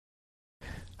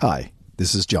Hi,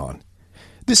 this is John.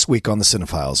 This week on the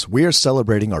Cinephiles, we are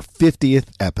celebrating our 50th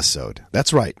episode.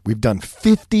 That's right, we've done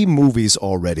 50 movies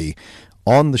already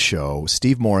on the show,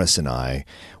 Steve Morris and I.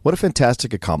 What a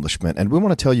fantastic accomplishment. And we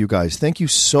want to tell you guys, thank you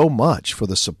so much for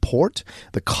the support,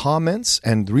 the comments,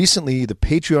 and recently the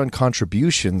Patreon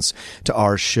contributions to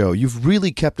our show. You've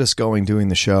really kept us going doing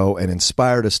the show and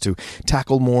inspired us to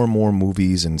tackle more and more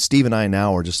movies. And Steve and I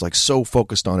now are just like so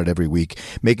focused on it every week,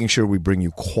 making sure we bring you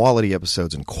quality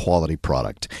episodes and quality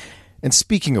product. And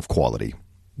speaking of quality,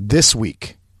 this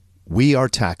week we are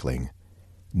tackling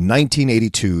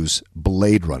 1982's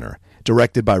Blade Runner,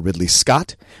 directed by Ridley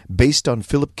Scott, based on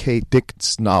Philip K.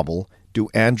 Dick's novel, Do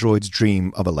Androids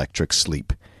Dream of Electric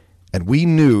Sleep? And we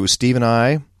knew, Steve and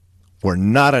I, were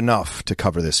not enough to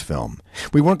cover this film.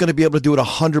 We weren't going to be able to do it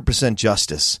 100%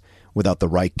 justice without the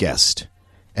right guest.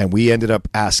 And we ended up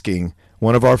asking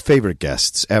one of our favorite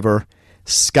guests ever,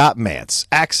 Scott Mantz,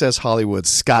 Access Hollywood's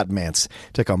Scott Mantz,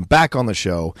 to come back on the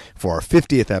show for our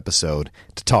 50th episode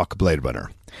to talk Blade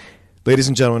Runner. Ladies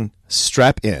and gentlemen,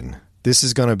 strap in. This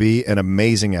is going to be an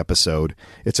amazing episode.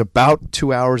 It's about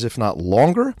 2 hours, if not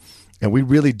longer, and we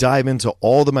really dive into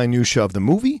all the minutiae of the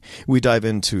movie. We dive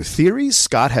into theories.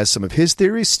 Scott has some of his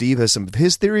theories. Steve has some of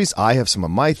his theories. I have some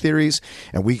of my theories,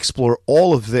 and we explore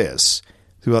all of this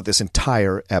throughout this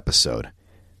entire episode.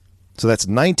 So that's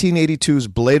 1982's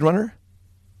Blade Runner,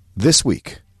 this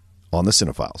week on the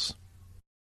Cinephiles.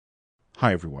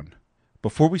 Hi, everyone.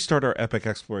 Before we start our epic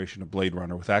exploration of Blade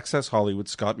Runner with Access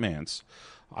Hollywood's Scott Mantz,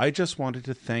 I just wanted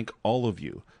to thank all of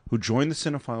you who joined the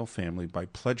Cinephile family by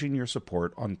pledging your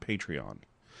support on Patreon.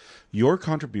 Your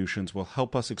contributions will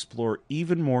help us explore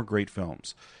even more great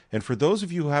films. And for those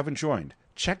of you who haven't joined,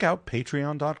 check out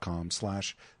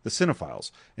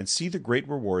patreon.com/thecinephiles and see the great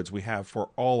rewards we have for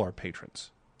all our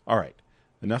patrons. All right,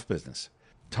 enough business.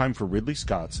 Time for Ridley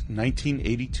Scott's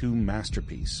 1982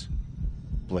 masterpiece,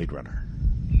 Blade Runner.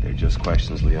 They're just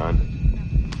questions, Leon.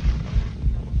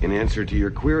 In answer to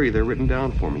your query, they're written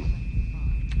down for me.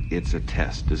 It's a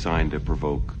test designed to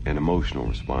provoke an emotional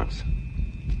response.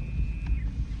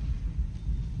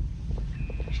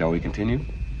 Shall we continue?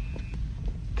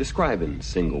 Describe in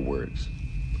single words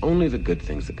only the good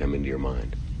things that come into your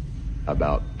mind.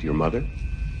 About your mother?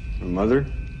 My mother?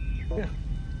 Yeah.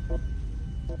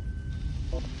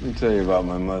 Let me tell you about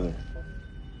my mother.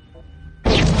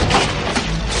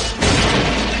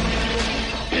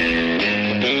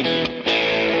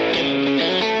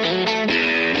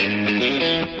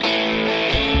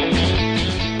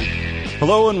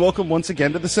 Hello and welcome once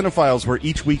again to the Cinephiles, where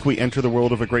each week we enter the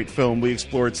world of a great film. We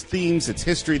explore its themes, its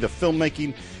history, the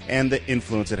filmmaking, and the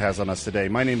influence it has on us today.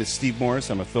 My name is Steve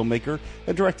Morris. I'm a filmmaker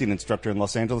and directing instructor in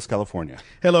Los Angeles, California.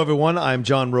 Hello, everyone. I'm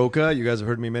John Roca. You guys have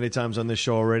heard me many times on this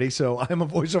show already. So I'm a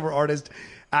voiceover artist,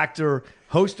 actor,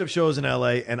 host of shows in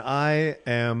LA, and I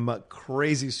am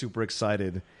crazy super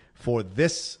excited for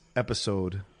this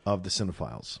episode of the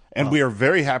Cinephiles. And we are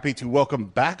very happy to welcome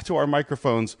back to our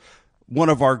microphones one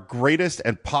of our greatest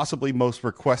and possibly most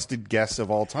requested guests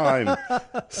of all time,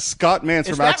 Scott Mantz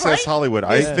from Access right? Hollywood.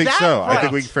 I think so. Right? I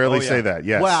think we can fairly say that,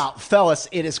 yes. Wow, fellas,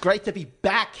 it is great to be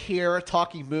back here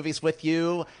talking movies with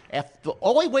you. The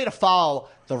only way to follow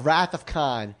The Wrath of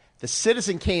Khan, the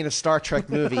Citizen Kane of Star Trek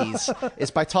movies,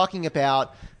 is by talking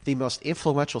about the most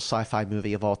influential sci-fi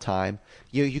movie of all time.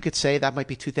 You could say that might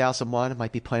be 2001, it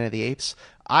might be Planet of the Apes.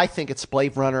 I think it's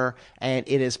Blade Runner, and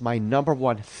it is my number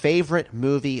one favorite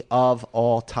movie of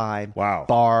all time. Wow.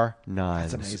 Bar none.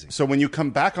 That's amazing. So when you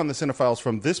come back on the Cinephiles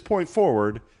from this point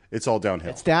forward, it's all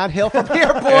downhill. It's downhill from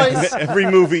here, boys.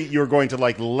 Every movie you're going to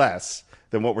like less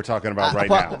than what we're talking about right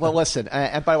now. Well, listen,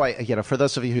 and by the way, for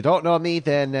those of you who don't know me,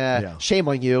 then shame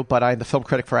on you, but I'm the film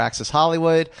critic for Access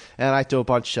Hollywood, and I do a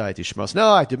bunch. I do Schmoes No,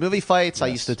 I do movie fights. Yes. I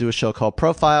used to do a show called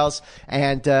Profiles,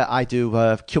 and I do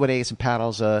Q&As and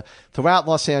panels throughout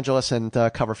Los Angeles and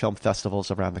cover film festivals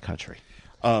around the country.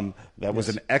 That was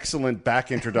an excellent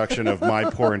back introduction of my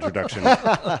poor introduction.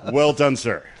 Well done,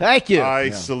 sir. Thank you. I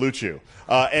salute you.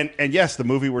 And yes, the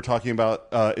movie we're talking about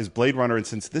is Blade Runner, and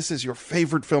since this is your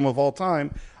favorite film of all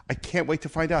time, I can't wait to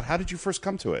find out. How did you first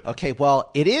come to it? Okay, well,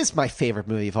 it is my favorite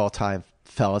movie of all time,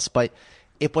 fellas, but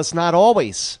it was not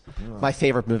always my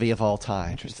favorite movie of all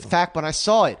time. In fact, when I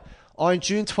saw it on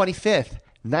June 25th,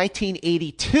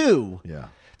 1982,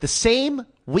 the same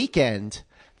weekend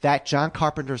that John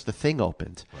Carpenter's The Thing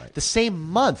opened, the same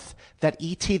month that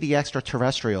E.T. the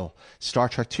Extraterrestrial, Star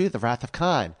Trek II, The Wrath of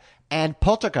Khan, and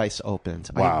Poltergeist opened.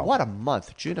 Wow. I mean, what a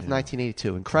month. June of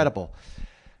 1982. Incredible.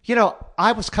 You know,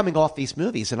 I was coming off these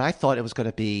movies, and I thought it was going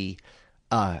to be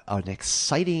an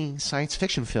exciting science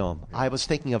fiction film. I was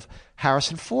thinking of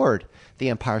Harrison Ford, The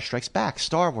Empire Strikes Back,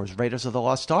 Star Wars, Raiders of the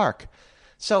Lost Ark.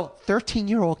 So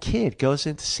 13-year-old kid goes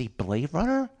in to see Blade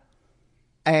Runner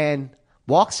and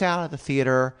walks out of the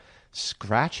theater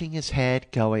scratching his head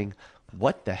going,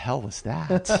 what the hell was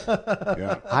that?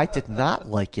 I did not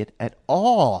like it at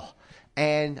all.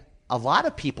 And a lot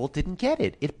of people didn't get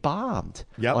it. It bombed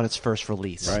on its first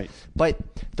release. Right. But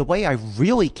the way I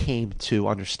really came to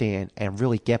understand and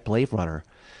really get Blade Runner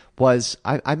was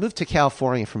I moved to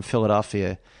California from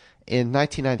Philadelphia in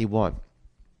 1991.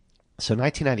 So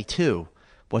 1992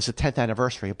 was the 10th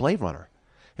anniversary of Blade Runner.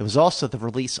 It was also the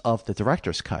release of the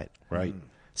director's cut. Right.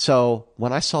 So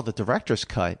when I saw the director's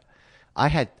cut, I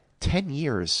had 10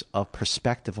 years of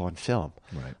perspective on film.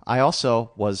 Right. I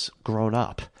also was grown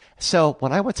up. So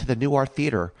when I went to the New Art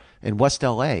Theater in West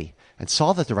LA and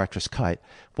saw the director's cut,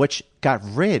 which got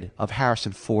rid of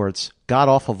Harrison Ford's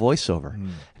god-awful voiceover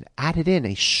and added in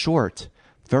a short,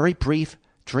 very brief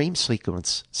dream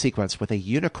sequence with a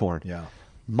unicorn,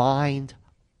 mind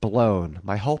blown.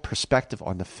 My whole perspective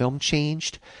on the film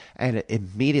changed, and it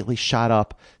immediately shot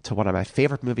up to one of my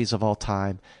favorite movies of all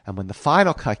time. And when the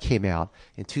final cut came out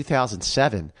in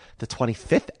 2007, the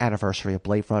 25th anniversary of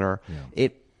Blade Runner,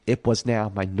 it was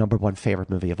now my number one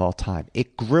favorite movie of all time.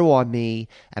 It grew on me,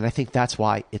 and I think that's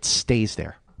why it stays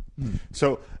there.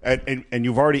 So, and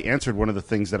you've already answered one of the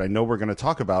things that I know we're going to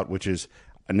talk about, which is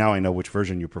now I know which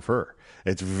version you prefer.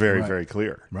 It's very, very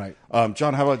clear. Right.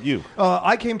 John, how about you?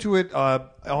 I came to it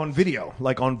on video,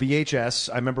 like on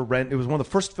VHS. I remember it was one of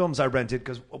the first films I rented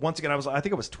because once again, I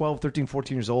think I was 12, 13,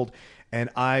 14 years old, and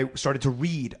I started to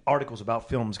read articles about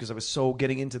films because I was so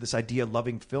getting into this idea of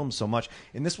loving film so much.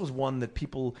 And this was one that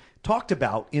people talked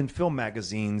about in film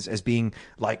magazines as being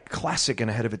like classic and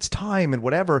ahead of its time and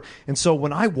whatever. And so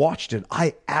when I watched it,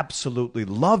 I absolutely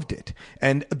loved it.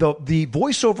 And the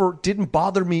voiceover didn't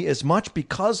bother me as much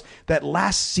because that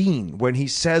last scene when he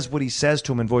says what he says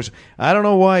to him in voice, I don't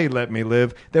know why he let me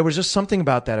live. There was just something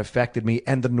about that affected me,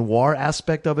 and the noir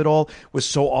aspect of it all was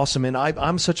so awesome. And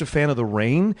I'm such a fan of The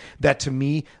Rain that to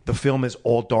me the film is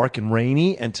all dark and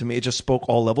rainy, and to me it just spoke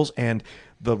all levels. And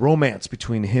the romance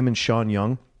between him and Sean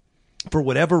Young, for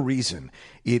whatever reason,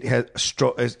 it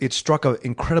struck an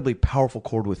incredibly powerful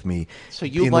chord with me. So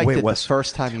you liked it the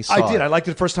first time you saw it? I did. I liked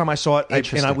it the first time I saw it,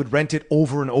 Interesting. and I would rent it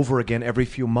over and over again every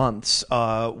few months.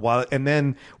 And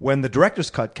then when the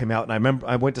director's cut came out, and I remember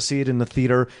I went to see it in the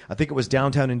theater. I think it was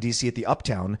downtown in DC at the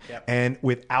Uptown, and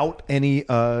without any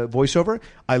voiceover,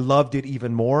 I loved it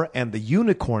even more. And the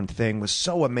unicorn thing was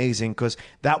so amazing because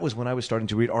that was when I was starting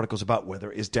to read articles about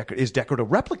whether is Deckard a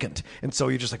replicant, and so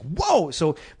you're just like, whoa!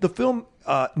 So the film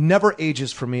never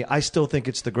ages for me. I still think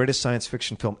it's the greatest science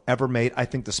fiction film ever made. I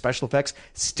think the special effects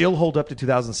still hold up to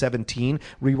 2017.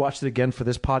 Rewatched it again for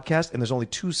this podcast, and there's only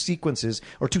two sequences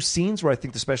or two scenes where I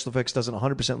think the special effects doesn't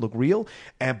 100% look real.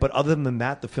 But other than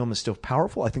that, the film is still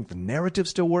powerful. I think the narrative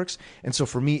still works. And so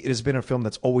for me, it has been a film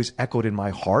that's always echoed in my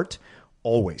heart.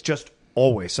 Always. Just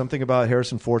always. Something about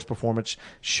Harrison Ford's performance,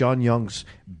 Sean Young's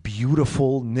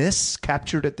beautifulness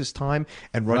captured at this time,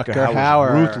 and Rutger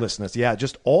Hauer's ruthlessness. Yeah,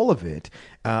 just all of it.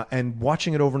 And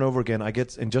watching it over and over again,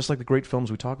 and just like the great films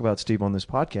we talk about, Steve, on this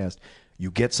podcast, you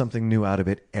get something new out of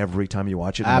it every time you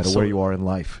watch it, no matter where you are in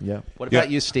life. Yeah. What about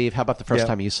you, Steve? How about the first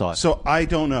time you saw it? So I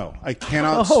don't know. I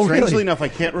cannot. Strangely enough, I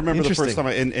can't remember the first time.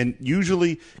 And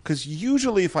usually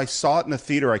if I saw it in the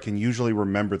theater, I can usually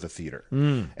remember the theater,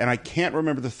 and I can't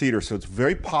remember the theater. So it's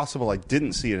very possible I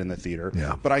didn't see it in the theater.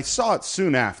 Yeah. But I saw it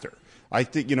soon after. I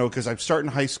think, because I'm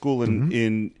starting high school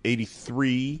in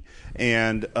 '83,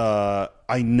 and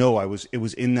I know it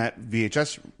was in that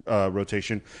VHS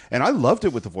rotation, and I loved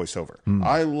it with the voiceover.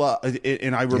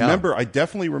 I remember, I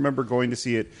definitely remember going to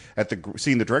see it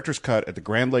seeing the director's cut at the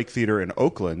Grand Lake Theater in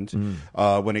Oakland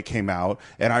when it came out,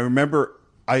 and I remember.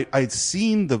 I'd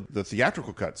seen the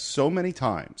theatrical cut so many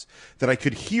times that I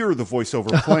could hear the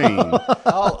voiceover playing.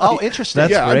 Interesting.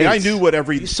 That's great. I knew what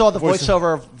every... You saw the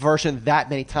voiceover version that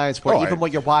many times where even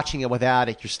when you're watching it without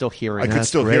it, you're still hearing it. I could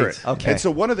still hear it. Okay. And so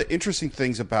one of the interesting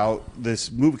things about this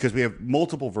movie, because we have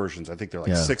multiple versions, I think there are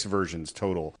like 6 versions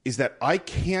total, is that I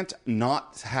can't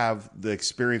not have the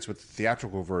experience with the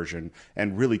theatrical version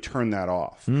and really turn that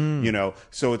off.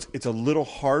 So it's a little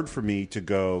hard for me to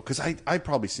go, because I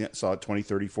probably saw it 20,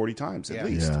 30, 40 times at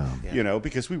least,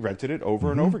 because we rented it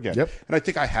over and over again. Yep. And I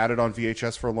think I had it on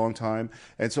VHS for a long time.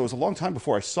 And so it was a long time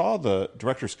before I saw the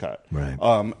director's cut. Right.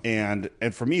 And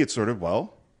for me, it's sort of,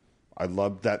 I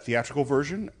loved that theatrical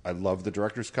version. I love the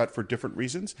director's cut for different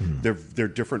reasons. They're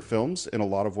different films in a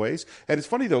lot of ways. And it's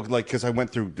funny, though, because I went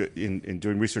through, in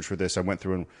doing research for this, I went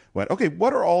through and went, okay,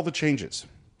 what are all the changes?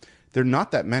 They're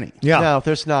not that many. No,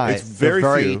 there's not. It's very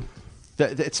few.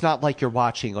 It's not like you're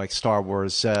watching like Star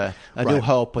Wars A New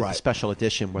Hope with the right. special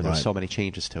edition where there's Right. so many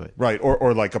changes to it. Right,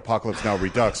 or like Apocalypse Now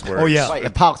Redux, where Oh, yeah. Right,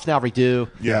 Apocalypse Now Redo.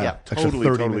 yeah, Extra totally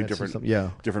 30 minutes or different, something. Yeah.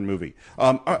 different movie.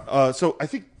 So I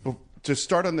think to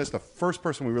start on this, the first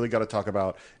person we really got to talk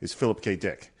about is Philip K.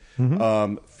 Dick.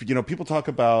 People talk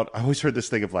about. I always heard this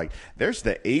thing of like, there's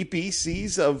the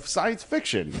ABCs of science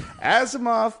fiction: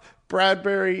 Asimov,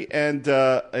 Bradbury,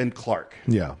 and Clark.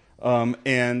 Yeah.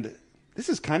 And this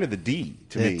is kind of the D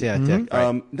to me. Yeah, Dick,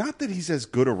 right. Not that he's as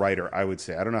good a writer, I would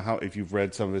say. I don't know if you've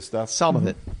read some of his stuff. Some of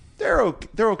it. They're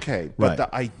okay, but Right.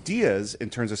 the ideas in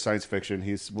terms of science fiction,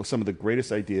 he's some of the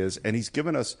greatest ideas, and he's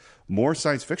given us more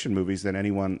science fiction movies than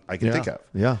anyone I can Yeah. think of.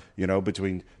 Yeah.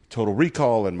 Between Total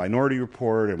Recall and Minority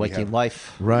Report, and Waking we have,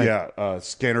 Life. Right. Yeah,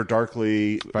 Scanner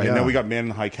Darkly, Right. and Yeah. then we got Man in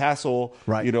the High Castle.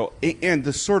 Right. And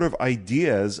the sort of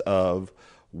ideas of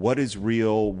what is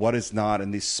real, what is not,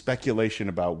 and this speculation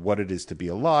about what it is to be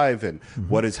alive, and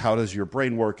how does your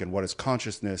brain work, and what is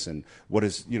consciousness, and what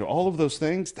is all of those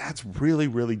things. That's really,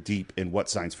 really deep in what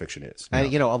science fiction is.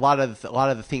 And a lot of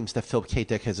the themes that Philip K.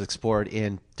 Dick has explored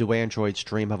in Do Androids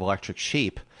Dream of Electric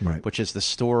Sheep, Right. which is the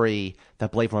story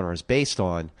that Blade Runner is based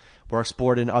on, were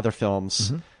explored in other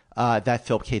films that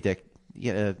Philip K. Dick,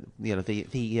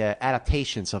 the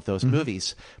adaptations of those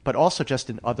movies, but also just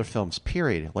in other films.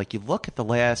 Period. Like you look at the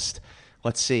last,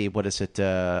 let's see, what is it?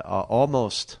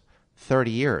 Almost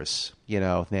 30 years.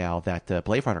 Now that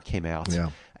Blade Runner came out. Yeah.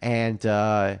 And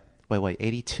wait,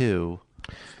 82.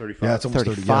 35. Yeah, it's almost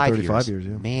 35 years.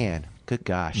 Yeah. Man, good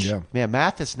gosh. Yeah. Man,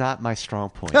 math is not my strong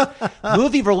point.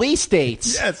 Movie release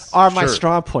dates Yes, are my sure.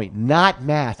 strong point, not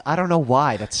math. I don't know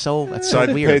why. That's so So I'd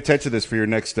pay weird. attention to this for your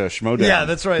next Schmodown. Yeah,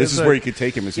 that's right, This that's is where right. you could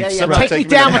take him. Is Yeah, you yeah. somehow Take me him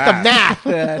down into with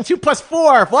the math. 2 +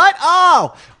 4. What?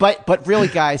 Oh, but really,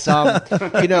 guys,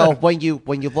 when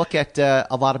you look at a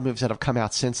lot of movies that have come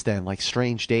out since then, like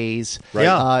Strange Days, Right.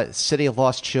 Yeah. City of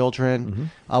Lost Children,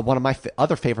 one of my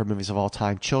other favorite movies of all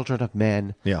time, Children of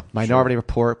Men, Yeah, Minority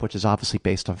Report, which is obviously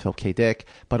based on Phil K. Dick,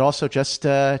 but also just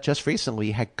recently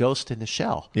you had Ghost in the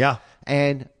Shell. Yeah.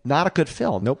 And not a good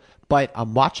film. Nope. But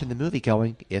I'm watching the movie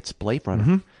going, it's Blade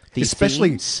Runner. These Especially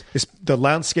themes, the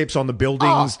landscapes on the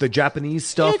buildings, Oh, the Japanese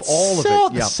stuff, it's all of so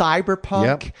it. the Yeah.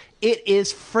 cyberpunk. Yep. It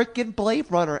is freaking Blade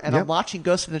Runner, and Yep. I'm watching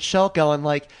Ghost in the Shell, going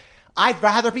like, I'd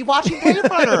rather be watching Blade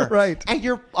Runner. Right.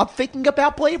 And I'm thinking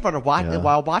about Blade Runner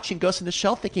while watching Ghost in the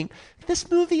Shell, thinking this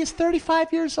movie is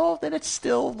 35 years old, and it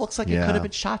still looks like it Yeah. could have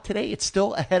been shot today. It's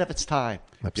still ahead of its time.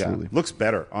 Absolutely. Yeah, looks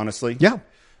better, honestly. Yeah.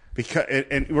 Because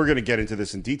and we're going to get into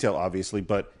this in detail, obviously,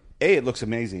 but A, it looks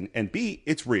amazing, and B,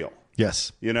 it's real.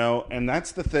 Yes. And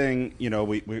that's the thing. We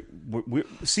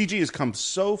CG has come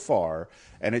so far,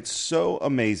 and it's so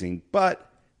amazing, but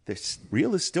this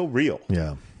real is still real.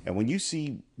 Yeah. And when you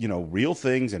see real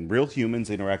things and real humans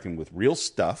interacting with real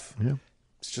stuff,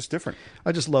 it's just different.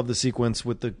 I just love the sequence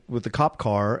with the cop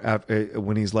car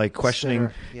when he's like questioning.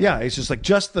 Center, Yeah, it's just like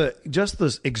just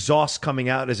the exhaust coming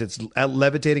out as it's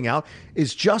levitating out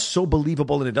is just so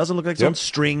believable, and it doesn't look like it's on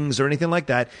strings or anything like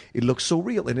that. It looks so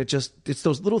real, and it's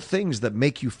those little things that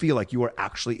make you feel like you are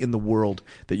actually in the world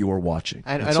that you are watching.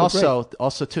 And It's so great.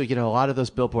 also too, a lot of those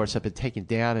billboards have been taken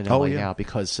down in LA yeah. now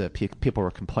because people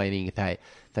were complaining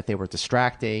that they were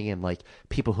distracting, and like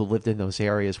people who lived in those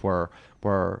areas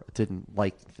didn't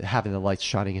like having the lights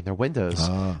shining in their windows.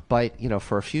 But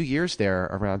for a few years there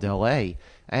around LA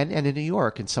and in New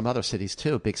York and some other cities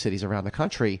too, big cities around the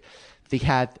country, you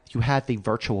had the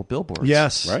virtual billboards.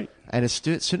 Yes. Right. And as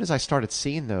soon as I started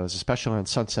seeing those, especially on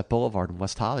Sunset Boulevard in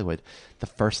West Hollywood, the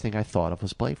first thing I thought of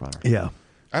was Blade Runner. Yeah.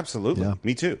 Absolutely. Yeah.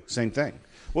 Me too. Same thing.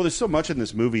 Well, there's so much in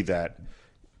this movie that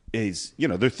is,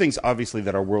 there are things obviously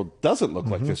that our world doesn't look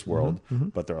like this world,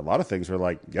 but there are a lot of things where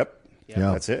like, yep,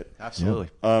 Yeah. that's it. Absolutely.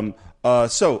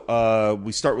 So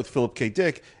we start with Philip K.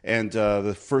 Dick, and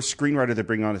the first screenwriter they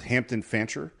bring on is Hampton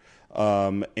Fancher,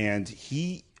 and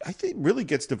he, I think, really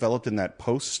gets developed in that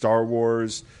post-Star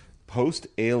Wars,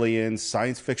 post-Alien,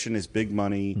 science fiction is big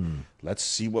money. Let's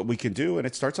see what we can do, and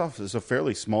it starts off as a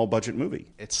fairly small-budget movie.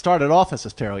 It started off as a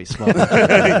fairly small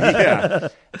Yeah.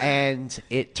 and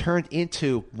it turned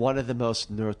into one of the most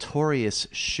notorious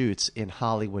shoots in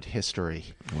Hollywood history.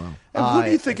 Wow. And who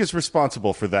do you think is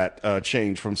responsible for that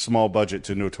change from small budget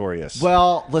to notorious?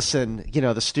 Well, listen,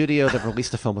 the studio that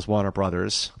released the film was Warner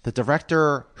Brothers. The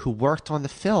director who worked on the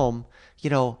film,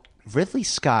 Ridley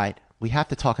Scott. We have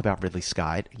to talk about Ridley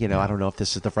Scott. I don't know if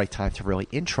this is the right time to really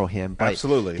intro him, but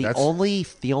Absolutely.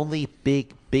 the only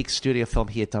big studio film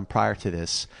he had done prior to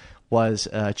this was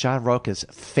John Roca's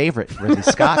favorite Ridley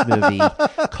Scott movie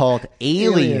called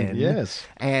Alien. Yes.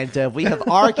 And we have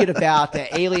argued about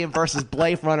the Alien versus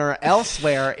Blade Runner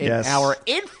elsewhere in Yes. our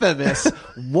infamous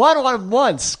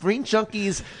one-on-one Screen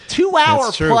Junkies 2-hour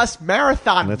That's true. plus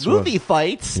marathon That's movie right.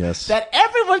 fights Yes. that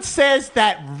everyone says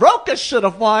that Roca should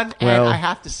have won. Well- And I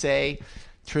have to say,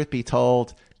 truth be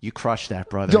told, you crushed that,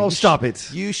 brother. Don't You stop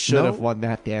it. You should No. have won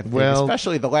that damn thing, Well-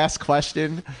 especially the last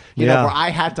question, you Yeah. know, where I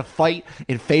had to fight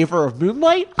in favor of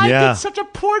Moonlight. I Yeah. did such a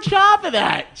poor job of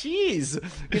that. Jeez.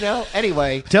 You know,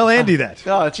 anyway. Tell Andy that.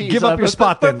 Oh, geez. Give up your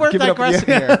spot then. We're Give it up. digressing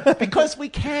Yeah. here because we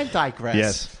can digress.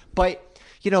 Yes. But,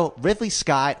 you know, Ridley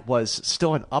Scott was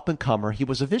still an up-and-comer. He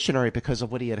was a visionary because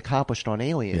of what he had accomplished on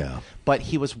Alien. Yeah. But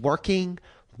he was working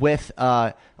with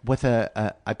a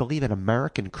I believe, an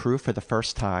American crew for the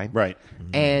first time. Right.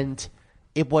 And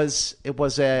it was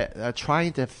a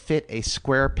trying to fit a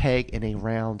square peg in a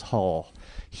round hole.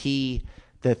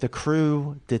 The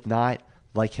crew did not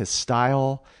like his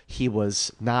style. He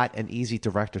was not an easy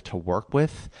director to work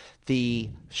with. The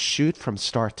shoot from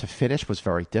start to finish was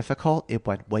very difficult. It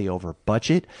went way over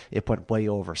budget. It went way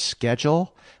over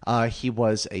schedule. He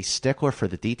was a stickler for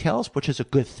the details, which is a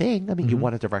good thing. I mean, you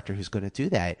want a director who's going to do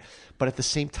that. But at the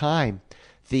same time,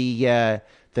 the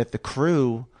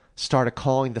crew started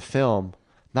calling the film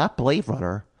not Blade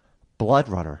Runner, Blood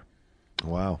Runner.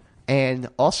 Wow. And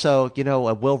also, you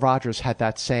know, Will Rogers had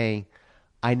that saying,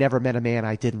 I never met a man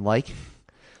I didn't like.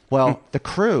 Well, the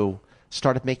crew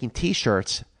started making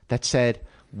T-shirts that said,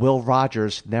 Will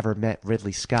Rogers never met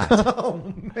Ridley Scott.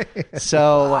 Oh, man.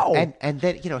 So, and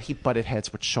then, you know, he butted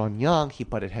heads with Sean Young. He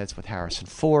butted heads with Harrison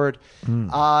Ford.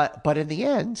 But in the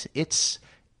end, it's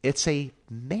a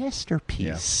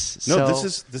masterpiece. No,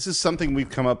 So- this is something we've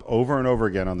come up over and over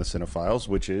again on the Cinephiles,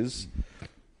 which is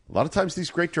a lot of times these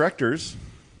great directors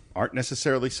aren't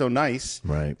necessarily so nice,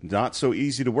 Right. Not so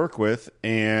easy to work with,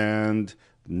 and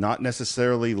not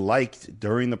necessarily liked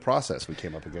during the process. We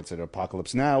came up against it in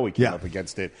Apocalypse Now. We came Yeah. up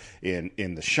against it in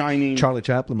The Shining. Charlie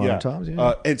Chaplin, Modern Times,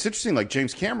 yeah. It's interesting. Like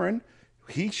James Cameron,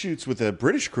 he shoots with a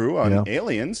British crew on Yeah.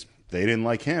 Aliens. They didn't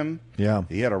like him. Yeah.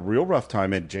 He had a real rough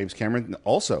time. And James Cameron,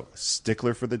 also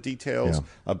stickler for the details, Yeah.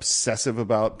 obsessive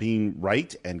about being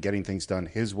right and getting things done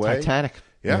his way. Titanic.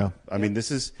 Yeah. Yeah. I mean,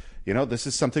 this is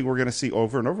something we're going to see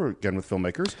over and over again with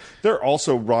filmmakers. There are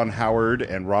also Ron Howard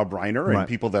and Rob Reiner and Right.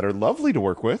 people that are lovely to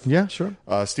work with. Yeah, sure.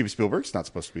 Steven Spielberg's not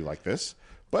supposed to be like this,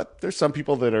 but there's some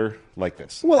people that are like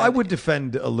this. Well, I would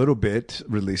defend a little bit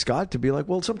Ridley Scott to be like,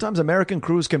 well, sometimes American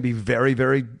crews can be very,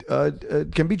 very,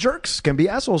 can be jerks, can be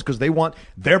assholes because they want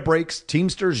their breaks.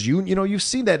 Teamsters, you know, you've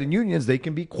seen that in unions. They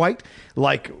can be quite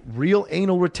like real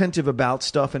anal retentive about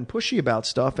stuff and pushy about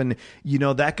stuff. And, you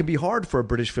know, that can be hard for a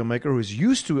British filmmaker who's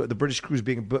used to the British crews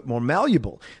being a bit more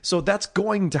malleable. So that's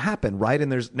going to happen, right?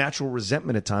 And there's natural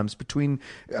resentment at times between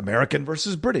American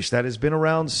versus British. That has been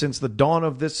around since the dawn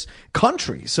of this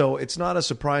country. So it's not a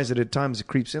surprise that at times it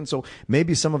creeps in. So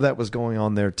maybe some of that was going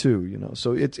on there too, you know.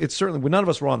 So it's certainly, none of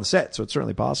us were on the set, so it's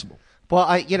certainly possible. Well,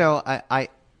 I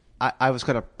was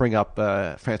going to bring up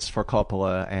Francis Ford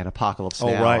Coppola and Apocalypse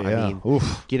Oh, Now. right, I yeah. mean,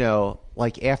 Oof. you know,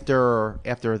 like after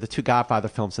the two Godfather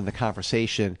films in the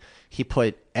conversation, he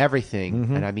put everything,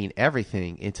 Mm-hmm. and I mean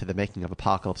everything, into the making of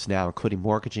Apocalypse Now, including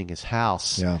mortgaging his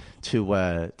house Yeah.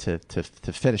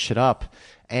 to finish it up.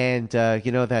 And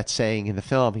you know that saying in the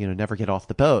film, you know, never get off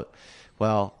the boat.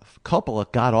 Well,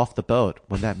 Coppola got off the boat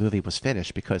when that movie was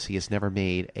finished because he has never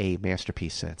made a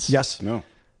masterpiece since. Yes. No.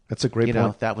 That's a great You point.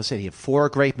 know, that was it. He had 4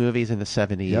 great movies in the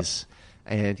 70s.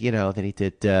 And, you know, then he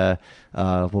did,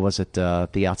 what was it,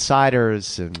 The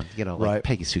Outsiders, and, you know, like Right.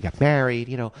 Peggy Sue Got Married,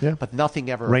 you know. Yeah. But nothing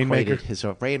ever Rainmaker. equated his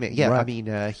Rainmaker. Yeah, I Right.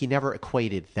 mean, he never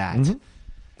equated that.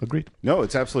 Agreed. No,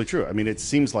 it's absolutely true. I mean, it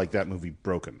seems like that movie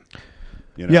broke him.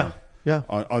 You know? Yeah. Yeah.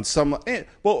 On some,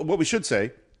 well, what we should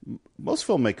say, most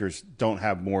filmmakers don't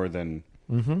have more than,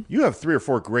 you have 3 or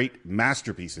 4 great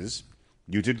masterpieces.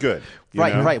 You did good. You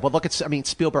Right, know? right. Well, look at, I mean,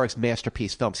 Spielberg's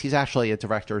masterpiece films. He's actually a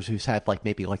director who's had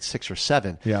maybe 6 or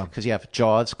 7. Yeah. Because you have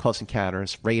Jaws, Close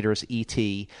Encounters, Raiders,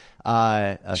 E.T.,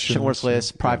 Schindler's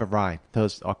List, Private Ryan.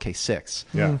 Those, okay, 6.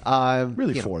 Yeah.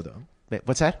 Really you know, 4, though.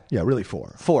 What's that? Yeah, really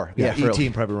 4. 4. Yeah, really. E.T.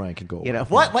 and Private Ryan can go. You know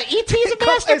what? What? E.T. is a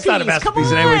masterpiece. It's not a masterpiece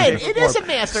Come in on, any way, shape, or it is a form.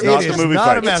 masterpiece. Not It is the movie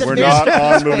not a fights. We're masterpiece.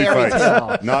 not on movie Fairy fights.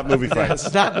 tale. Not movie fights.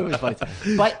 It's not movie fights,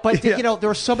 but you know, there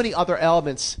are so many other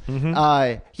elements.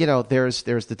 You know, there's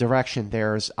the direction.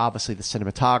 There's obviously the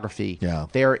cinematography. Yeah.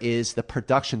 There is the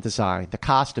production design, the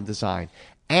costume design,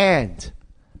 and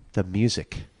the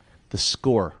music, the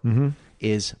score.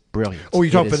 is brilliant. Oh, you're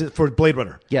It talking is- for Blade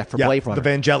Runner? Yeah, for Blade Runner. The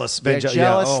Vangelis. Vangelis,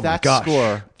 yeah. Oh, my that gosh.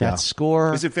 score. That Yeah.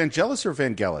 score. Is it Vangelis or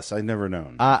Vangelis? I've never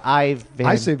known. I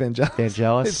say Vangelis.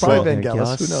 Vangelis. It's probably Oh,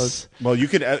 Vangelis. Who knows? Well, you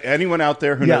could anyone out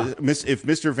there who Yeah. knows if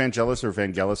Mr. Vangelis or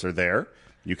Vangelis are there,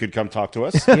 you could come talk to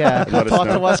us. Yeah, and let talk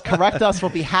know. to us, correct us. We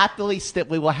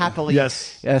will happily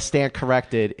Yes. stand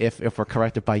corrected if we're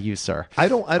corrected by you, sir. I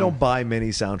don't buy many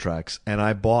soundtracks, and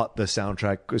I bought the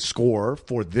soundtrack score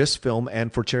for this film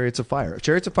and for Chariots of Fire.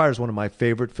 Chariots of Fire is one of my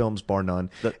favorite films, bar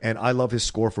none, and I love his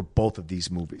score for both of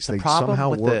these movies. The They problem somehow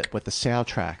with work. the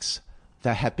soundtracks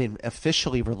that have been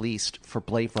officially released for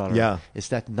Blade Runner Yeah. is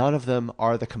that none of them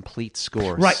are the complete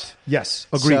scores. Right. Yes.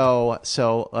 Agreed.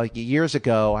 So years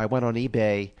ago, I went on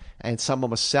eBay and someone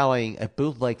was selling a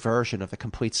bootleg version of the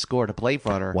complete score to Blade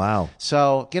Runner. Wow.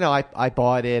 So, I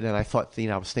bought it and I thought,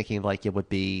 I was thinking like it would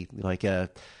be like a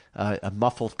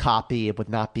muffled copy. It would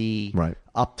not be Right.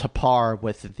 up to par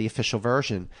with the official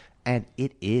version. And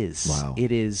it is. Wow.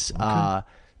 It is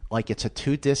like it's a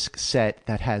 2-disc set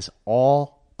that has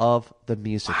all of the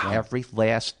music, every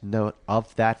last note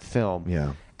of that film.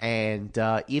 Yeah. And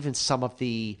even some of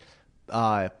the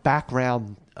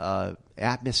background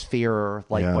atmosphere,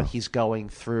 like Yeah. when he's going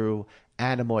through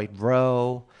Anemoid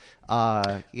Row,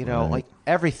 like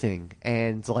everything.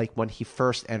 And like when he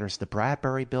first enters the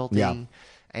Bradbury building.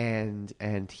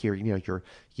 And here,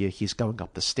 he's going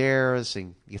up the stairs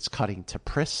and it's cutting to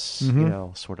Pris,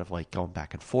 sort of like going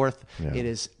back and forth. Yeah. It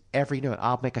is every note.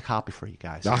 I'll make a copy for you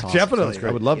guys. It's awesome. Definitely.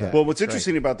 I would love that. Well, what's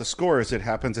interesting about the score is it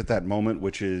happens at that moment,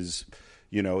 which is,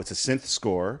 it's a synth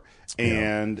score.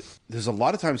 And there's a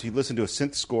lot of times you listen to a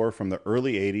synth score from the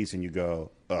early 80s and you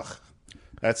go, ugh,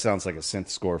 that sounds like a synth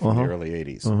score from the early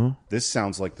 80s. This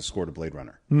sounds like the score to Blade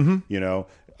Runner.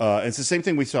 It's the same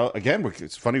thing we saw, again,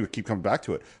 it's funny we keep coming back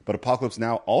to it, but Apocalypse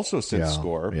Now also synth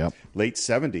score, late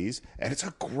 70s, and it's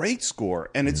a great score.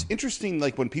 And it's interesting,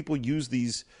 like when people use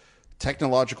these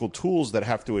technological tools that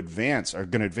have to advance are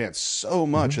going to advance so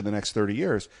much in the next 30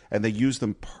 years, and they use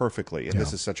them perfectly. And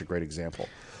this is such a great example.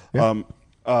 One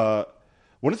of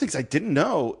the things I didn't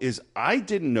know is I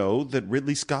didn't know that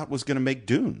Ridley Scott was going to make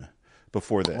Dune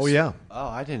before this. Oh, yeah. Oh,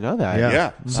 I didn't know that.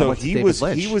 Yeah. So went to he David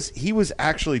Lynch. he was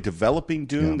actually developing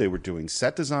Dune. They were doing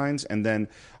set designs, and then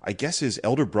I guess his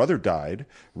elder brother died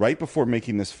right before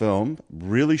making this film.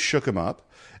 Really shook him up,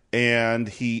 and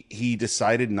he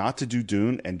decided not to do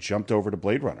Dune and jumped over to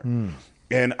Blade Runner.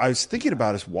 And I was thinking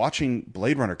about us watching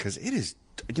Blade Runner because it is.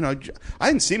 I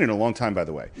hadn't seen it in a long time, by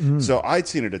the way. So I'd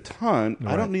seen it a ton.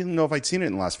 I don't even know if I'd seen it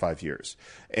in the last 5 years.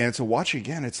 And so watching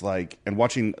again, it's like, and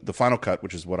watching the final cut,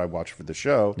 which is what I watched for the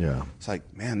show. Yeah. It's like,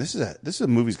 man, this is a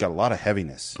movie's got a lot of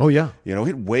heaviness. Oh, yeah.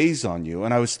 It weighs on you.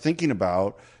 And I was thinking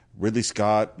about Ridley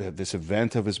Scott, this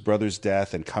event of his brother's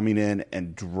death, and coming in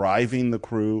and driving the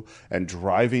crew and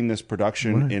driving this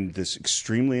production in this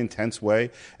extremely intense way.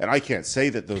 And I can't say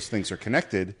that those things are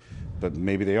connected, but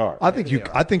maybe they are. I think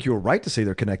you were right to say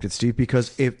they're connected, Steve,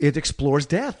 because it explores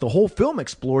death. The whole film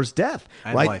explores death,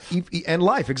 And right? life. And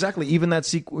life, exactly. Even that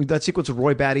sequence of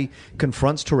Roy Batty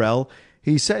confronts Terrell.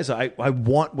 He says, "I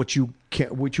want what you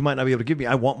might not be able to give me.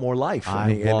 I want more life.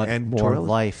 I want more Terrell,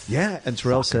 life. Yeah, and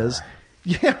Terrell says."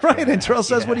 Yeah, right. And Terrell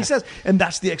says what he says, and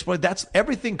that's the exploit. That's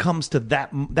everything comes to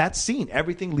that scene.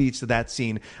 Everything leads to that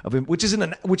scene of him, which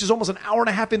is almost an hour and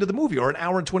a half into the movie, or an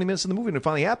hour and 20 minutes in the movie, and it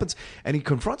finally happens. And he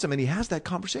confronts him, and he has that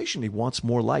conversation. He wants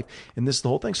more life, and this is the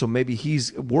whole thing. So maybe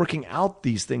he's working out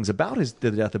these things about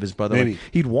the death of his brother. Maybe. Like,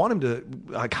 he'd want him to,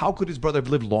 like, how could his brother have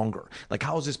lived longer? Like,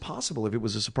 how is this possible if it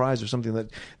was a surprise or something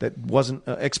that wasn't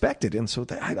expected? And so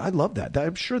I love that.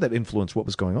 I'm sure that influenced what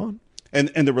was going on. And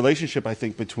the relationship, I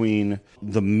think, between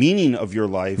the meaning of your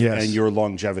life Yes. and your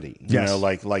longevity. Yes.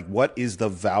 Like what is the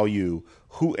value?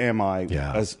 Who am I?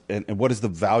 Yeah. And what is the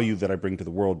value that I bring to the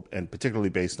world? And particularly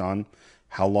based on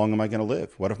how long am I going to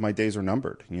live? What if my days are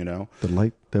numbered? The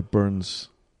light that burns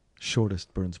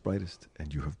shortest burns brightest,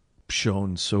 and you have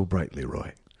shone so brightly,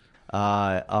 Roy.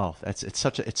 It's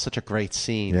such a great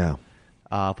scene. Yeah.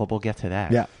 But we'll get to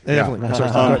that. Yeah, definitely.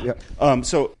 Sorry.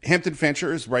 So Hampton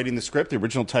Fancher is writing the script. The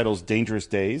original title is Dangerous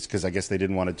Days, because I guess they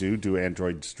didn't want to do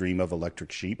Android's Dream of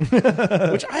Electric Sheep,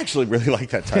 which I actually really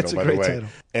like that title, It's a by the great way. title.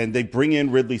 And they bring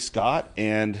in Ridley Scott,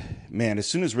 and man, as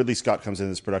soon as Ridley Scott comes in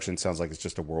this production, it sounds like it's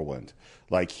just a whirlwind.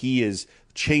 Like, he is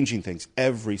changing things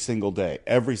every single day.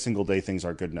 Every single day things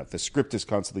aren't good enough. The script is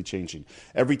constantly changing.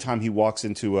 Every time he walks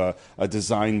into a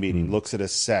design meeting, looks at a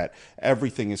set,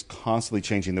 everything is constantly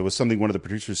changing. There was something one of the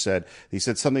producers said. He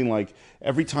said something like,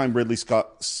 every time Ridley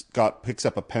Scott picks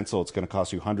up a pencil, it's going to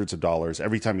cost you hundreds of dollars.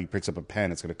 Every time he picks up a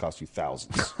pen, it's going to cost you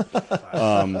thousands.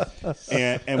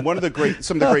 And one of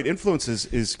some of the great influences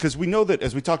is, because we know that,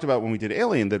 as we talked about when we did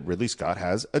Alien, that Ridley Scott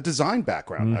has a design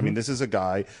background. I mean, this is a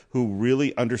guy who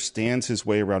really understands his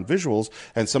way around visuals,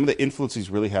 and some of the influence he's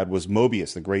really had was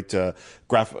Mobius, the great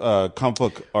comic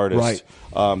book artist.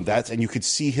 Right. And you could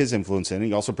see his influence in it.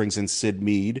 He also brings in Sid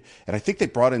Mead, and I think they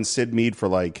brought in Sid Mead for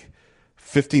like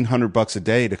 $1,500 a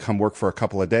day to come work for a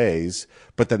couple of days,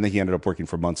 but then he ended up working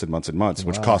for months and months and months,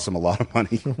 which cost him a lot of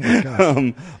money.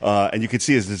 And you could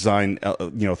see his design,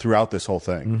 throughout this whole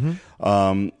thing.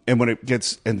 And when it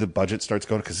gets, and the budget starts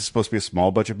going, because it's supposed to be a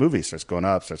small budget movie, it starts going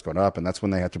up, and that's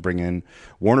when they have to bring in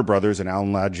Warner Brothers and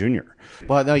Alan Ladd Jr.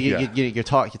 Well, no, you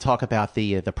talk about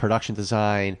the production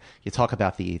design, you talk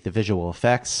about the visual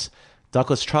effects.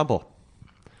 Douglas Trumbull.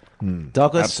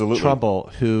 Douglas Absolutely.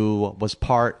 Trumbull, who was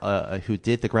who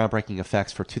did the groundbreaking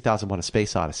effects for 2001: A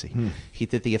Space Odyssey. He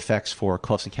did the effects for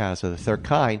Close Encounters of the Third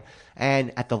Kind,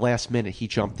 and at the last minute, he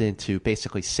jumped in to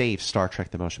basically save Star Trek: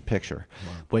 The Motion Picture.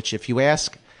 Which, if you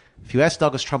ask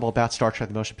Douglas Trumbull about Star Trek: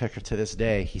 The Motion Picture to this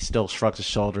day, he still shrugs his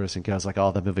shoulders and goes like,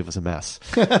 "Oh, the movie was a mess,"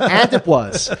 and it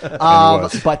was.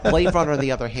 But Blade Runner, on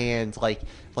the other hand, like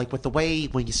with the way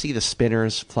when you see the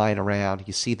spinners flying around,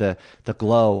 you see the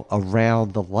glow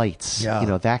around the lights.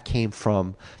 Yeah. That came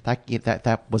from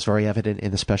that was very evident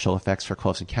in the special effects for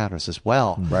Close Encounters as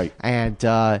well. Right. And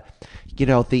the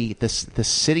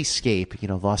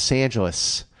cityscape, Los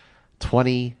Angeles,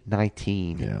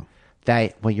 2019. Yeah.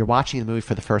 That when you're watching the movie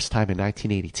for the first time in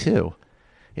 1982,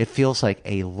 it feels like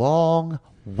a long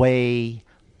way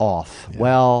off. Yeah.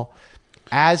 Well,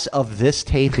 as of this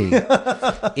taping,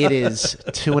 it is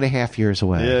 2.5 years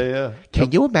away. Yeah.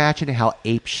 Can you imagine how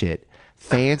apeshit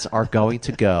fans are going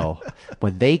to go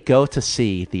when they go to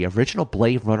see the original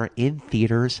Blade Runner in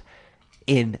theaters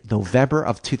in November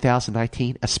of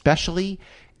 2019, especially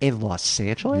in Los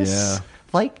Angeles? Yeah.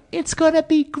 It's going to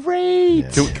be great.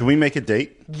 Yeah. Can we make a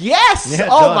date? Yes! Yeah,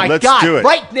 oh, done. my Let's God. do it.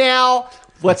 Right now.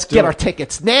 Let's get our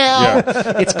tickets now.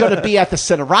 Yeah. It's going to be at the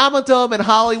Cinerama Dome in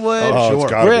Hollywood. Oh, sure.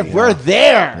 it's gotta be, We're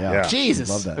there. Yeah. Jesus.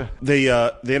 Love that. They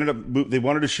ended up they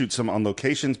wanted to shoot some on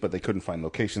locations, but they couldn't find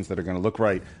locations that are going to look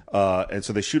right, and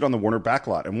so they shoot on the Warner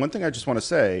backlot. And one thing I just want to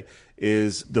say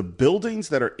is the buildings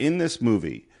that are in this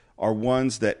movie are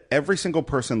ones that every single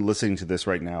person listening to this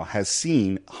right now has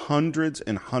seen hundreds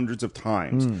and hundreds of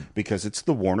times because it's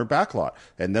the Warner backlot.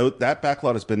 And that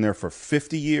backlot has been there for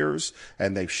 50 years,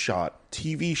 and they've shot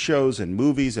TV shows and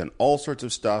movies and all sorts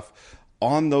of stuff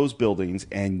on those buildings,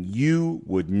 and you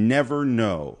would never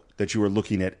know that you are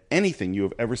looking at anything you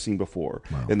have ever seen before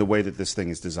in the way that this thing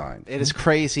is designed. It is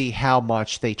crazy how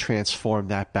much they transform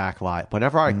that backlot.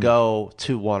 Whenever I go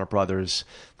to Warner Brothers,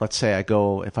 let's say I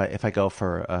go if I go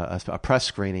for a press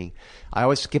screening, I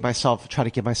always try to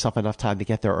give myself enough time to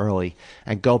get there early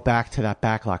and go back to that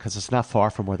backlot because it's not far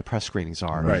from where the press screenings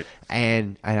are. Right.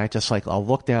 And I just I'll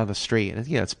look down the street and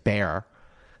it's bare,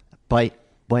 but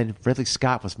when Ridley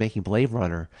Scott was making Blade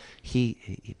Runner,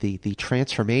 the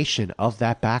transformation of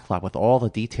that backlot with all the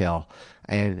detail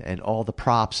and all the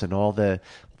props and all the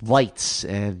lights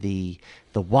and the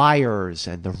wires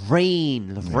and the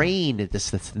rain,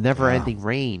 this never-ending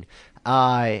rain.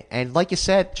 And like you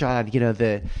said, John,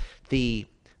 the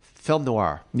film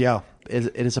noir. Yeah.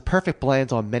 It is a perfect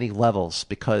blend on many levels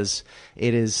because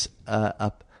it is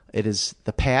it is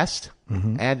the past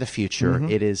and the future.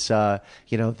 It is, the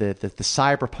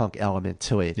cyberpunk element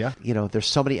to it. Yeah. There's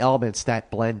so many elements that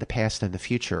blend the past and the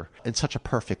future in such a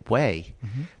perfect way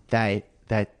that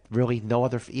really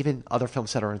even other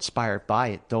films that are inspired by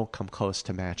it don't come close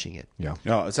to matching it. Yeah.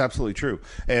 No, it's absolutely true.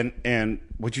 And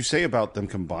what you say about them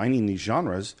combining these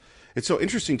genres, it's so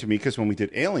interesting to me because when we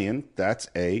did Alien, that's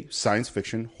a science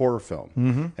fiction horror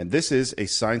film. And this is a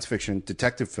science fiction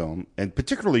detective film, and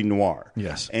particularly noir.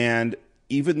 Yes. And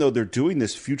even though they're doing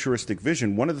this futuristic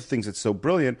vision, one of the things that's so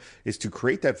brilliant is to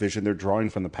create that vision, they're drawing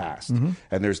from the past. And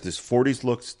there's this 40s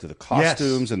looks to the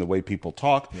costumes and the way people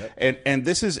talk. And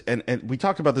this is, and we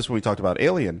talked about this when we talked about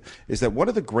Alien, is that one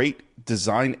of the great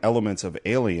design elements of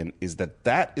Alien is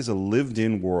that is a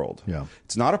lived-in world. Yeah.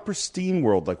 It's not a pristine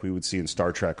world like we would see in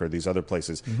Star Trek or these other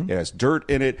places. It has dirt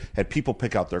in it, and people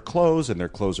pick out their clothes, and their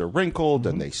clothes are wrinkled,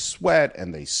 and they sweat,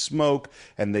 and they smoke,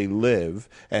 and they live.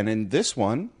 And in this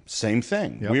one, same thing.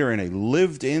 We are in a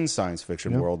lived-in science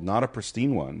fiction world, not a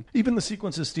pristine one. Even the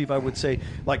sequences, Steve, I would say,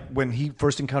 like when he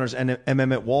first encounters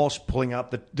Emmett Walsh pulling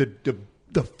out the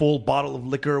the full bottle of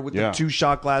liquor with the 2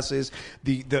 shot glasses.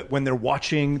 The when they're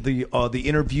watching the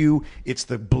interview, it's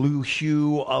the blue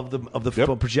hue of the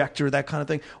projector, that kind of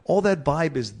thing. All that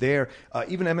vibe is there.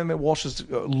 Even M.M. Walsh's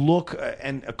look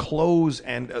and clothes,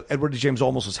 and Edward D. James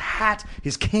Olmos's hat,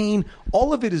 his cane,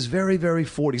 all of it is very, very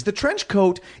 40s. The trench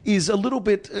coat is a little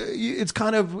bit. It's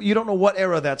kind of, you don't know what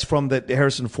era that's from that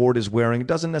Harrison Ford is wearing. It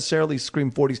doesn't necessarily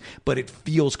scream 40s, but it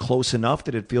feels close enough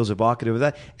that it feels evocative of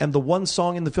that. And the one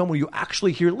song in the film where you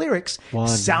actually hear lyrics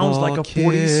sounds like a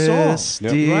 40s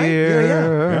song. Dear, right?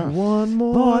 Yeah. One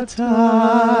more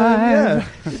time.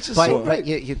 It's just but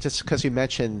you just because you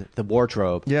mentioned the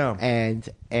wardrobe, and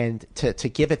to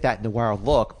give it that noir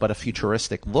look, but a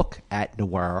futuristic look at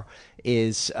noir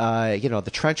is the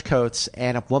trench coats.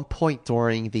 And at one point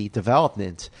during the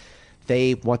development,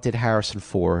 they wanted Harrison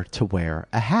Ford to wear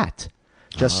a hat,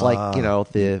 just like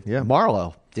the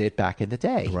Marlowe did back in the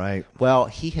day. Right. Well,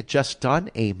 he had just done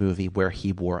a movie where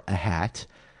he wore a hat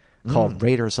called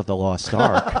Raiders of the Lost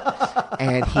Ark,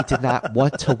 and he did not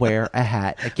want to wear a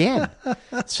hat again.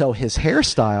 So his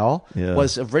hairstyle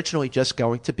was originally just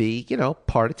going to be,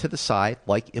 parted to the side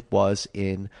like it was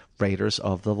in Raiders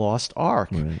of the Lost Ark.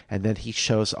 Right. And then he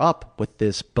shows up with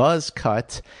this buzz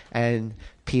cut, and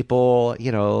people,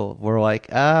 were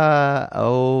like,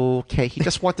 okay. He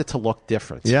just wanted to look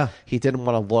different. Yeah. He didn't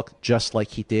want to look just like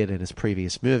he did in his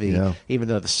previous movie, even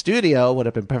though the studio would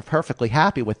have been perfectly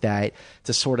happy with that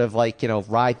to sort of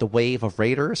ride the wave of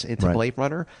Raiders into Blade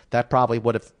Runner. That probably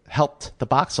would have helped the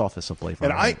box office of Blade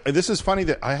Runner. And this is funny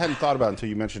that I hadn't thought about it until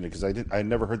you mentioned it, because I had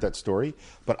never heard that story,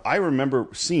 but I remember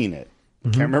seeing it.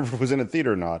 Can't remember if it was in a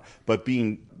theater or not, but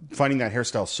finding that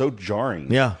hairstyle so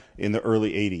jarring in the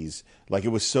early 80s. Like, it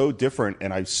was so different,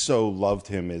 and I so loved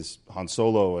him as Han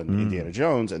Solo and Indiana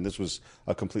Jones, and this was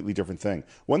a completely different thing.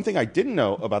 One thing I didn't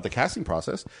know about the casting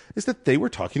process is that they were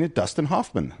talking to Dustin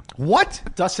Hoffman. What?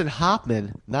 Dustin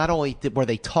Hoffman, not only were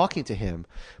they talking to him,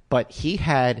 but he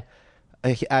had,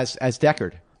 as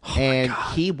Deckard,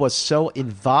 he was so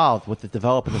involved with the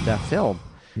development of that film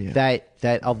that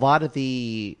a lot of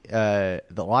the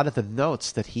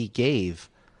notes that he gave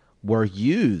were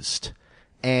used.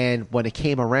 And when it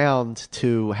came around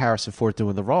to Harrison Ford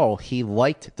doing the role, he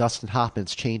liked Dustin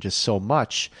Hoffman's changes so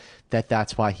much that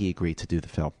that's why he agreed to do the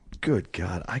film. Good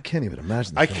God, I can't even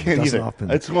imagine. I can't either.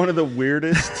 It's one of the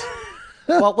weirdest.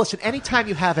 Well, listen, anytime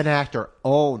you have an actor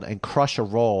own and crush a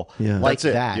role like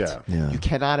that, you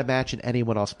cannot imagine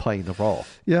anyone else playing the role.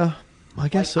 Yeah, I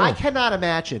guess so. I cannot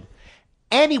imagine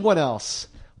anyone else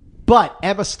but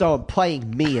Emma Stone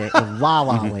playing Mia in La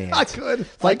La Land. I could.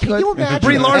 Can you imagine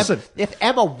Brie Larson. If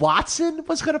Emma Watson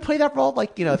was going to play that role,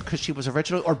 because she was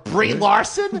originally, or Brie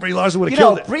Larson? Brie Larson would have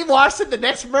killed it. Brie Larson, the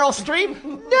next Meryl Streep?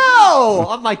 No!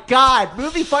 Oh my God.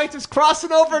 Movie Fighters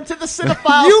crossing over into the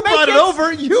cinephiles. You brought it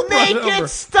over. You brought it over. Make it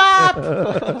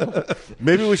stop.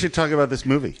 Maybe we should talk about this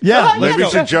movie. Yeah. Maybe we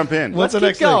should jump in. What's the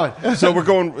next thing? So we're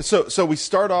going. So we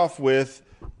start off with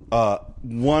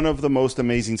one of the most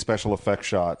amazing special effects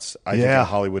shots I think in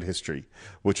Hollywood history,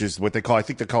 which is what they call it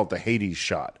the Hades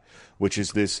shot, which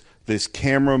is this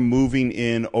camera moving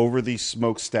in over these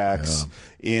smokestacks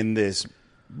in this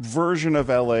version of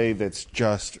LA that's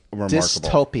just remarkable.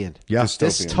 Dystopian. Yeah.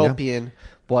 Dystopian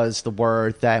was the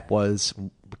word that was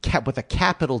with a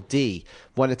capital D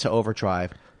went into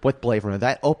overdrive with Blade Runner.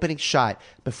 That opening shot,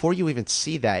 before you even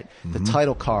see that, the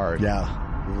title card.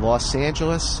 Los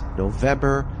Angeles,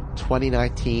 November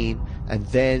 2019, and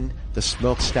then the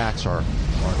smokestacks are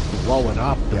blowing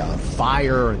up, and the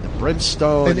fire and the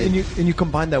brimstone. And you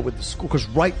combine that with the score, because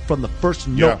right from the first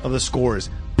note of the score is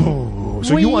boom.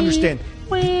 So you understand.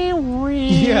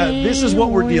 This is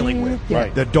what we're dealing with.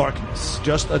 Right. The darkness,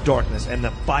 just a darkness, and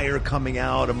the fire coming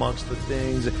out amongst the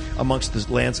things, amongst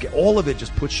the landscape. All of it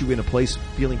just puts you in a place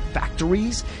feeling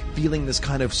factories, feeling this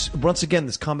kind of, once again,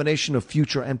 this combination of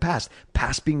future and past.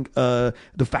 Past being the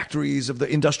factories of the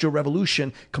Industrial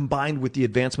Revolution combined with the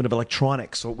advancement of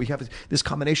electronics. So we have this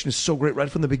combination is so great right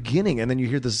from the beginning, and then you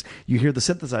hear the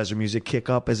synthesizer music kick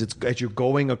up as you're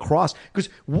going across. Because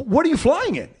what are you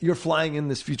flying in? You're flying in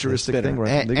this futuristic thing,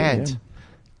 right? And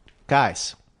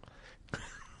guys,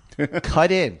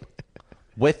 cut in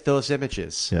with those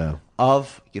images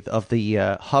of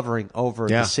the hovering over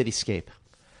the cityscape.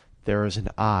 There is an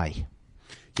eye.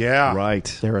 Yeah.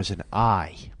 Right. There is an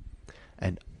eye.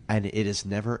 And it is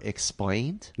never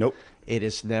explained. Nope. It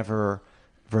is never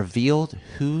revealed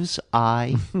whose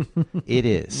eye it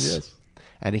is. Yes.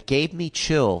 And it gave me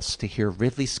chills to hear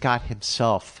Ridley Scott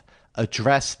himself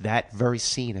address that very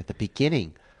scene at the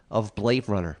beginning of Blade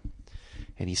Runner.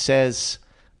 And he says,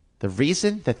 the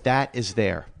reason that is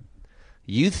there,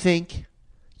 you think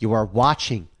you are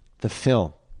watching the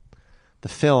film, The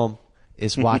film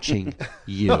is watching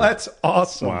you. Oh, that's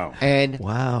awesome. Wow. And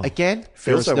Wow. again,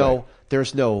 Feels that way.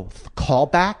 there's no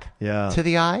callback Yeah. to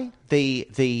the eye.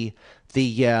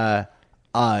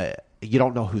 You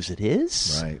don't know whose it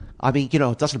is. Right. I mean,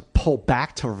 it doesn't pull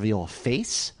back to reveal a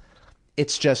face.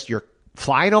 It's just you're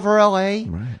flying over LA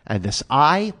and this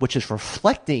eye, which is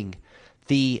reflecting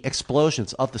the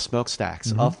explosions of the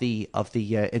smokestacks of the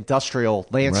industrial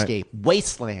landscape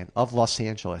wasteland of Los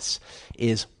Angeles,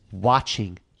 is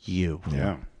watching you.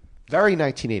 Yeah. Very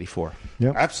 1984.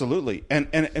 Absolutely. And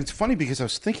it's funny because I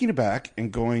was thinking back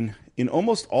and going, in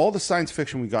almost all the science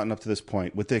fiction we've gotten up to this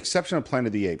point, with the exception of Planet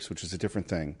of the Apes, which is a different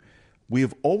thing, we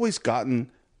have always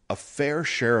gotten a fair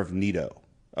share of Nito.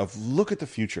 Of look at the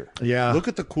future. Yeah. Look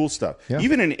at the cool stuff. Yeah.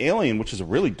 Even in Alien, which is a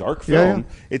really dark Yeah, film,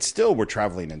 yeah. it's still, we're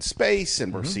traveling in space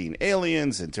and we're seeing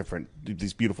aliens and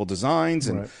these beautiful designs.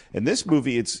 And in this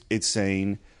movie, it's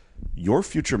saying your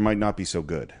future might not be so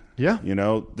good. Yeah.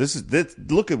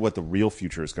 Look at what the real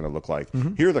future is going to look like.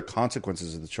 Here are the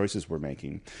consequences of the choices we're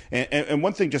making. And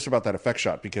one thing just about that effect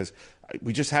shot, because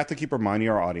we just have to keep reminding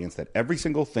our audience that every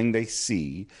single thing they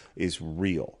see is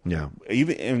real. Yeah.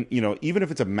 Even if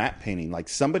it's a matte painting, like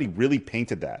somebody really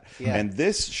painted that. Yeah. And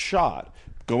this shot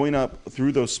going up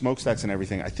through those smokestacks and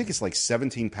everything, I think it's like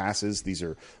 17 passes. These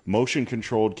are motion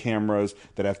controlled cameras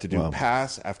that have to do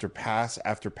pass after pass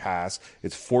after pass.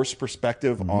 It's forced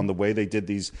perspective on the way they did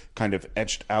these kind of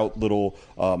etched out little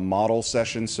model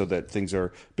sessions, so that things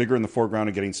are bigger in the foreground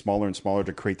and getting smaller and smaller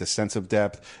to create the sense of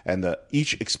depth. And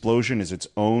each explosion is its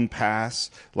own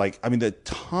pass. The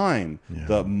time,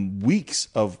 the weeks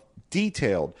of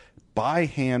detailed by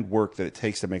hand work that it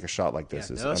takes to make a shot like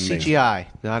this is No amazing. CGI,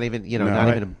 not even even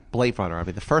a Blade Runner. I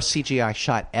mean, the first CGI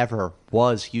shot ever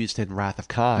was used in Wrath of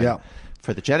Khan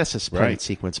for the Genesis planet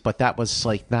sequence, but that was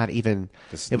not even.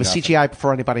 It was nothing. CGI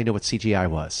before anybody knew what CGI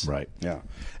was. Right. Yeah.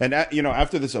 And,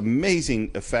 after this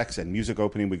amazing effects and music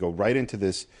opening, we go right into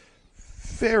this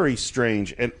very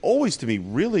strange and always to me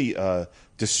really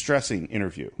distressing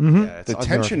interview. Yeah, it's the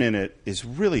tension in it is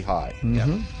really high.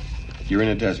 You're in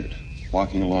a desert,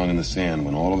 walking along in the sand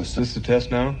when all of a Is sudden... this the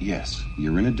test now? Yes,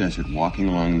 you're in a desert, walking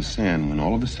along in the sand when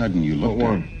all of a sudden you look What down.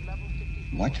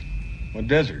 one? What? What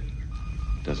desert?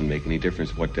 Doesn't make any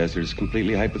difference what desert. Is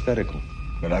completely hypothetical.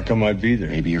 But how come I'd be there?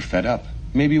 Maybe you're fed up.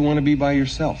 Maybe you want to be by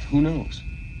yourself. Who knows?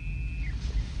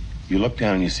 You look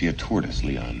down and you see a tortoise,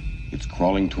 Leon. It's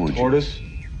crawling towards Tortoise?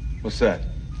 What's that? you.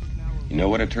 You know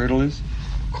what a turtle is?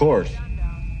 Of course.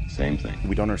 Same thing.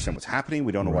 We don't understand what's happening.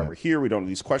 We don't know why we're here. We don't know what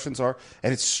these questions are.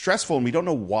 And it's stressful, and we don't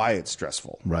know why it's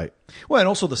stressful. Right. Well, and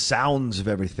also the sounds of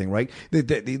everything, right?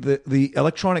 The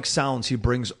electronic sounds he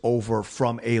brings over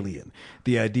from Alien.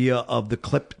 The idea of the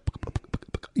clip.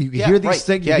 You hear these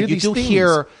things. Yeah, hear you these do things.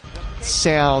 hear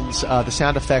sounds. The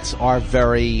sound effects are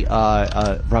very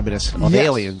reminiscent of Yes.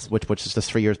 Aliens, which is just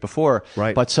 3 years before.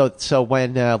 Right. But so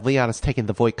when Leon is taking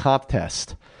the Voight-Kampff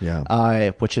test,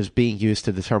 which is being used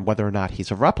to determine whether or not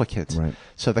he's a replicant. Right.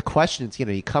 So the questions,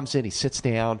 he comes in, he sits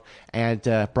down, and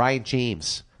Brian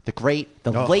James, the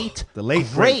late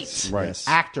great Right.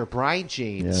 actor Brian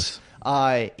James.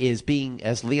 Is being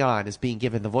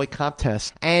given the Voight-Kampff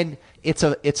test, and it's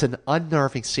an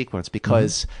unnerving sequence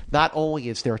because not only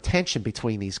is there tension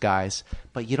between these guys,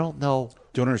 but you don't know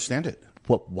Don't understand it.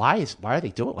 why are they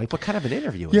doing it? What kind of an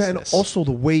interview is Yeah, and this? also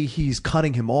the way he's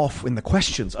cutting him off in the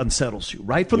questions unsettles you,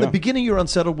 right? From the beginning, you're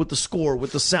unsettled with the score,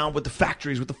 with the sound, with the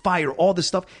factories, with the fire, all this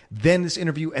stuff. Then this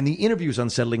interview, and the interview is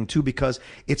unsettling too because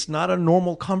it's not a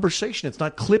normal conversation. It's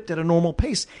not clipped at a normal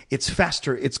pace. It's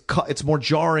faster. It's more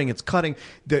jarring. It's cutting.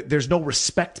 There's no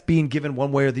respect being given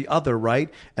one way or the other, right?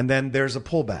 And then there's a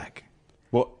pullback.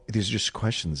 Well, These are just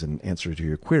questions and answer to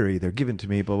your query. They're given to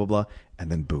me, blah, blah, blah.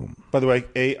 And then boom. by the way,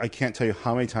 I can't tell you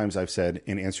how many times I've said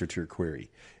in answer to your query.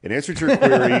 In answer to your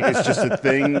query is just a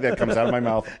thing that comes out of my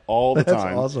mouth all the That's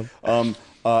time. awesome.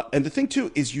 And the thing,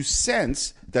 too, is you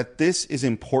sense that this is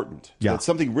important. Yeah. That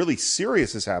something really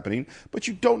serious is happening, but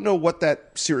you don't know what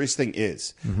that serious thing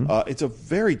is. It's a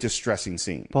very distressing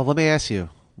scene. Well, let me ask you,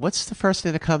 what's the first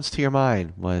thing that comes to your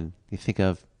mind when you think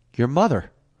of your mother?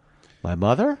 My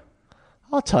mother?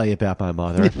 I'll tell you about my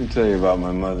mother. Let me tell you about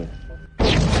my mother.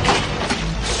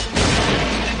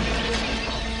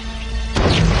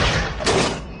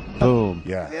 Boom.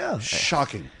 Yeah.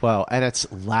 Shocking. Well, and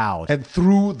it's loud. And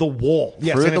through the wall.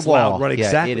 Yes, through and the it's wall. loud, right? Yeah,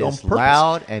 Exactly. it on is purpose.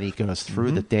 loud, and he goes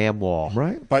through the damn wall.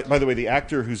 Right. By the way, the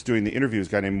actor who's doing the interview is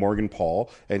a guy named Morgan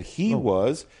Paul, and he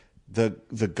was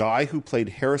the guy who played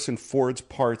Harrison Ford's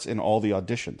parts in all the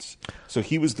auditions. So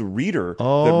he was the reader that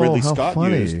Oh, Ridley how Scott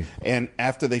funny. used. And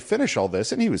after they finish all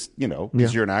this, and he was,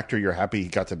 because you're an actor, you're happy he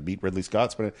got to meet Ridley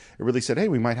Scott, but it really said, hey,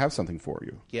 we might have something for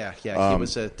you. Yeah. He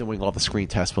was doing all the screen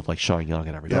tests with like Sean Young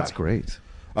and everything. That's great.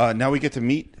 Now we get to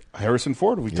meet Harrison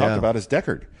Ford. We talked about as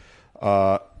Deckard.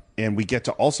 And we get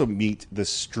to also meet the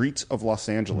streets of Los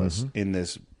Angeles in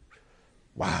this.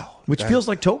 Wow. Which feels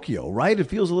like Tokyo, right? It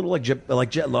feels a little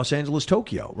like Los Angeles,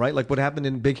 Tokyo, right? Like what happened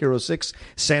in Big Hero 6,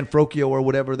 San Frocchio or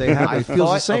whatever they have. It feels the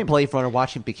thought same. of Blade Runner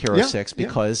watching Big Hero Yeah, 6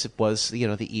 because it was the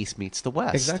East meets the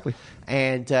West. Exactly.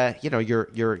 And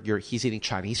he's eating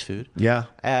Chinese food. Yeah.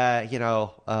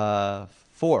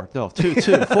 4. No, 2,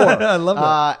 4. I love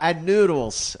that. And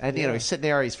noodles. And, he's sitting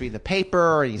there, he's reading the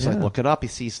paper, and he's like looking up. He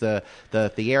sees the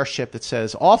airship that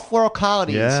says, off-world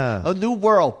colonies, a new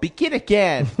world, begin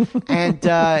again. and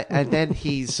then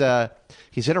he's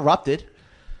interrupted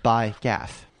by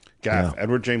Gaff.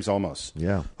 Edward James Olmos,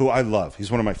 who I love. He's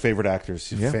one of my favorite actors.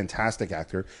 He's a fantastic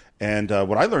actor. And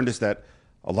what I learned is that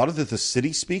a lot of the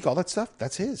city speak, all that stuff,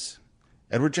 that's his.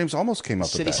 Edward James Olmos came up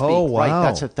City with that. speak, Oh, wow.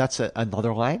 right? That's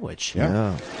another language.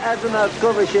 Yeah. Admiral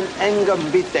Kovachin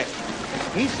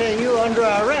Engambite. He say you under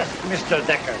arrest, Mr.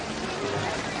 Deckard.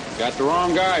 Got the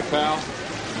wrong guy, pal.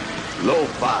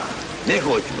 Lofa,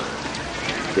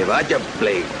 Nehojma, Devaja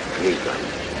Blade,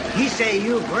 Regan. He say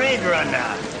you Blade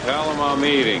Runner. Tell him I'm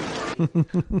eating.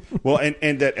 Well,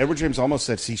 and that Edward James Olmos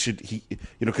said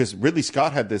because Ridley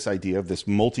Scott had this idea of this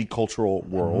multicultural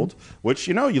world, which,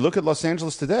 you look at Los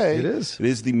Angeles today. It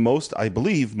is the most, I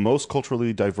believe, most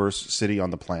culturally diverse city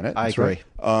on the planet. I agree.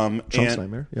 Trump's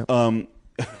nightmare. Yeah.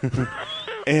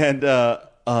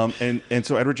 And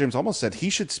so Edward James Olmos said he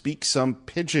should speak some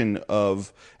pidgin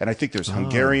of, and I think there's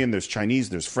Hungarian, there's Chinese,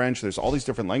 there's French, there's all these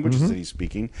different languages that he's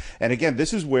speaking. And again,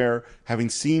 this is where, having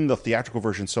seen the theatrical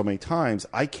version so many times,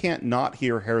 I can't not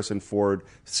hear Harrison Ford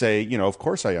say, of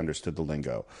course I understood the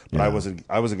lingo, but I wasn't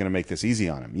going to make this easy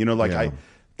on him.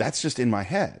 That's just in my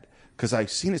head, because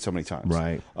I've seen it so many times.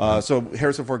 Right. So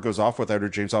Harrison Ford goes off with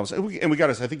Edward James Olmos, and we got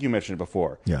I think you mentioned it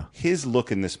before. Yeah. His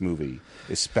look in this movie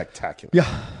is spectacular.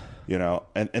 Yeah.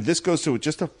 And this goes to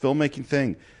just a filmmaking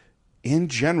thing. In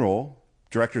general,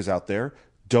 directors out there,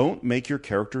 don't make your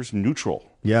characters neutral.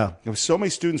 Yeah. There was so many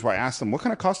students where I asked them, what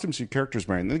kind of costumes are your characters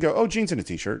wearing? And they go, jeans and a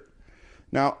T-shirt.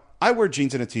 Now, I wear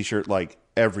jeans and a T-shirt like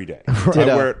every day. I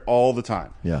wear it all the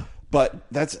time. Yeah. But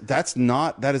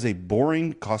that is a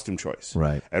boring costume choice.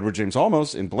 Right. Edward James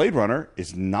Olmos in Blade Runner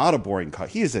is not a boring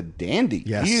he is a dandy.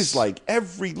 Yes. He is like,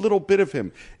 every little bit of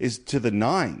him is to the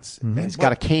nines. And He's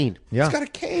got a cane. Yeah. He's got a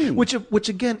cane. Which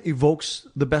again evokes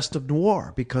the best of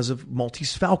noir because of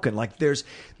Maltese Falcon. Like there's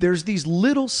these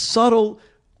little subtle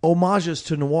homages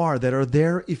to noir that are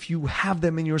there if you have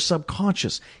them in your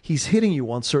subconscious. He's hitting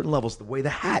you on certain levels. The way the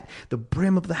hat, the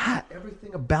brim of the hat,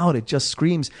 everything about it just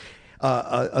screams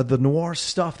the noir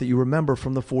stuff that you remember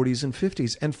from the 40s and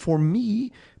 50s. And for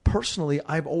me, personally,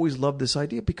 I've always loved this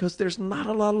idea because there's not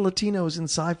a lot of Latinos in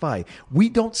sci-fi. We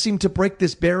don't seem to break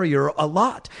this barrier a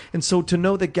lot. And so to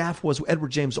know that Gaff was Edward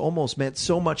James Olmos meant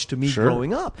so much to me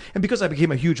growing up. And because I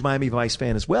became a huge Miami Vice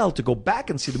fan as well, to go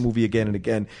back and see the movie again and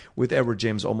again with Edward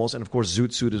James Olmos, and of course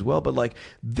Zoot Suit as well. But like,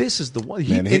 this is the one.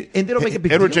 And they don't make a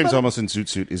big Edward deal James about it. Olmos in Zoot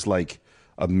Suit is like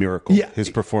a miracle. Yeah. His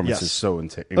performance Yes. is so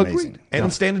amazing. Agreed. And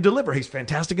in Stand and Deliver, he's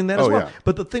fantastic in that as well. yeah.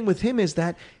 But the thing with him is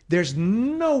that there's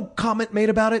no comment made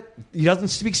about it. He doesn't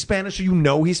speak Spanish,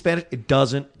 so he's Spanish. It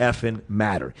doesn't effing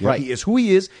matter. Right. He is who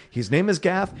he is. His name is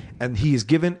Gaff, and he is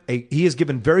given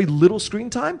very little screen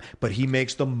time, but he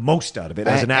makes the most out of it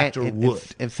as an actor would.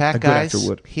 In fact, A good actor guys,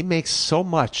 would. he makes so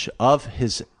much of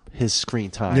his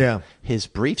screen time, his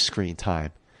brief screen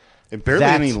time, And barely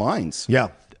any lines. Yeah.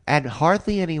 and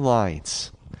hardly any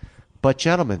lines. But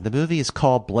gentlemen, the movie is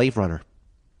called Blade Runner.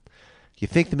 You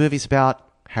think the movie's about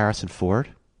Harrison Ford?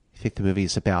 You think the movie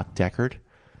is about Deckard?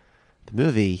 The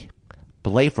movie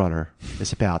Blade Runner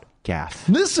is about Gaff.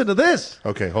 Listen to this.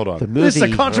 Okay, hold on. The This is a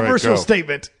movie, controversial All right, go.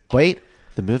 statement. wait,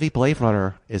 the movie Blade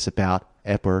Runner is about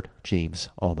Edward James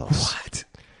Olmos. What?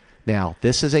 Now,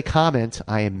 this is a comment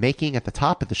I am making at the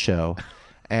top of the show,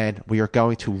 and we are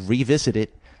going to revisit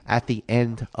it at the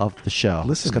end of the show.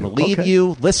 Listen, it's going to leave okay.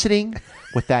 you listening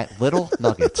with that little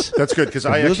nugget. That's good, because The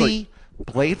I movie actually...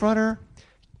 Blade Runner,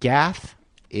 Gaff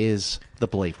is the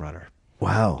Blade Runner.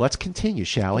 Wow. Let's continue,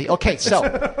 shall we? Okay, so We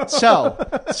Rick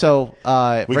go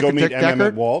and meet Dick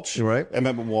Emmett Deckard. Walsh. Right.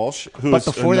 Emmett Walsh. Who But is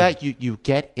before that, you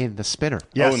get in the spinner.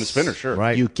 Oh, in the spinner, sure.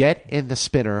 Right. You get in the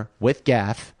spinner with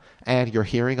Gaff, and you're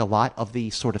hearing a lot of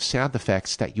the sort of sound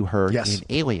effects that you heard Yes. in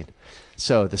Alien.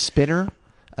 So the spinner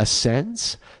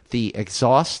ascends, the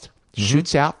exhaust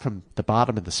shoots out from the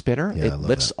bottom of the spinner. Yeah, I It love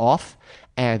lifts that. off,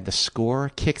 and the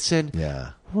score kicks in.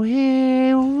 Yeah.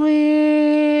 Wee,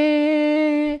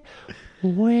 wee,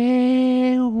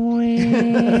 wee, wee.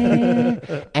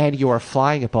 And you are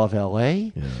flying above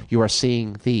L.A. You are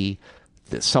seeing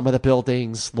some of the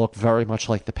buildings look very much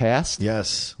like the past.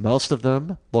 Yes. Most of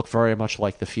them look very much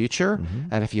like the future.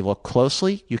 And if you look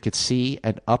closely, you could see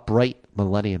an upright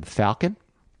Millennium Falcon.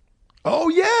 Oh,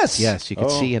 yes. Yes, you can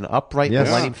see an upright Yes.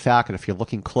 Millennium Falcon if you're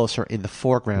looking closer in the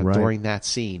foreground Right. during that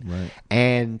scene.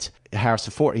 And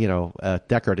Harrison Ford,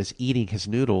 Deckard is eating his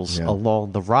noodles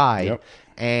along the ride,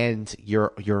 and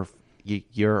you're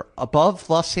above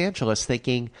Los Angeles,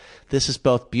 thinking this is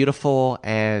both beautiful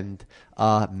and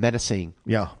menacing.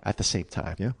 At the same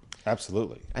time. Yeah.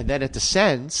 Absolutely. And then it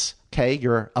descends. Okay,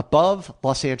 you're above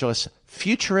Los Angeles,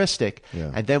 futuristic,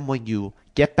 and then when you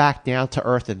get back down to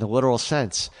Earth in the literal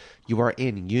sense, you are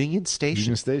in Union Station.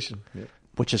 Union Station. Yeah.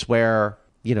 Which is where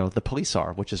the police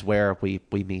are. Which is where we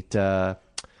meet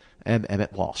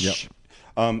Emmett Walsh.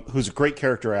 Who's a great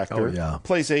character actor. Oh, yeah.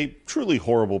 Plays a truly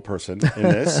horrible person in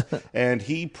this, and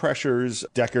he pressures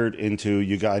Deckard into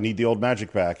I need the old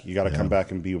magic back. You got to come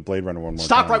back and be a Blade Runner one more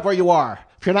Stop time. right where you are.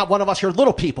 If you're not one of us, you're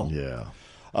little people. Yeah.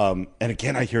 And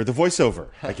again, I hear the voiceover.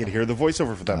 I can hear the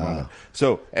voiceover for that moment.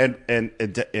 So, and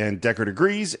Deckard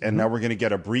agrees, and now we're going to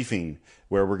get a briefing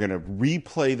where we're going to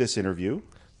replay this interview.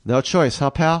 No choice,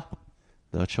 huh, pal?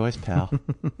 No choice, pal.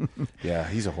 Yeah,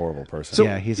 he's a horrible person.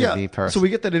 Yeah, he's a mean person. So we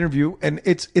get that interview, and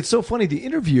it's so funny. The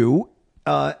interview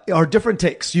are different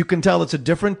takes. You can tell it's a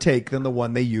different take than the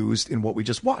one they used in what we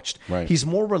just watched. Right. He's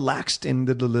more relaxed in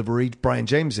the delivery. Brian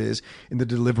James is in the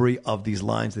delivery of these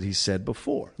lines that he said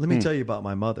before. Let me tell you about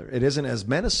my mother. It isn't as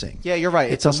menacing. Yeah, you're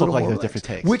right. It It's a does look little like more they're different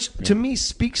relaxed. takes. Which to me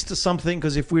speaks to something,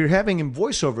 because if we're having him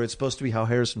voiceover, it's supposed to be how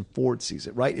Harrison Ford sees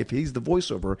it, right? If he's the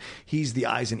voiceover, he's the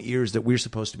eyes and ears that we're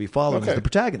supposed to be following as the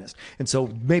protagonist. And so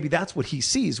maybe that's what he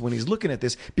sees when he's looking at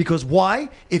this. Because why?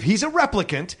 If he's a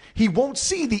replicant, he won't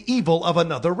see the evil of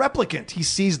another replicant. He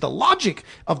sees the logic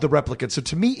of the replicant. So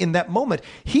to me, in that moment,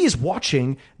 he is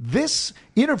watching this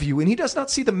interview and he does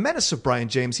not see the menace of Brian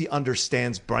James. He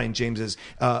understands Brian James's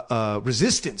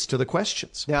resistance to the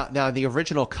questions. Now, in the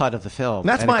original cut of the film,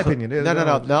 That's and my opinion.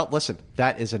 No. Listen,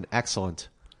 that is an excellent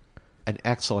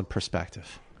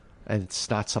perspective, and it's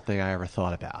not something I ever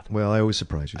thought about. Well, I always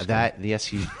surprise you. Scott.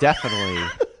 Yes, you definitely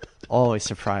always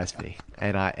surprised me,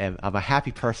 and I'm a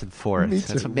happy person for it. Me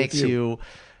That's too, what makes with you. you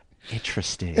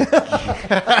interesting.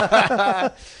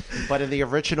 But in the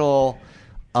original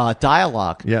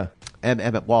dialogue,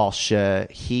 Emmett Walsh,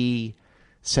 he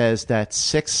says that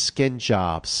 6 skin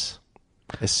jobs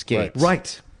escaped.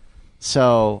 Right.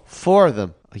 So 4 of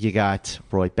them, you got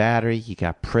Roy Battery, you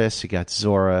got Pris, you got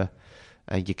Zora,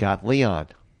 and you got Leon.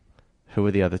 Who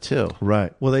were the other 2?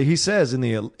 Right. Well, he says in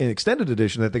the extended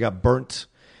edition that they got burnt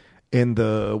in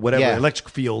the electric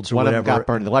fields or One whatever. of them got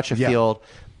burned in the electric Yeah. field,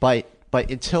 but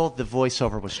until the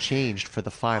voiceover was changed for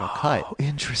the final cut. Oh,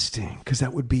 interesting, because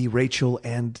that would be Rachel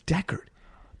and Deckard.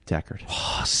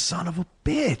 Oh, son of a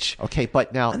bitch. Okay,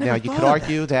 but now never you thought could of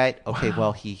argue that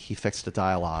well he fixed the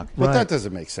dialogue. But that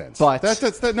doesn't make sense. But-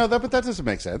 that doesn't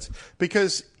make sense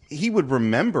because he would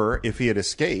remember if he had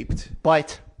escaped.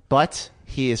 But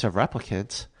he is a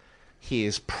replicant. He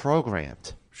is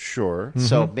programmed. Sure.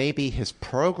 So maybe his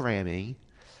programming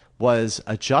was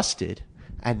adjusted,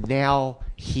 and now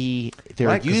they're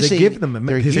Right, 'cause they using give them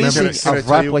they're his using memories. a Can I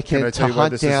tell you replicant to why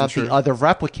hunt this down isn't true? the other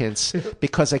replicants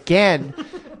because again,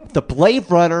 the Blade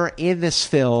Runner in this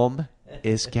film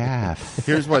is Gaff.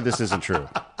 Here's why this isn't true,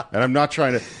 and I'm not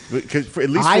trying to because for, at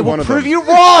least I for will one of prove them, you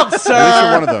wrong, sir. at least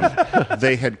for one of them,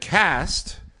 they had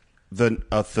cast the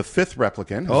 5th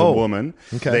replicant, who's a woman.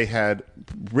 okay. They had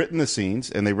written the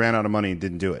scenes, and they ran out of money and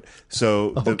didn't do it.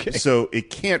 So, so it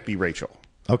can't be Rachel.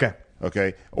 Okay.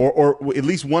 Okay, or at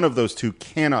least one of those 2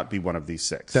 cannot be one of these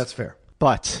 6. That's fair.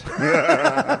 But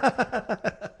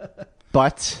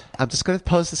I'm just going to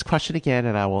pose this question again,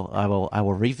 and I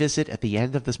will revisit at the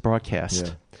end of this broadcast.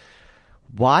 Yeah.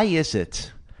 Why is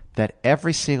it that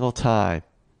every single time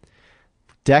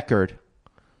Deckard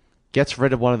gets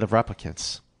rid of one of the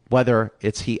replicants, whether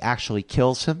it's he actually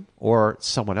kills him or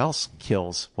someone else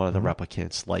kills one of the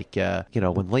replicants, like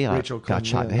when Leon Rachel got Cohn,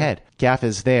 shot in the yeah. head, Gaff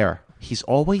is there. He's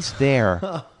always there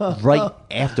right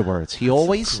afterwards. He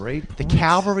always great the point.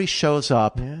 cavalry shows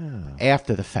up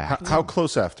after the fact. How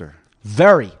close after?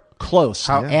 Very close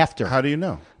after. How do you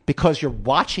know? Because you're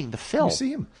watching the film. You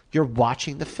see him. You're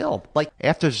watching the film. Like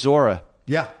after Zora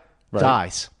Yeah.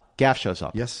 dies, Gaff shows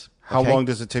up. Yes. How Okay. long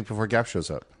does it take before Gaff shows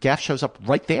up? Gaff shows up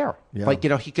right there. Yeah. Like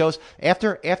he goes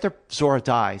after Zora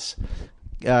dies.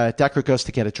 Deckard goes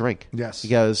to get a drink. Yes. He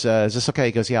goes, is this okay?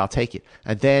 He goes, yeah, I'll take it.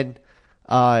 And then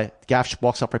Gaff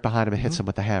walks up right behind him and hits him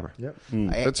with the hammer. Yep.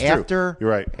 That's true. After, You're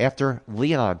right. After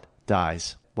Leon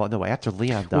dies. Well, no, after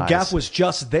Leon dies. Well, Gaff was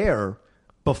just there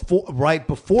before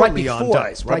Leon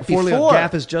dies. Right before Leon.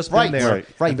 Gaff has just been there.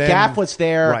 Right. And then- Gaff was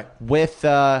there Right. with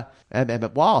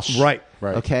Emmett Walsh. Right.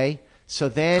 Okay. So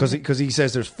then, Because he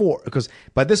says there's 4. Because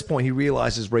by this point he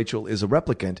realizes Rachel is a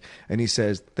replicant, and he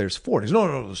says there's 4. And he's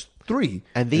no, there's 3.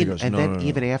 and then, he goes, and "No, then no, no."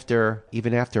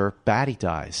 even after Batty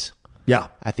dies, yeah,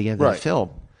 at the end of Right. the film,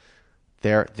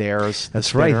 there's the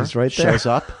That's right, spinner he's right there. shows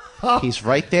up. He's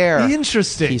right there.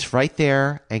 Interesting. He's right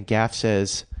there, and Gaff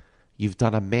says, "You've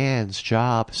done a man's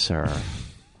job, sir.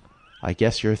 I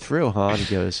guess you're through, huh?" And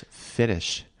he goes,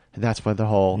 "Finish." And that's when the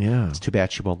whole, Yeah. it's too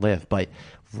bad she won't live. But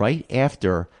right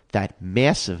after that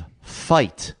massive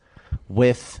fight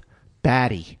with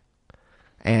Batty,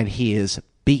 and he is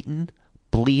beaten,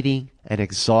 bleeding, and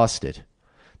exhausted,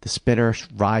 the spinner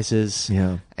rises,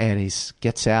 Yeah. and he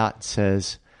gets out and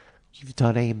says, "You've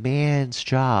done a man's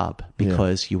job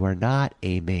because you are not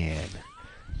a man.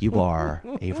 You are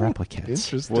a replicant."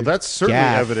 Interesting. Well, that's certainly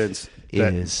Gaff evidence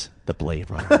that. is the Blade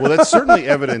Runner. Well, that's certainly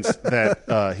evidence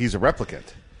that he's a replicant.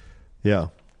 yeah.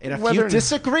 And if Whether- you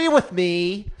disagree with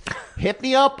me, hit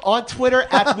me up on Twitter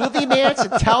at MovieMans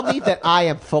and tell me that I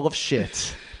am full of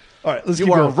shit. All right, let's You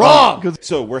keep are going. wrong.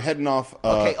 So we're heading off.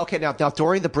 Okay. Now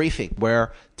during the briefing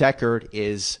where Deckard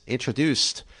is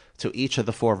introduced to each of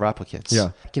the 4 replicants, Yeah.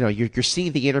 you're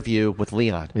seeing the interview with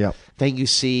Leon. Yeah. Then you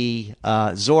see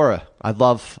Zora. I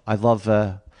love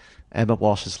Emmett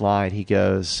Walsh's line. He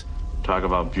goes. Talk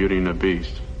about Beauty and the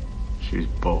Beast. She's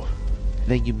both.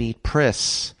 Then you meet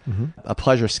Pris, a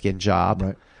pleasure skin job,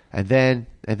 Right. and then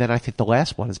I think the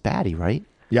last one is Batty, right?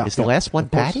 Yeah. Is the last one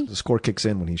Of course, Batty? The score kicks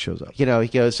in when he shows up. He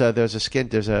goes, there's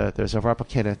a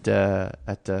replicant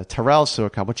at Terrell's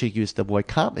store. I want you to use the Boy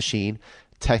Comp machine,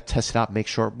 test it out, make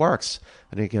sure it works.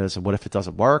 And he goes, and what if it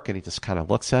doesn't work? And he just kind of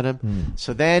looks at him.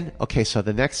 So then, so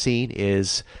the next scene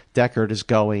is Deckard is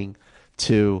going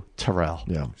to Terrell.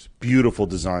 Yeah. Beautiful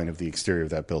design of the exterior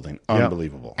of that building.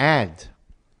 Unbelievable. And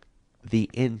the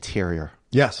interior.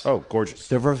 Yes. Oh, gorgeous.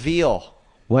 The reveal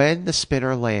when the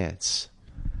spinner lands,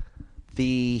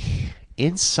 the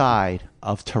inside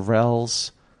of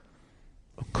Terrell's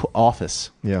office,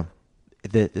 Yeah.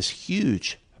 this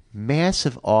huge,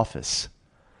 massive office,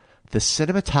 the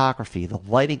cinematography, the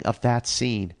lighting of that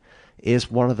scene is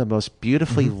one of the most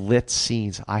beautifully lit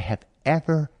scenes I have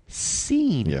ever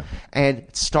seen. Yeah. And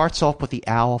it starts off with the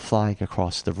owl flying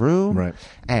across the room, Right.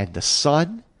 and the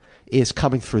sun is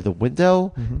coming through the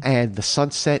window, and the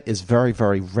sunset is very,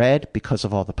 very red because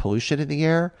of all the pollution in the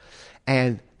air,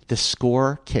 and the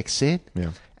score kicks in,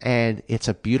 and it's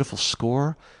a beautiful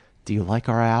score. Do you like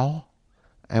our owl?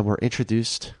 And we're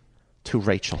introduced to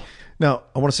Rachel. Now,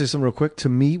 I want to say something real quick. To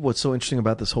me, what's so interesting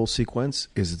about this whole sequence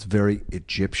is it's very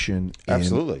Egyptian. And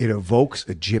Absolutely. it evokes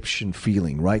Egyptian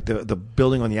feeling, right? The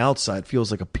building on the outside feels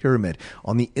like a pyramid.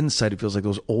 On the inside, it feels like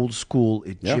those old school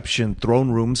Egyptian throne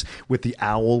rooms with the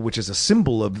owl, which is a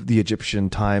symbol of the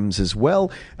Egyptian times as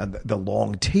well. And the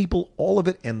long table, all of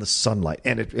it, and the sunlight.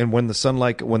 And when the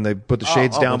sunlight, when they put the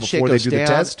shades down when shit before they goes do the down,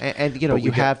 test. and But we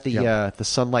you get- have the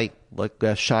sunlight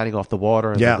shining off the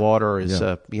water, and Yeah. the water is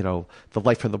Yeah. the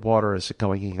light from the water is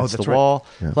going against that's the right. wall.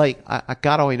 Yeah. Like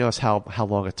God only knows how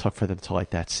long it took for them to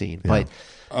light that scene. But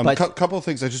Couple of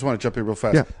things I just want to jump in real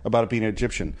fast Yeah. about it being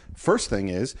Egyptian. First thing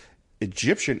is,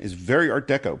 Egyptian is very Art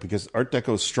Deco because Art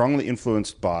Deco is strongly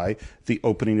influenced by the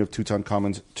opening of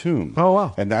Tutankhamun's tomb. Oh,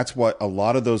 wow. And that's what a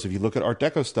lot of those, if you look at Art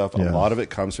Deco stuff, Yeah. a lot of it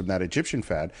comes from that Egyptian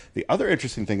fad. The other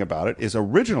interesting thing about it is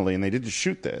originally, and they didn't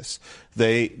shoot this,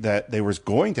 they was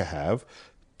going to have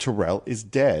Terrell is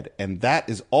dead, and that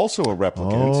is also a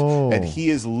replicant, and he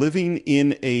is living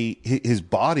in his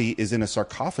body is in a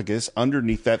sarcophagus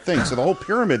underneath that thing. So the whole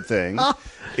pyramid thing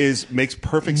makes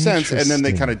perfect sense, and then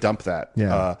they kind of dump that,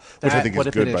 Yeah. which I that think would is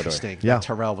have good. been By the way, interesting. Yeah. That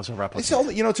Terrell was a replicant. it's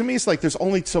only, to me, it's like there's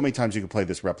only so many times you can play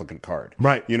this replicant card,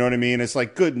 Right. You know what I mean? It's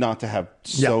like good not to have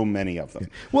so many of them.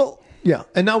 Well, yeah.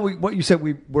 And now what you said,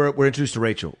 we're introduced to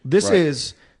Rachel. This Right.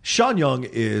 is, Sean Young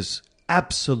is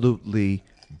absolutely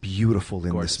beautiful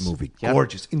in this movie. Yep.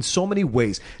 Gorgeous in so many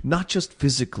ways, not just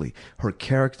physically. Her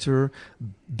character,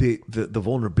 the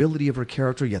vulnerability of her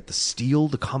character, yet the steel,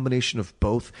 the combination of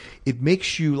both. It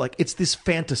makes you like it's this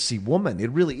fantasy woman.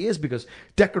 It really is, because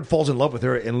Deckard falls in love with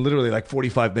her in literally like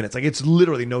 45 minutes. Like it's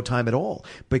literally no time at all,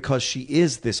 because she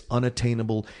is this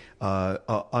unattainable,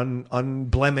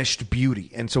 unblemished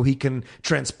beauty. And so he can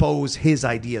transpose his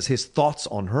ideas, his thoughts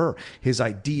on her, his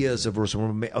ideas of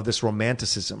this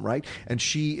romanticism, right? And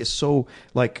she is so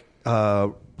like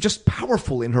just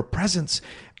powerful in her presence,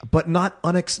 but not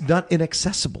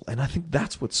inaccessible. And I think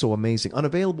that's what's so amazing.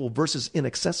 Unavailable versus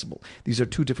inaccessible. These are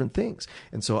two different things.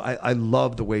 And so I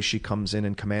love the way she comes in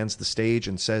and commands the stage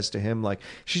and says to him, like,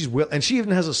 and she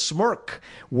even has a smirk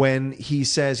when he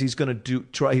says he's going to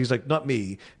try. He's like, not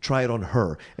me, try it on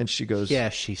her. And she goes, yeah,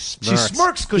 she smirks. She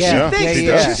smirks because she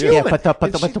thinks she's human.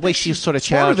 But the way she sort of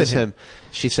challenges him,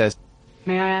 she says,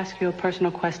 "May I ask you a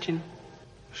personal question?"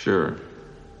 Sure.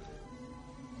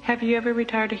 Have you ever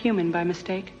retired a human by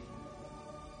mistake?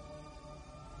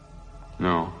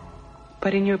 No.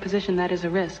 But in your position, that is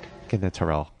a risk. And then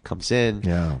Tyrell comes in.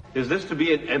 Yeah. Is this to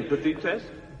be an empathy test?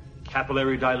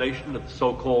 Capillary dilation of the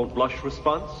so-called blush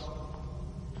response?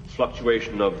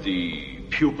 Fluctuation of the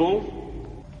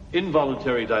pupil?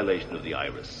 Involuntary dilation of the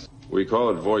iris? We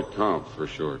call it Voight-Kampff for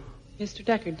short. Mr.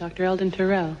 Deckard, Dr. Eldon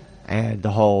Tyrell. And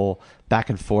the whole back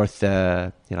and forth,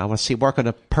 I want to see work on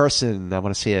a person. I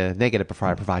want to see a negative before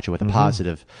I provide you with a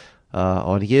positive.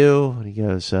 On you, and he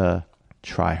goes,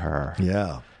 try her.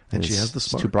 Yeah. And she has the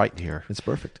spark. It's too bright in here. It's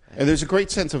perfect. And there's a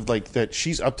great sense of like that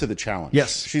she's up to the challenge.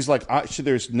 Yes. She's like,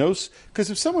 there's no, because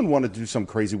if someone wanted to do some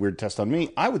crazy weird test on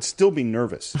me, I would still be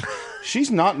nervous.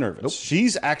 She's not nervous. Nope.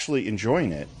 She's actually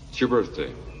enjoying it. It's your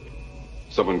birthday.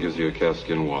 Someone gives you a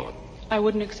calfskin wallet. I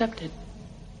wouldn't accept it.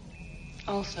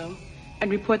 Also,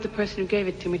 I'd report the person who gave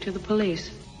it to me to the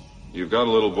police. You've got a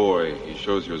little boy. He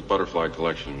shows you his butterfly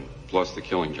collection, plus the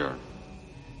killing jar.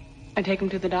 I take him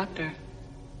to the doctor.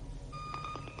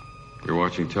 You're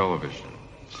watching television.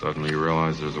 Suddenly you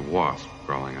realize there's a wasp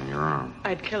crawling on your arm.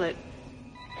 I'd kill it.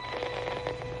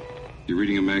 You're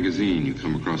reading a magazine. You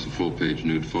come across a full-page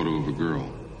nude photo of a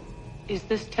girl. Is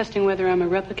this testing whether I'm a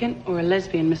replicant or a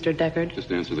lesbian, Mr. Deckard?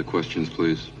 Just answer the questions,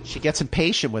 please. She gets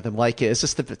impatient with him. Like, is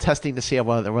this the testing to see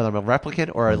whether I'm a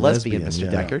replicant or a lesbian,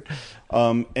 Mr. Deckard?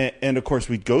 And of course,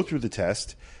 we go through the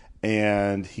test,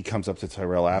 and he comes up to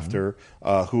Tyrell after,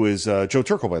 who is Joe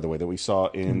Turkel, by the way, that we saw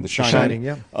in The Shining.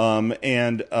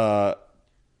 And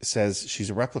says she's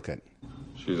a replicant.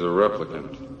 She's a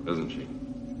replicant, isn't she?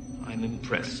 I'm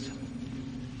impressed.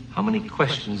 How many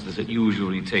questions does it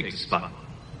usually take to spot?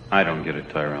 I don't get it,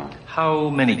 Tyrell. How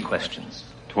many questions?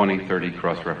 20, 30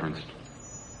 cross-referenced.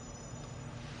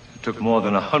 It took more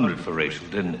than 100 for Rachel,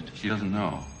 didn't it? She doesn't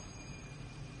know.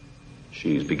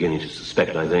 She's beginning to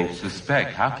suspect, I think.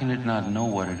 Suspect? How can it not know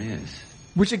what it is?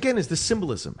 Which, again, is the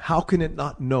symbolism. How can it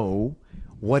not know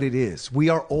what it is? We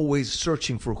are always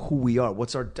searching for who we are.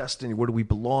 What's our destiny? Where do we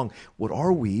belong? What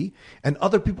are we? And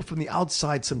other people from the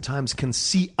outside sometimes can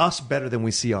see us better than we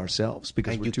see ourselves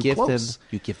because we're too close.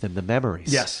 You give them the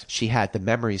memories. Yes. She had the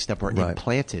memories that were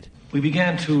implanted. We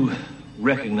began to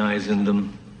recognize in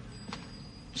them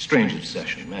strange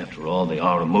obsession. After all, they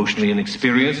are emotionally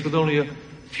inexperienced with only a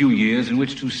few years in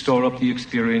which to store up the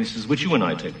experiences which you and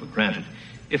I take for granted.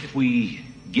 If we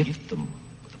gift them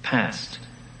with the past,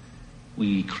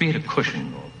 we create a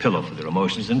cushion or pillow for their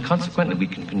emotions, and consequently we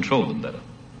can control them better.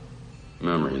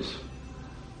 Memories.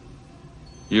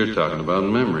 You're talking about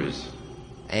memories.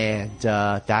 And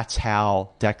that's how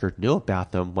Deckard knew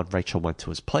about them when Rachel went to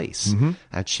his place.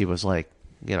 And she was like,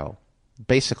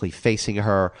 basically facing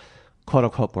her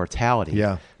quote-unquote mortality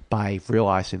by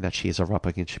realizing that she is a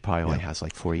replicant. She probably only has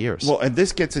like 4 years. Well, and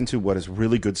this gets into what is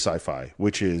really good sci-fi,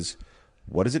 which is,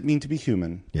 what does it mean to be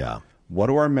human? Yeah. What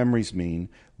do our memories mean?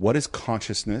 What is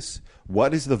consciousness?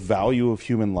 What is the value of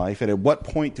human life? And at what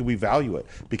point do we value it?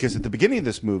 Because at the beginning of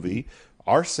this movie,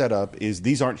 our setup is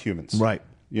these aren't humans. Right.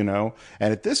 And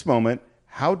at this moment,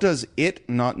 how does it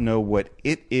not know what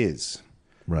it is?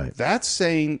 Right. That's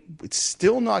saying it's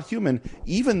still not human,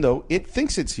 even though it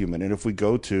thinks it's human. And if we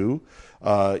go to,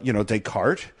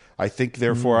 Descartes, I think,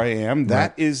 therefore I am.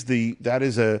 That is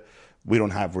we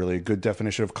don't have really a good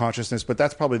definition of consciousness, but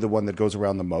that's probably the one that goes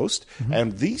around the most.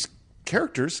 And these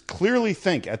characters clearly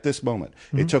think at this moment.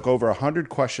 It took over 100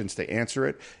 questions to answer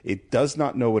it. It does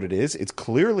not know what it is. It's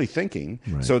clearly thinking.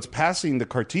 Right. So it's passing the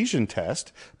Cartesian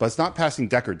test, but it's not passing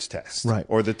Deckard's test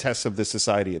or the tests of the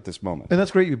society at this moment. And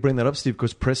that's great you bring that up, Steve,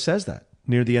 because Pris says that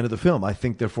near the end of the film. I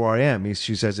think, therefore I am.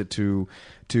 She says it to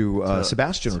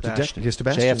Sebastian, or to Sebastian. JF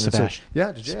Sebastian. To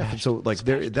JF. So like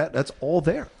that's all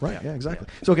there. Right. Yeah, exactly.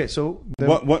 So okay, so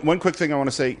one quick thing I want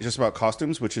to say just about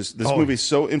costumes, which is this movie is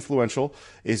so influential,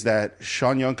 is that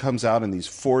Sean Young comes out in these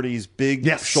 40s big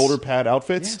shoulder pad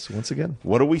outfits. Yes, once again.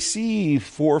 What do we see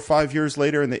 4 or 5 years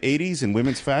later in the 80s in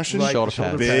women's fashion? Right. Shoulder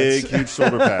pads. Big, huge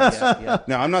shoulder pads.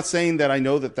 Now, I'm not saying that I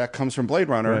know that comes from Blade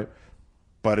Runner. Right.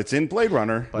 But it's in Blade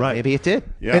Runner. But maybe it did.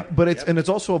 Yeah. And it's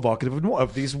also evocative of noir.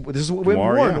 This is what we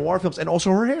have noir films. And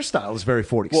also her hairstyle is very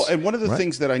 40s. Well, and one of the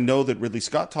things that I know that Ridley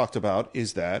Scott talked about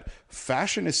is that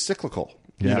fashion is cyclical.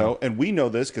 You Yeah. know, and we know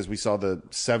this because we saw the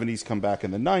 70s come back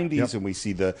in the 90s, and we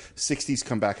see the 60s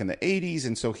come back in the 80s,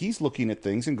 and so he's looking at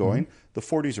things and going, the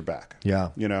 40s are back. Yeah.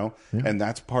 You know, Yeah. and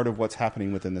that's part of what's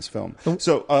happening within this film.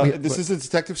 So this is a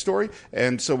detective story,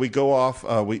 and so we go off.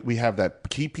 We have that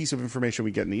key piece of information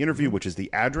we get in the interview, which is the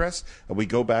address, and we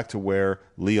go back to where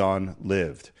Leon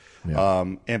lived. Yeah.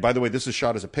 And by the way, this is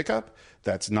shot as a pickup.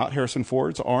 That's not Harrison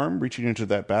Ford's arm reaching into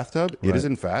that bathtub. It is,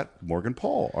 in fact, Morgan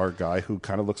Paul, our guy who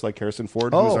kind of looks like Harrison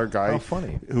Ford, who's our guy how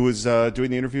funny. who was doing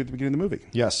the interview at the beginning of the movie.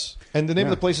 Yes. And the name of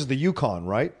the place is the Yukon,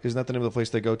 right? Isn't that the name of the place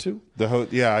they go to? I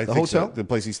think hotel? so. The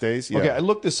place he stays. Yeah. Okay, I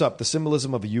looked this up, the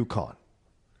symbolism of a Yukon.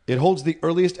 It holds the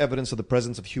earliest evidence of the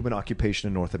presence of human occupation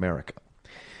in North America.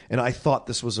 And I thought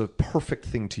this was a perfect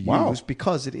thing to use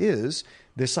because it is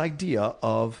this idea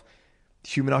of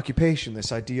human occupation,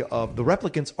 this idea of the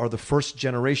replicants are the first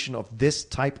generation of this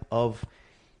type of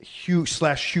human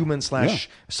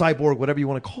cyborg, whatever you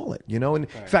want to call it, you know? And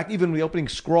in fact, even the opening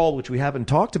scroll, which we haven't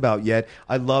talked about yet,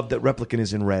 I love that replicant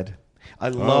is in red. I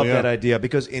love that idea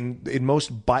because in most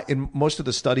of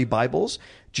the study Bibles,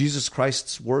 Jesus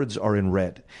Christ's words are in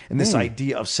red. And this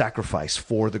idea of sacrifice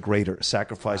for the greater,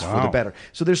 sacrifice for the better.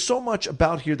 So there's so much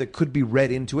about here that could be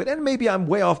read into it. And maybe I'm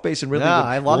way off base and really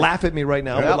laugh at me right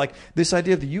now. But like this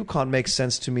idea of the Yukon makes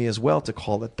sense to me as well to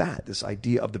call it that. This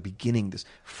idea of the beginning, this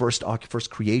first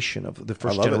creation of the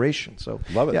first generation. So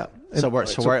love it. Yeah. So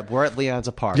we're at Leon's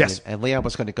apartment, Yes. and Leon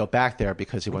was going to go back there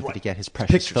because he wanted to get his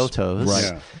precious photos.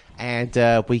 Right. Yeah.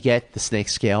 And we get the snake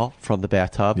scale from the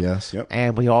bathtub. Yes. Yep.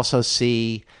 And we also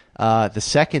see the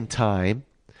second time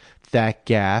that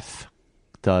Gaff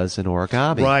does an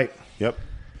origami. Right. Yep.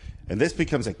 And this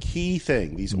becomes a key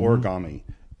thing, these origami.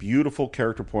 Beautiful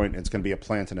character point, and it's going to be a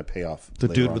plant and a payoff. The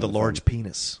later dude on with in a the large film.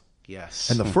 penis. Yes.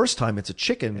 And the first time it's a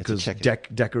chicken It's a because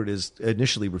chicken. Deckard is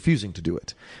initially refusing to do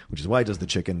it, which is why he does the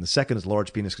chicken. The second is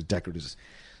large penis because Deckard is,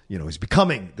 he's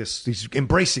becoming this, he's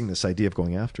embracing this idea of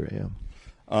going after it.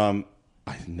 Yeah.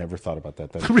 I never thought about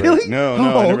that. That's Really? great. No,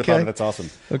 Oh, I never okay. thought of it. That's awesome.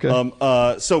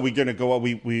 Okay. So we're going to go.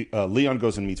 Leon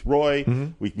goes and meets Roy.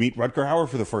 We meet Rutger Hauer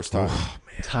for the first time.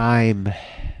 Time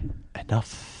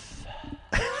enough.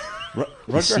 You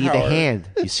Rutger see the Hauer- hand.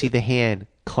 You see the hand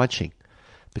clenching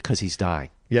because he's dying.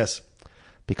 Yes.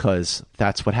 Because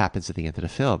that's what happens at the end of the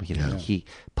film. He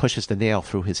pushes the nail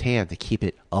through his hand to keep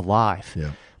it alive.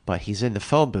 Yeah. But he's in the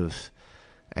phone booth,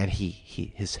 and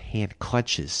his hand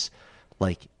clenches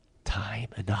like time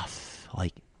enough.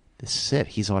 Like this is it.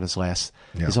 He's on his last.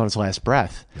 Yeah. He's on his last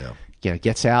breath. Yeah.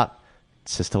 Gets out,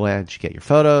 says to Len, "Did you get your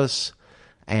photos?"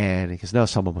 And he goes, "No,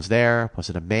 someone was there. Was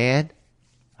it a man?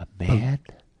 A man?"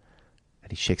 And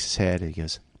he shakes his head and he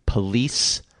goes,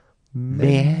 "Police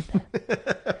man."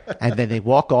 And then they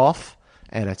walk off,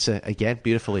 and it's again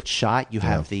beautiful. It's shot. You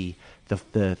have the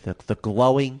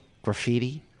glowing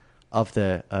graffiti of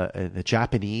the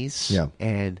Japanese,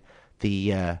 and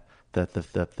the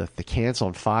cans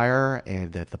on fire,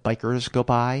 and the bikers go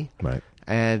by, Right.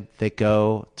 and they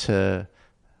go to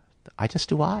I Just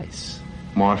Do Eyes.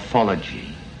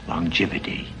 Morphology,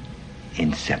 longevity,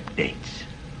 incept dates.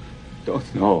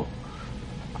 Don't know.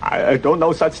 I don't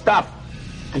know such stuff.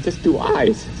 I just do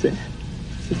eyes.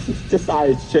 Just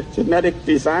eyes. Genetic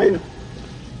design.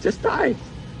 Just eyes.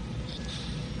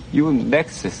 You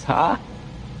Nexus, huh?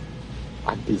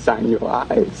 I design your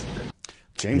eyes.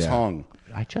 James Hong.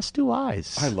 I Just Do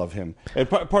Eyes. I love him. And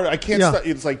part I can't stop.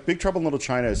 It's like Big Trouble in Little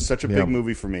China is such a big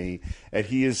movie for me, and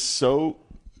he is so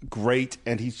great,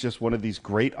 and he's just one of these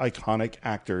great iconic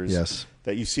actors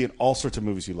that you see in all sorts of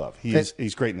movies you love.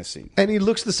 He's great in this scene. And he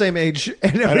looks the same age.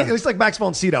 And it's like Max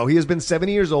von Sydow. He has been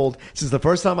 70 years old since the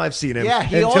first time I've seen him. Yeah,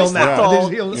 he until always now. looked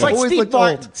old. He's It's like always Steve looked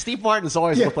Martin. old. Steve Martin's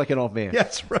always looked like an old man.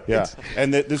 That's right. Yeah,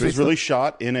 and this was really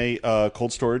shot in a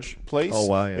cold storage place. Oh,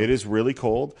 wow, yeah. It is really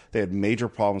cold. They had major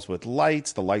problems with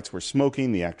lights. The lights were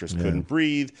smoking. The actors couldn't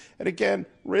breathe. And again,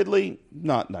 Ridley,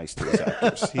 not nice to his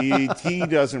actors. He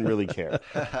doesn't really care.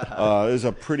 It was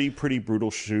a pretty brutal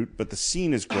shoot, but the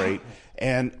scene is great.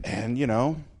 And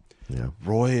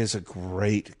Roy is a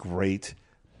great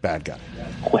bad guy.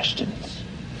 Questions.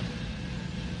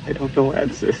 I don't know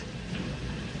answers.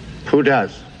 Who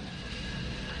does?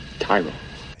 Tyro.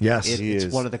 Yes.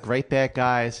 It's one of the great bad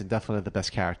guys, and definitely the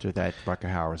best character that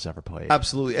Rutger Hauer has ever played.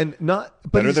 Absolutely. And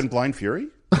Better than Blind Fury?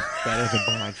 Better than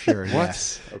Blind Fury. What?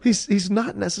 Yes. He's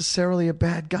not necessarily a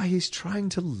bad guy. He's trying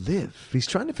to live. He's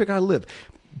trying to figure out how to live.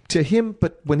 to him,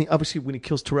 but when he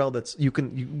kills Terrell, that's you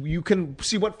can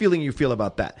see what feeling you feel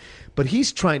about that. But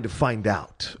he's trying to find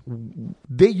out.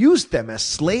 They used them as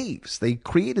slaves. They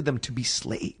created them to be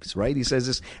slaves, right? He says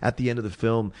this at the end of the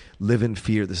film, live in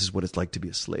fear. This is what it's like to be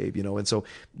a slave, And so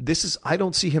I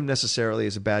don't see him necessarily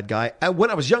as a bad guy. When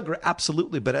I was younger,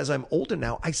 absolutely. But as I'm older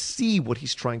now, I see what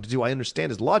he's trying to do. I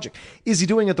understand his logic. Is he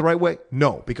doing it the right way?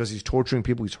 No, because he's torturing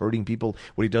people. He's hurting people.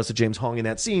 What he does to James Hong in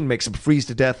that scene makes him freeze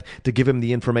to death to give him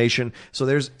the information. So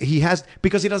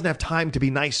because he doesn't have time to be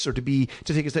nice or to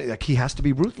take his, like, he has to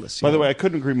be ruthless. By the way, I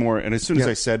couldn't agree more. And as soon as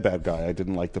I said bad guy, I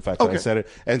didn't like the fact that I said it.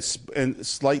 And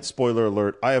slight spoiler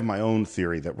alert, I have my own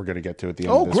theory that we're going to get to at the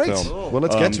end of this film. Well,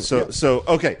 let's get to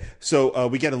it. So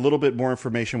we get a little bit more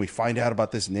information. We find out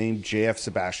about this name, J.F.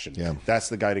 Sebastian. Yeah. That's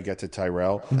the guy to get to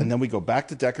Tyrell. Mm-hmm. And then we go back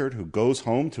to Deckard, who goes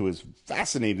home to his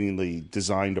fascinatingly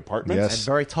designed apartment. Yes. And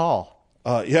very tall.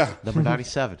 Number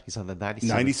 97. He's on the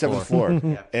 97th floor.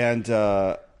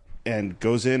 Yeah. And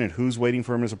goes in, and who's waiting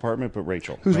for him in his apartment but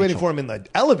Rachel? Who's waiting for him in the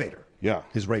elevator? Yeah.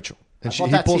 Is Rachel. And he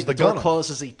pulls the gun.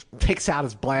 Closes, he takes out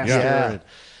his blaster.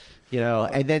 Yeah.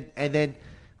 And then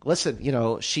listen,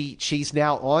 she's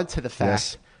now on to the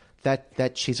fact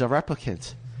that she's a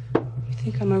replicant. You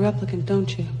think I'm a replicant,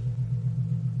 don't you?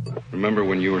 Remember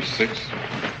when you were 6?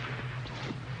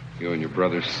 You and your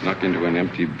brother snuck into an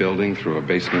empty building through a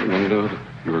basement window.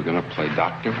 You were going to play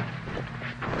doctor.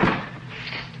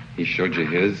 He showed you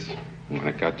his. When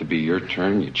it got to be your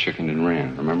turn, you chickened and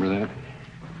ran. Remember that?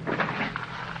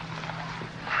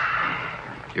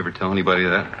 You ever tell anybody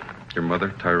that? Your mother,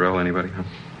 Tyrell, anybody? Huh?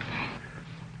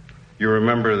 You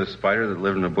remember the spider that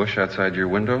lived in a bush outside your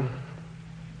window?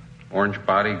 Orange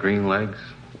body, green legs.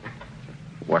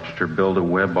 Watched her build a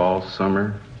web all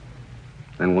summer.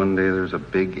 Then one day there's a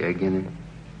big egg in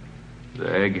it.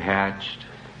 The egg hatched.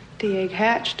 The egg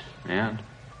hatched? And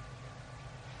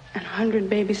 100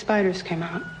 baby spiders came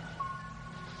out.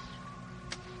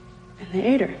 And they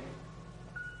ate her.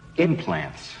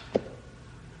 Implants.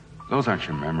 Those aren't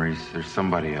your memories. They're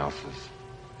somebody else's.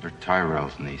 They're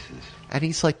Tyrell's nieces. And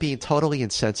he's like being totally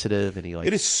insensitive, and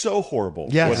it is so horrible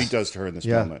what he does to her in this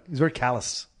moment. He's very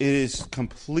callous. It is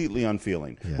completely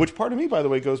unfeeling. Yeah. Which part of me, by the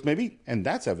way, goes maybe, and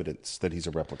that's evidence that he's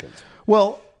a replicant.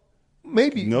 Well,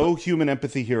 maybe no human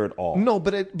empathy here at all. No,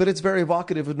 but it's very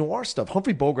evocative of noir stuff.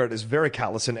 Humphrey Bogart is very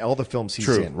callous in all the films he's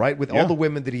in, right? With all the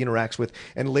women that he interacts with,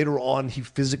 and later on he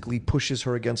physically pushes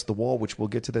her against the wall, which we'll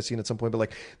get to that scene at some point. But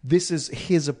like, this is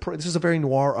his approach. This is a very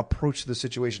noir approach to the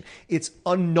situation. It's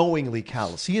unknowingly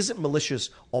callous. He isn't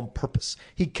malicious on purpose.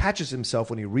 He catches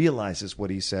himself when he realizes what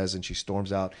he says, and she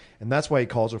storms out, and that's why he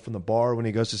calls her from the bar when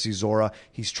he goes to see Zora.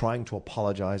 He's trying to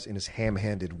apologize in his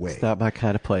ham-handed way. It's not my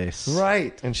kind of place,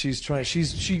 right? And she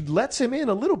lets him in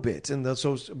a little bit,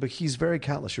 but he's very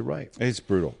callous. You're right. It's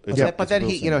brutal. But then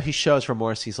he shows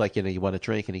remorse. He's like, you want a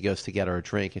drink, and he goes to get her a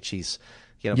drink, and she's,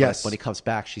 yes. When he comes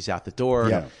back, she's out the door.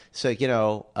 Yeah. So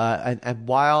and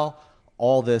while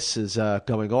all this is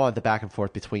going on, the back and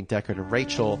forth between Deckard and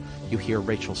Rachel, you hear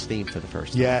Rachel's theme for the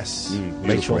first time. Yes,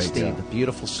 Rachel's theme, the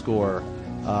beautiful score.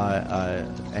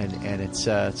 And it's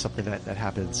something that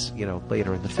happens,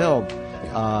 later in the film.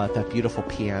 That beautiful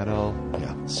piano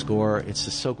score, it's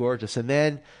just so gorgeous. And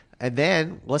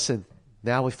then, listen,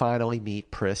 now we finally meet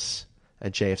Pris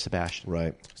and J.F. Sebastian.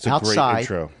 Right. It's a great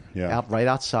intro. Yeah. Right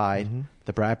outside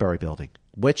the Bradbury Building,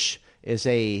 which is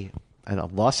a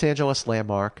Los Angeles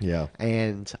landmark. Yeah.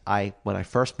 And when I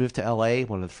first moved to LA,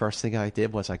 one of the first things I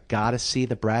did was I got to see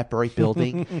the Bradbury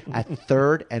Building at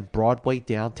 3rd and Broadway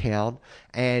downtown.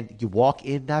 And you walk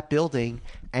in that building,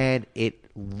 and it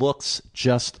looks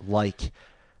just like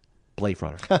Blade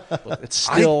Runner. It's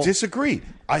still... I disagree.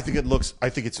 I think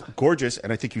it's gorgeous,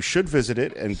 and I think you should visit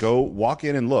it and go walk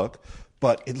in and look.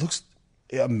 But it looks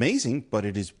amazing, but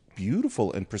it is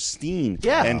beautiful and pristine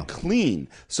and clean.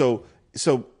 So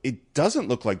it doesn't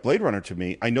look like Blade Runner to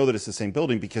me. I know that it's the same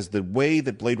building because the way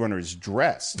that Blade Runner is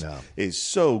dressed is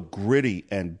so gritty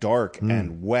and dark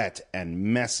and wet and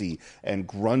messy and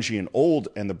grungy and old,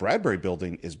 and the Bradbury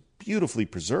Building is beautifully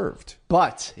preserved.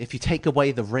 But if you take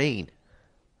away the rain,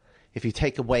 if you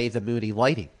take away the moody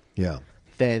lighting,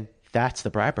 then that's the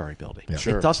Bradbury Building. Yeah.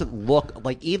 Sure. It doesn't look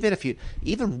like,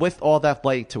 even with all that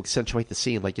lighting to accentuate the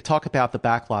scene, like you talk about the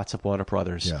backlots of Warner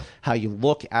Brothers, how you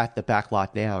look at the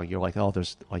backlot now, you're like, oh,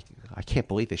 there's like, I can't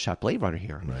believe they shot Blade Runner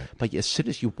here. Right. But as soon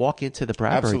as you walk into the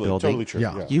Bradbury Building, totally true.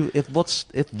 It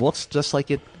looks just like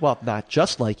it. Well, not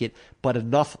just like it, but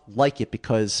enough like it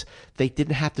because they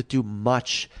didn't have to do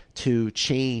much to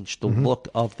change the look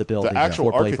of the building. The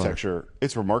actual for Blade Runner. architecture,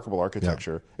 it's remarkable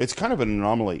architecture. It's kind of an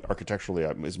anomaly architecturally,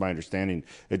 is my understanding.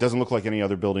 It doesn't look like any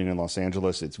other building in Los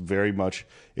Angeles. It's very much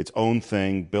its own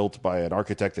thing, built by an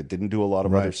architect that didn't do a lot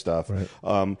of other stuff. Right.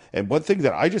 And one thing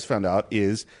that I just found out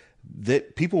is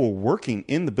that people were working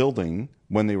in the building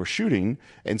when they were shooting,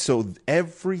 and so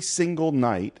every single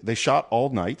night, they shot all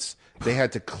nights, they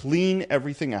had to clean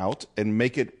everything out and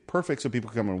make it perfect so people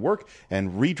could come and work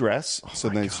and redress so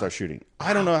then they start shooting.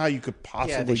 I don't know how you could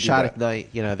possibly they do shot that. at night.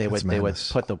 You know, they would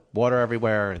put the water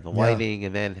everywhere and the lighting,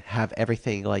 and then have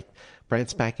everything like brand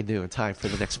spanking new in time for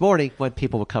the next morning when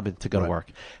people would come in to go to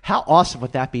work. How awesome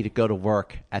would that be to go to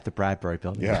work at the Bradbury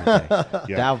Building? Yeah. Every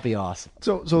day? That would be awesome.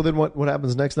 So then what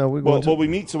happens next? Now we we have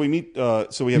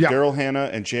Daryl Hannah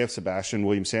and J.F. Sebastian,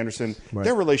 William Sanderson. Right.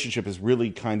 Their relationship is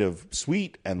really kind of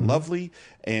sweet and lovely,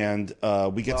 and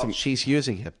we get some. She's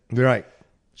using him. Right.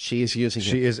 She is using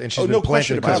him. She is, and she's been no planted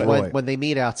question because about it. when they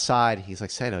meet outside, he's like,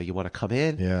 "Sano, you want to come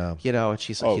in?" Yeah. You know, and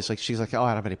she's like, she's like, "Oh, I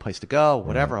don't have any place to go.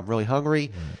 Whatever. I'm really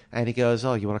hungry." And he goes,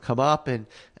 "Oh, you want to come up?" And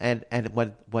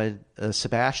when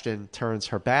Sebastian turns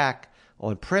her back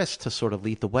on Pris to sort of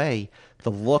lead the way,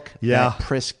 the look that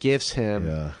Pris gives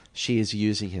him, she is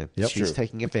using him. Yep. She's True.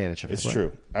 taking advantage of it. It's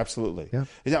true, absolutely. Yeah.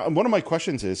 Now, one of my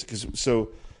questions is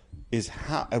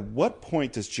at what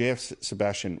point does J.F.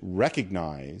 Sebastian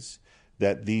recognize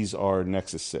that these are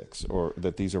Nexus 6 or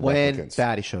that these are When replicants?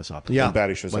 Batty shows up. When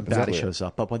Batty shows up. Batty shows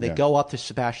up. But when they go up to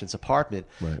Sebastian's apartment,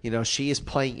 you know, she is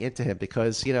playing into him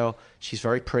because, you know, she's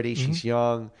very pretty, she's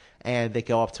young, and they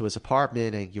go up to his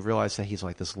apartment and you realize that he's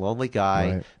like this lonely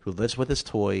guy who lives with his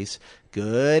toys.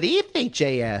 Good evening,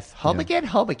 JF. Home again,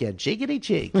 jiggity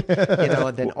jig. You know,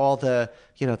 and then all the,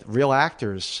 you know, real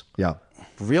actors. Yeah.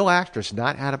 Real actors,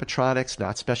 not animatronics,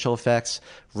 not special effects,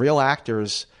 real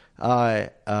actors,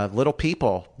 little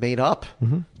people made up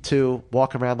to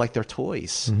walk around like they're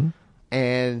toys,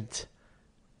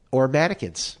 or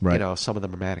mannequins. Right. You know, some of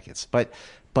them are mannequins. But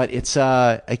it's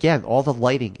again, all the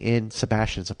lighting in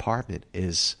Sebastian's apartment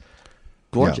is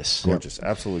gorgeous. Gorgeous,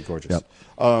 absolutely gorgeous.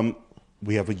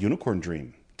 We have a unicorn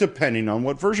dream, depending on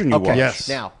what version you watch. Yes.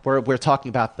 Now we're talking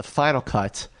about the final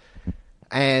cut,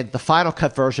 and the final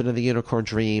cut version of the Unicorn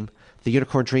Dream. The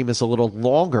Unicorn Dream is a little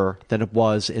longer than it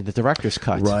was in the director's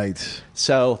cut. Right.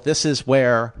 So this is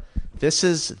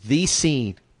the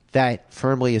scene that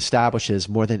firmly establishes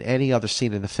more than any other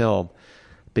scene in the film,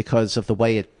 because of the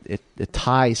way it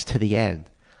ties to the end,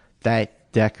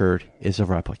 that Deckard is a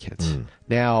replicant.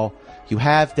 Now, you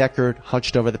have Deckard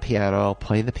hunched over the piano,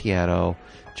 playing the piano,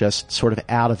 just sort of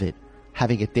out of it,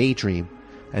 having a daydream,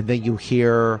 and then you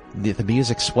hear the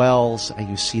music swells, and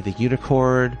you see the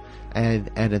unicorn. And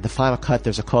in the final cut,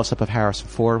 there's a close-up of Harrison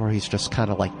Ford where he's just kind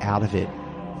of like out of it,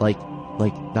 like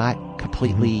not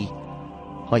completely,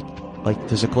 like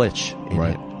there's a glitch in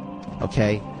it.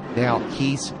 Okay, now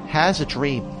he has a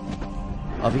dream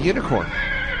of a unicorn.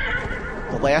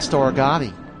 The last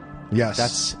origami. Yes.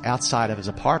 That's outside of his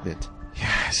apartment.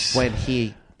 Yes. When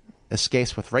he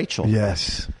escapes with Rachel.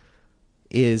 Yes.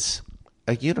 Is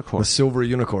a unicorn. The silver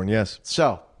unicorn. Yes.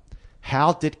 So,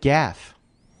 how did Gaff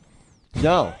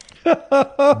know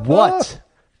what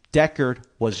Deckard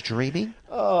was dreaming?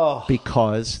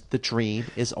 Because the dream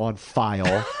is on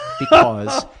file,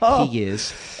 because he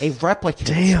is a replicant.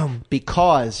 Damn.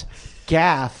 Because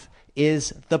Gaff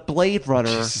is the Blade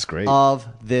Runner of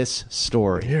this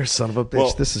story. Here, son of a bitch.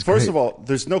 Well, this is first great. of all,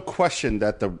 there's no question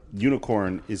that the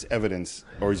unicorn is evidence,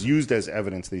 or is used as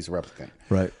evidence that he's a replicant.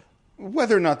 Right.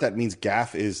 Whether or not that means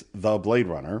Gaff is the Blade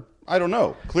Runner, I don't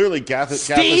know. Clearly, Gaff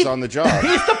is on the job.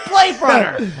 He's the Blade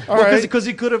Runner. Because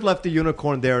he could have left the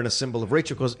unicorn there in a symbol of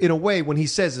Rachel. Because in a way, when he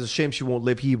says it's a shame she won't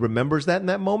live, he remembers that in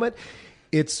that moment.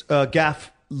 It's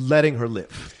Gaff letting her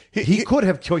live. He could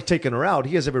have taken her out.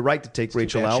 He has every right to take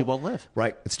Rachel out. She won't live.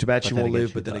 Right. It's too bad she won't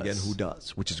live, but then does. again, who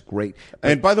does? Which is great.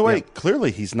 And by the way,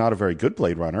 clearly he's not a very good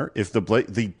Blade Runner. If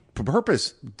the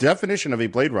definition of a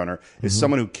Blade Runner is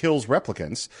someone who kills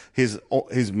replicants,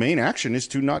 his main action is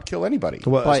to not kill anybody. To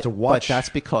watch.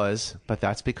 But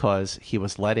that's because he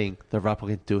was letting the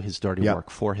replicant do his dirty work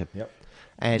for him. Yep.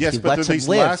 And yes, he but lets him these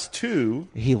live. last two,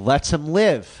 he lets him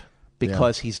live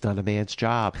because he's done a man's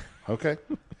job. Okay.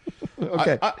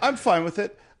 Okay. I'm fine with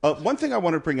it. One thing I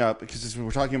want to bring up, because we're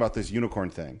talking about this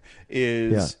unicorn thing,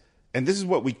 is, and this is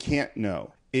what we can't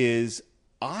know, is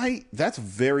that's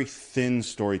very thin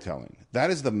storytelling. That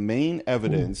is the main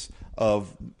evidence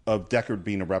of Deckard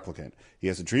being a replicant. He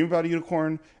has a dream about a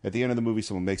unicorn. At the end of the movie,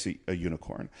 someone makes a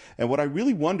unicorn. And what I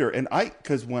really wonder,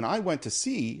 because when I went to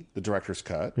see the director's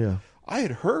cut, I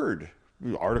had heard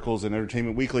articles in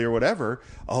Entertainment Weekly or whatever.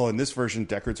 Oh, in this version,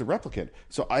 Deckard's a replicant.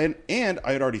 So I had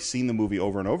already seen the movie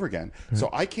over and over again. So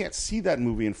I can't see that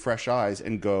movie in fresh eyes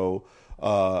and go,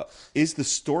 is the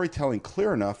storytelling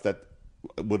clear enough that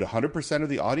would 100% of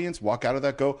the audience walk out of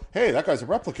that go, hey, that guy's a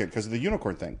replicant because of the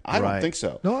unicorn thing? I don't think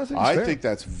so. No, I think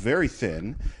that's very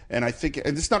thin, and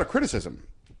it's not a criticism.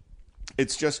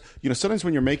 It's just, sometimes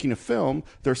when you're making a film,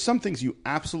 there are some things you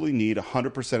absolutely need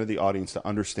 100% of the audience to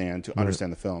understand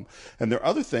the film. And there are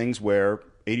other things where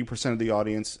 80% of the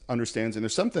audience understands, and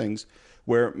there's some things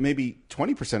where maybe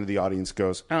 20% of the audience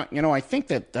goes, I think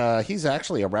that he's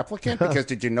actually a replicant because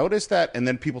did you notice that? And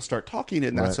then people start talking,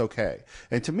 and that's okay.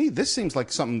 And to me, this seems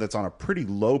like something that's on a pretty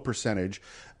low percentage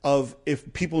of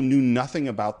if people knew nothing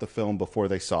about the film before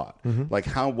they saw it. Like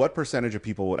what percentage of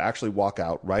people would actually walk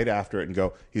out right after it and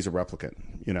go, he's a replicant,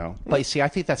 But you see, I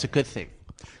think that's a good thing.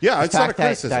 Yeah, it's not a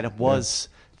criticism. That it was,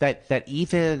 that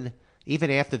even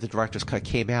after the director's cut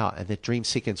came out and the dream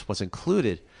sequence was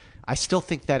included, I still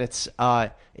think that it's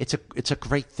a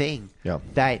great thing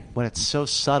that when it's so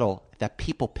subtle that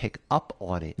people pick up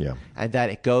on it and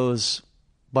that it goes,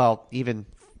 even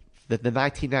the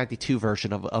 1992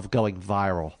 version of going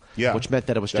viral, which meant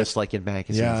that it was just like in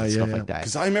magazines and stuff like that.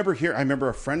 Because I remember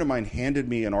a friend of mine handed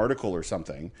me an article or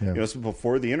something, this was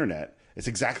before the internet. It's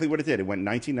exactly what it did. It went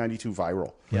 1992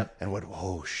 viral. And went,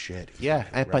 oh shit.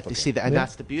 Yeah, but you see,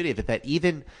 that's the beauty of it, that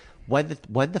even when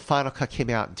the final cut came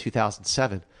out in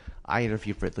 2007, I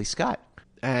interviewed Ridley Scott,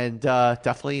 and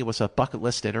definitely it was a bucket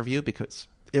list interview because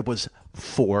it was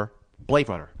for Blade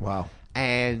Runner. Wow.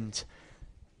 And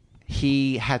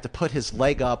he had to put his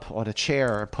leg up on a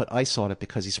chair and put ice on it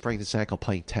because he sprained his ankle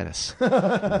playing tennis.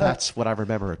 That's what I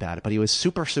remember about it. But he was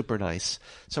super, super nice.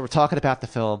 So we're talking about the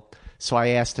film. So I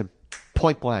asked him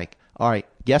point blank, all right,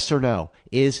 yes or no,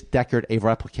 is Deckard a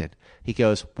replicant? He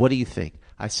goes, what do you think?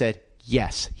 I said,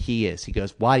 yes, he is. He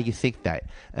goes, why do you think that?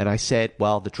 And I said,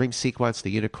 well, the dream sequence,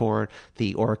 the unicorn,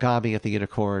 the origami of the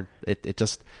unicorn,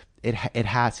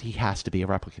 he has to be a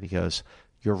replicant. He goes,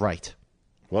 you're right.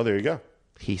 Well, there you go.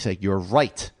 He said, you're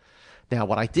right. Now,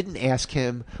 what I didn't ask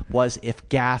him was if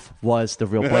Gaff was the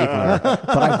real Blade Runner, but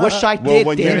I wish I did.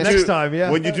 Next time,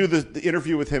 when you do the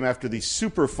interview with him after the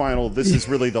super final, this is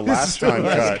really the last time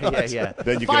cut.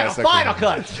 Then you can ask that final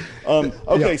cut.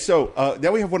 Okay, so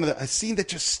now we have a scene that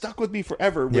just stuck with me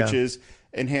forever, which is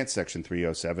Enhanced Section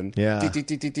 307.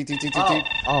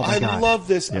 I love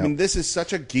this. I mean, this is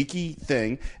such a geeky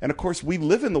thing, and of course, we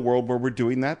live in the world where we're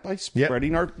doing that by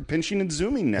spreading our pinching and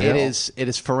zooming now. It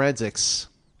is forensics.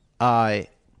 By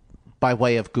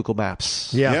way of Google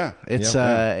Maps. It's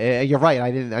you're right. I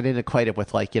didn't equate it with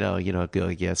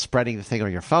spreading the thing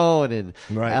on your phone and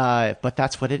but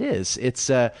that's what it is. It's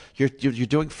you're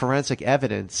doing forensic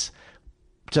evidence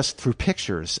just through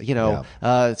pictures.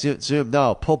 Zoom,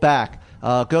 no, pull back,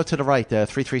 go to the right,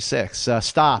 336,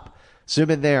 stop. Zoom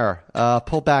in there,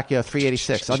 pull back,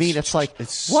 386. I mean, it's like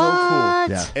it's so cool.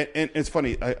 Yeah, and it's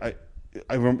funny.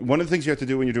 I remember one of the things you have to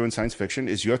do when you're doing science fiction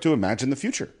is you have to imagine the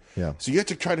future. Yeah. So you have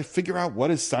to try to figure out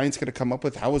what is science going to come up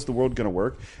with? How is the world going to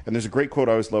work? And there's a great quote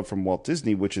I always love from Walt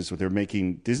Disney, which is they're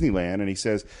making Disneyland, and he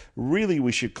says, really,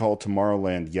 we should call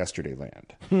Tomorrowland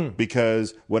Yesterdayland.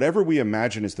 Because whatever we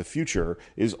imagine as the future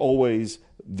is always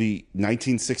the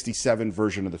 1967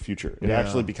 version of the future. It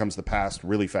actually becomes the past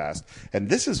really fast. And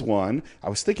this is one I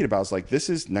was thinking about. I was like, this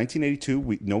is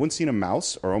 1982. No one's seen a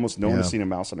mouse, or almost no one has seen a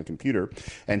mouse on a computer.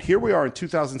 And here we are in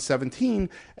 2017,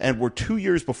 and we're 2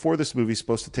 years before this movie is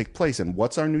supposed to take place. And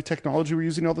what's our new technology we're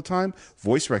using all the time?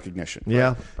 Voice recognition.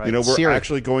 Yeah. Right. We're Siri.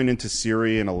 Actually going into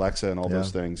Siri and Alexa and all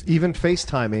those things. Even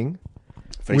FaceTiming.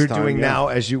 We're doing now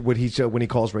when he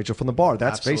calls Rachel from the bar.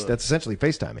 That's essentially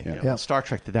FaceTiming. Yeah. Star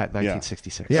Trek did that in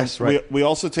 1966. Yes, right. We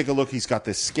also take a look. He's got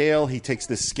this scale. He takes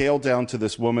this scale down to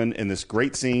this woman in this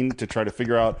great scene to try to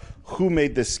figure out who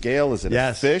made this scale. Is it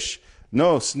a fish?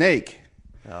 No, snake.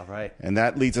 All right. And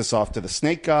that leads us off to the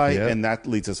snake guy, and that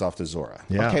leads us off to Zora.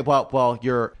 Yeah. Okay, well,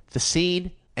 the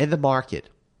scene in the market.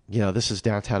 This is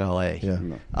downtown LA.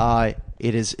 Yeah.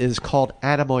 It is called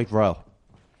Anemoid Row.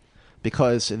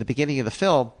 Because in the beginning of the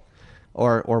film,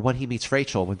 or when he meets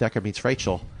Rachel, when Deckard meets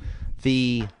Rachel,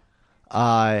 the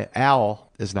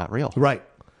owl is not real. Right.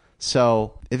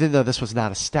 So even though this was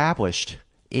not established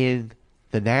in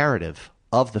the narrative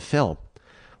of the film,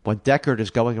 when Deckard is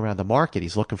going around the market,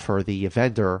 he's looking for the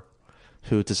vendor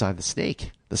who designed the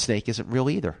snake. The snake isn't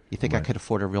real either. You think I could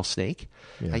afford a real snake?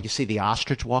 Yeah. And you see the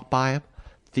ostrich walk by him.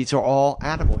 These are all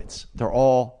anemoids. They're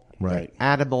all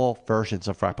animal versions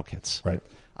of replicants. Right.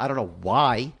 I don't know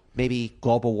why Maybe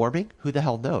global warming? Who the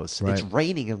hell knows? Right. It's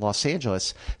raining in Los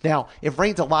Angeles. Now, it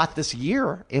rained a lot this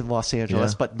year in Los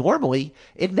Angeles, but normally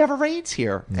it never rains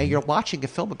here. And you're watching a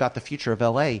film about the future of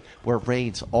L.A. where it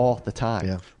rains all the time.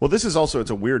 Yeah. Well, this is also,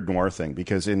 it's a weird noir thing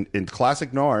because in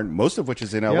classic noir, most of which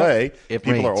is in L.A., It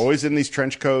people are rains. always in these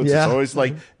trench coats. Yeah. It's always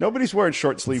like, nobody's wearing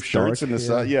short sleeve shirts dark, in the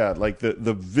sun. Yeah, like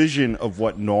the vision of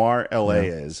what noir L.A.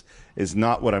 is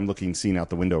not what I'm seen out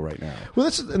the window right now. Well,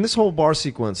 this whole bar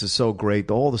sequence is so great.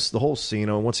 The whole scene.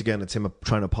 And once again, it's him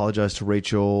trying to apologize to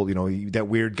Rachel. You know, that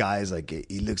weird guy is like,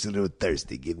 he looks a little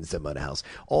thirsty. Give him some of the house.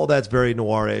 All that's very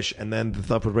noirish. And then the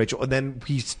stuff with Rachel. And then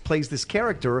he plays this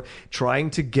character trying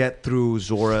to get through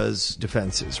Zora's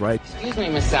defenses. Right? Excuse me,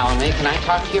 Miss Salome. Can I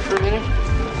talk to you for a minute?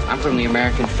 I'm from the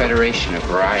American Federation of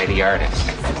Variety Artists.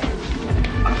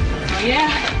 Oh,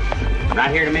 yeah? I'm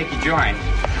not here to make you join.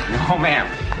 No, ma'am.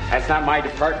 That's not my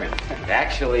department.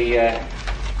 Actually,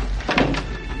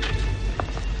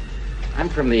 I'm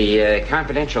from the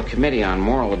Confidential Committee on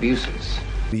Moral Abuses.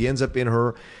 He ends up in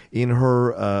her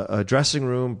dressing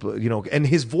room, you know, and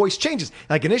his voice changes.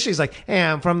 Like initially he's like, hey,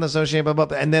 I'm from the association, blah, blah,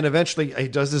 blah. And then eventually he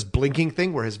does this blinking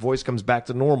thing where his voice comes back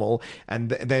to normal. And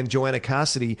then Joanna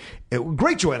Cassidy,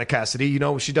 great Joanna Cassidy, you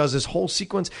know, she does this whole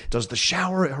sequence, does the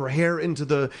shower, her hair into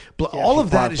the, all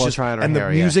of that is just, and the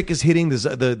music is hitting, the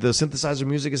synthesizer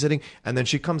music is hitting. And then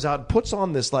she comes out and puts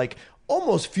on this like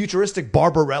almost futuristic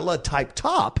Barbarella type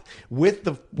top with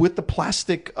the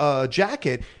plastic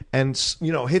jacket and,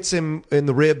 you know, hits him in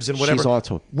the ribs and whatever. She's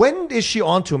onto him. When is she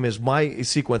onto him is my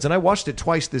sequence. And I watched it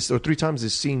twice or 3 times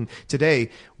this scene today.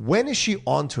 When is she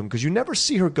onto him? Because you never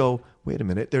see her go, wait a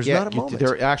minute, there's not a moment.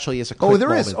 There actually is a quick moment. Oh,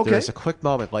 there is? Okay. There's a quick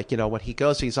moment. Like, you know, when he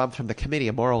goes, I'm from the Committee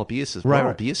of Moral Abuses. Right, Moral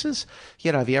right. abuses?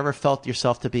 You know, have you ever felt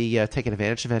yourself to be taken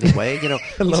advantage of in any way? You know,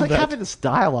 he's love like that. having this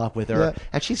dialogue with her. Yeah.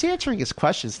 And she's answering his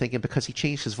questions thinking because he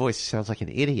changed his voice, he sounds like an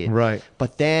idiot. Right.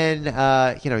 But then,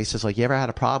 you know, he says, like, you ever had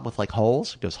a problem with, like,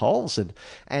 holes? He goes, holes?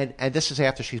 And this is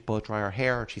after she's blow drying her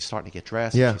hair and she's starting to get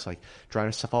dressed. Yeah. And she's, like, drying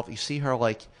herself off. You see her,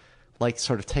 like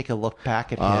sort of take a look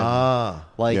back at him.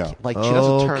 Like she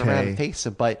doesn't turn around and face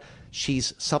him, but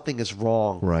something is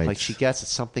wrong. Right. Like she gets that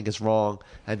something is wrong,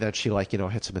 and then she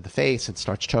hits him in the face and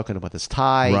starts choking him with his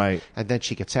tie. Right. And then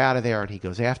she gets out of there and he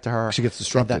goes after her. She gets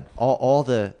disrupted. And all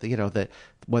the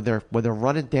when they're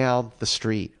running down the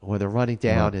street, when they're running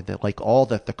down and all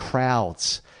the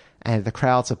crowds. And the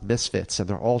crowds of misfits, and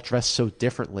they're all dressed so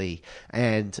differently,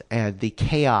 and the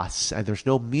chaos, and there's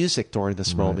no music during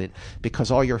this moment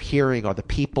because all you're hearing are the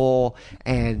people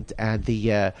and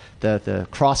the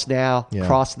cross now,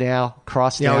 cross now,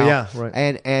 cross now. Oh, yeah, right.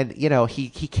 And you know he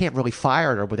can't really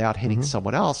fire her without hitting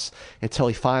someone else until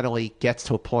he finally gets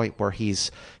to a point where he's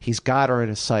got her in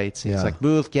his sights. He's like,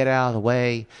 move, get out of the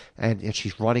way, and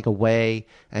she's running away,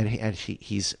 and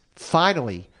he's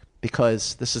finally.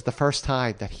 Because this is the first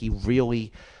time that he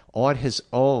really, on his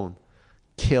own,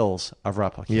 kills a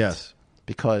replicant. Yes.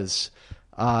 Because,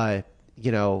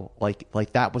 you know,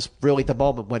 like that was really the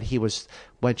moment when she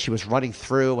was running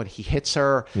through and he hits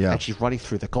her and she's running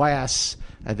through the glass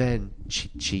and then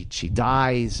she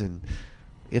dies and.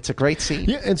 It's a great scene.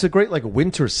 Yeah, it's a great like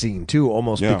winter scene too,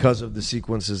 almost because of the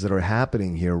sequences that are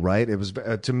happening here. Right? It was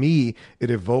to me,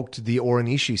 it evoked the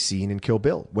Oranishi scene in Kill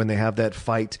Bill when they have that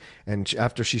fight, and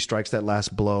after she strikes that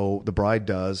last blow, the bride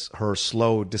does her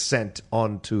slow descent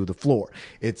onto the floor.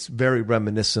 It's very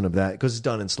reminiscent of that because it's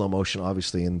done in slow motion,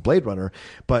 obviously in Blade Runner.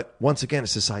 But once again,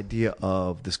 it's this idea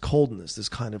of this coldness, this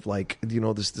kind of like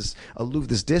this aloof,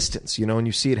 this distance, and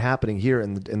you see it happening here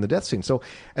in the death scene. So,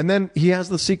 and then he has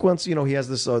the sequence, he has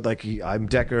this. I'm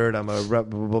Deckard, I'm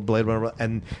a Blade Runner,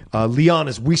 and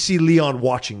we see Leon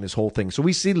watching this whole thing. So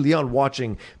we see Leon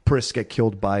watching Pris get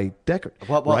killed by Deckard,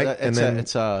 right?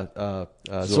 It's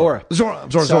Zora.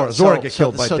 Zora get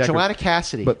killed by Deckard. So Joanna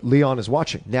Cassidy, but Leon is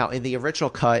watching. Now, in the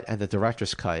original cut and the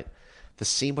director's cut, the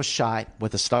scene was shot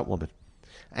with a stunt woman.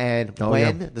 And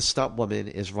when the stunt woman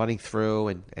is running through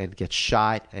and gets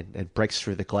shot and breaks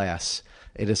through the glass,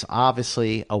 it is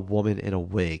obviously a woman in a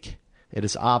wig. It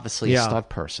is obviously a stunt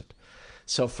person.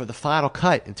 So for the final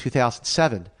cut in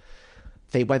 2007,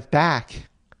 they went back,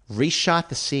 reshot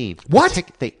the scene. What?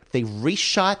 They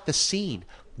reshot the scene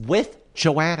with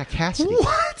Joanna Cassidy.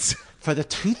 What? For the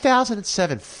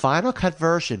 2007 final cut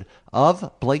version of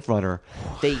Blade Runner,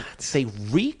 they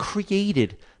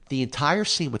recreated the entire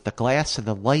scene with the glass and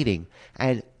the lighting.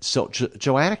 And so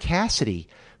Joanna Cassidy,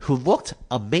 who looked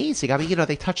amazing. I mean,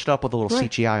 they touched it up with a little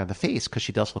CGI on the face because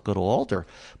she does look a little older.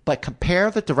 But compare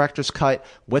the director's cut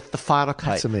with the final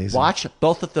cut. That's amazing. Watch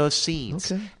both of those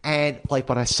scenes. Okay. And like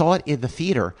when I saw it in the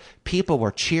theater, people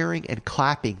were cheering and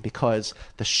clapping because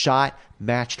the shot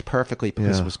matched perfectly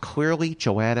because it was clearly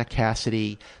Joanna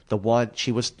Cassidy, the one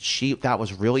that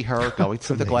was really her going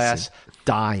through the glass,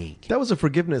 dying. That was a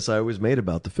forgiveness I always made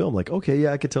about the film. Like, okay,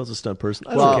 yeah, I could tell it's a stunt person.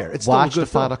 I Well, don't care. It's watch still a good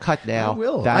the final film. cut now. I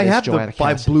will. That I is have Joanna the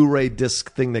 5 Cassidy. Blu-ray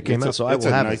disc thing that came out, so I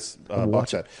will have nice, it. I will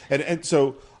box watch set. And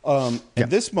so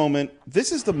at this moment,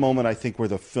 this is the moment I think where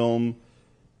the film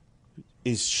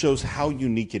shows how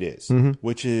unique it is,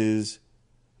 which is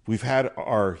we've had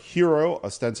our hero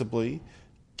ostensibly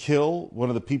kill one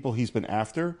of the people he's been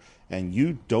after, and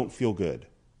you don't feel good.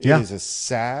 It is a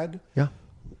sad,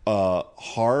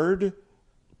 hard,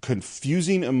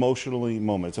 confusing emotionally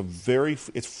moment.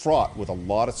 It's fraught with a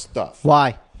lot of stuff.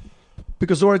 Why?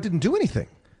 Because Zora didn't do anything.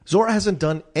 Zora hasn't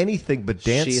done anything but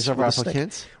dance. She's a with snake.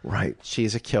 replicant. Right.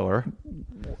 She's a killer.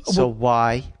 So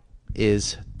why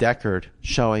is Deckard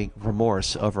showing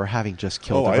remorse over having just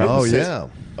killed a replicant?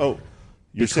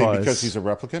 You're saying because he's a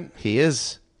replicant? He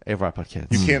is a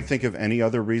replicant. You can't think of any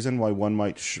other reason why one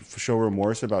might show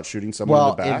remorse about shooting someone in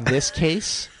the back?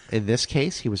 In this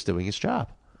case, he was doing his job.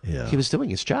 Yeah. He was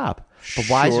doing his job. But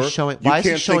why is he showing? Why is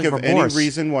he showing think of remorse? any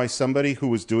reason why somebody who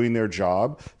was doing their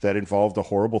job that involved a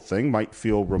horrible thing might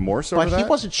feel remorse over that? But he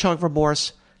wasn't showing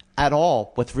remorse at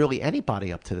all with really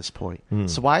anybody up to this point.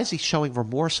 So why is he showing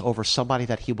remorse over somebody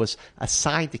that he was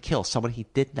assigned to kill, someone he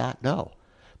did not know?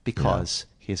 Because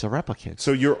he's a replicant.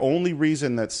 So your only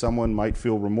reason that someone might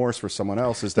feel remorse for someone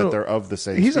else is that they're of the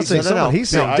same He's not species. saying someone. He's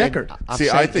saying Deckard.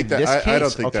 I think that I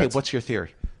don't think that's... What's your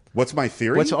theory? What's my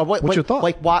theory? What's your thought?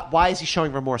 Like, why is he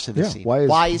showing remorse in this scene?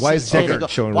 Why is Deckard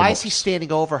showing Why remorse? is he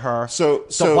standing over her? So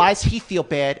why does he feel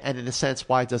bad? And in a sense,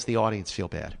 why does the audience feel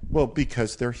bad? Well,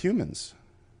 because they're humans.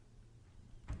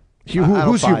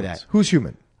 Who's human? Who's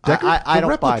human? Deckard? I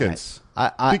don't buy replicants.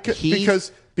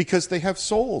 that. Because they have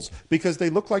souls, because they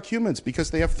look like humans,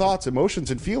 because they have thoughts, emotions,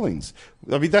 and feelings.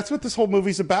 I mean, that's what this whole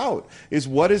movie's about, is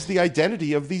what is the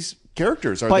identity of these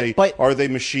characters? Are they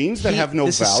machines that have no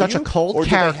this value? Is such a cold or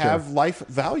character. do they have life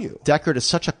value? Deckard is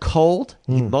such a cold,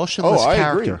 emotionless I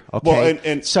character. agree. Okay.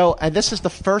 Well, and this is the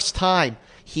first time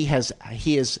he has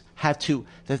had to.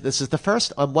 This is the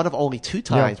first one of only 2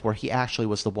 times where he actually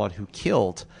was the one who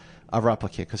killed a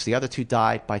replicant, because the other 2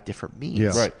 died by different means.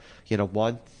 Yeah. Right.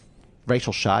 One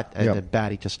Rachel shot, and then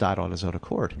Batty just died on his own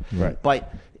accord. Right.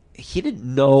 But he didn't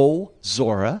know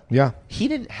Zora. Yeah. He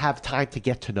didn't have time to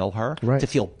get to know her, Right. to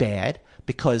feel bad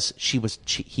because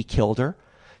he killed her.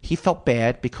 He felt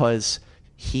bad because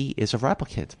he is a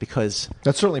replicant, because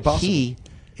That's certainly possible. he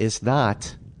is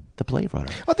not the Blade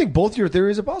Runner. I think both your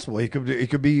theories are possible. It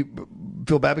could be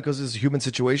feel bad because it's a human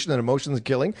situation and emotions and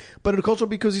killing, but it could also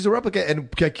be because he's a replicant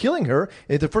and killing her.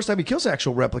 The first time he kills an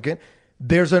actual replicant,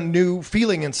 there's a new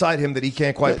feeling inside him that he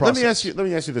can't quite process. Let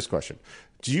me ask you this question: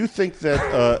 Do you think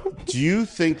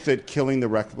that killing the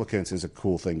replicants is a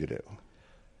cool thing to do?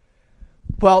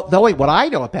 Well, knowing what I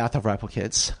know about the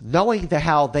replicants, knowing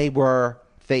how they were,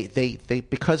 they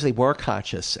because they were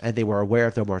conscious and they were aware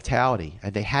of their mortality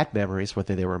and they had memories,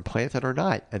 whether they were implanted or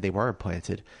not, and they were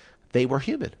implanted, they were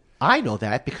human. I know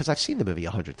that because I've seen the movie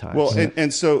 100 times. Well,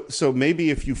 and so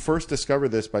maybe if you first discover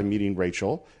this by meeting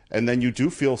Rachel, and then you do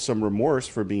feel some remorse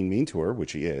for being mean to her,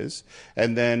 which he is,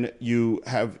 and then you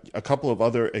have a couple of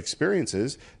other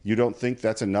experiences, you don't think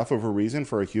that's enough of a reason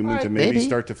for a human to maybe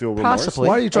start to feel remorse? Possibly.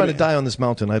 Why are you trying to die on this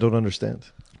mountain? I don't understand.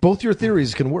 Both your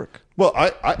theories can work. Well,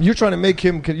 you're trying to make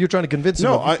him. You're trying to convince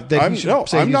him. I'm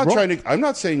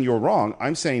not saying you're wrong.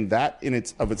 I'm saying that in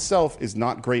itself is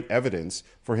not great evidence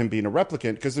for him being a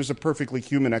replicant, because there's a perfectly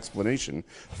human explanation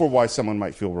for why someone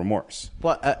might feel remorse.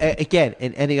 Well, again,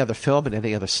 in any other film, in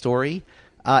any other story,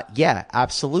 yeah,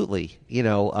 absolutely.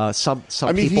 Some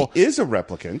I mean, people. he is a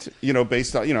replicant.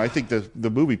 Based on I think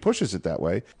the movie pushes it that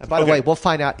way. And by the way, we'll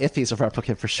find out if he's a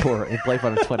replicant for sure in Blade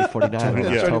Runner 2049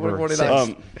 on October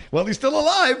 6th. Well, he's still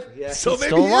alive. Yeah, so he's maybe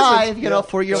still he alive. isn't.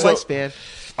 4-year lifespan.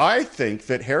 I think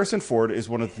that Harrison Ford is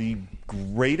one of the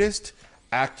greatest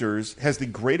actors, has the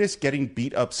greatest getting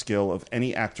beat up skill of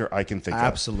any actor I can think of.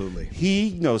 Absolutely.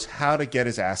 He knows how to get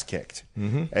his ass kicked.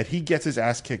 Mm-hmm. And he gets his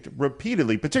ass kicked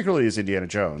repeatedly, particularly as Indiana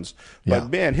Jones. But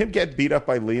man, him get beat up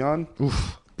by Leon,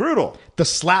 brutal. The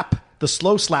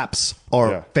slow slaps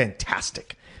are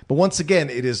fantastic. But once again,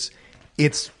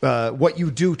 it's what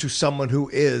you do to someone who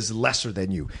is lesser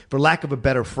than you. For lack of a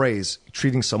better phrase,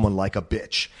 treating someone like a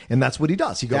bitch. And that's what he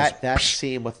does. He goes, that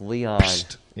scene with Leon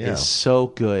is so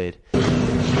good.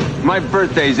 My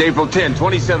birthday is April 10,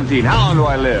 2017. How long do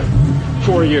I live?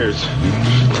 4 years.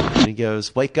 he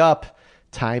goes, "Wake up,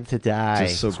 time to die."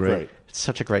 Just so great. It's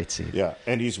such a great scene. Yeah,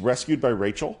 and he's rescued by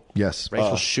Rachel. Yes.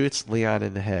 Rachel shoots Leon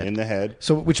in the head.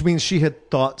 So, which means she had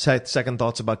second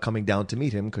thoughts about coming down to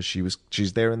meet him because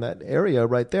she's there in that area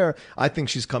right there. I think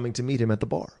she's coming to meet him at the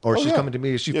bar, or she's coming to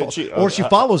meet. She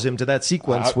follows him to that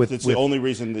sequence with. It's the only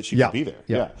reason that she could be there.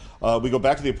 Yeah. We go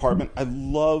back to the apartment. I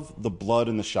love the blood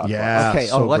in the shot. Yeah. Okay.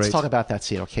 So let's great. talk about that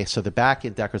scene. Okay. So they're back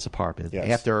in Deckard's apartment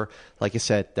after, like you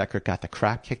said, Deckard got the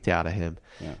crap kicked out of him.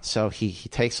 Yeah. So he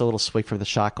takes a little swig from the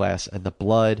shot glass, and the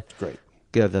blood. Great.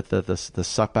 The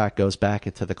suck back goes back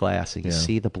into the glass, and you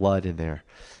see the blood in there.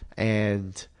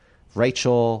 And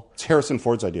Rachel. It's Harrison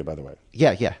Ford's idea, by the way.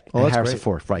 Yeah. Oh, that's Harrison great.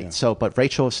 Ford, right. Yeah. So, but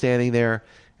Rachel is standing there,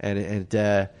 and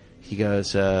he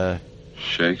goes,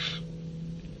 Shakes?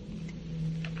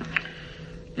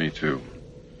 Me too.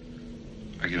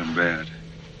 I get them bad.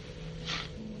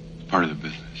 It's part of the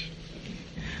business.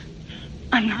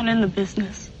 I'm not in the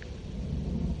business.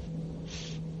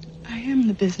 I am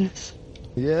the business.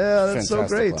 Yeah, that's so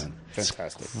great. Line.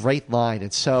 Fantastic. Great line.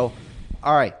 And so,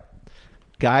 all right,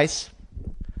 guys,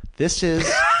 this is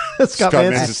Scott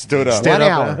Manson stood up. 1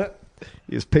 hour.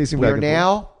 He's pacing We back are and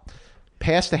now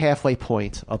past the halfway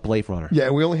point of Blade Runner. forth. Yeah,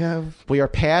 we only have. We are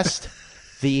past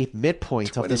the midpoint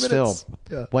of 20 this minutes. film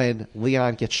Yeah. when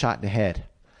Leon gets shot in the head.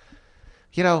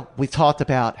 You know, we talked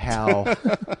about how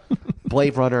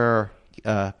Blade Runner,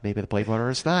 maybe the Blade Runner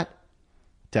is not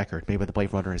Deckard. Maybe the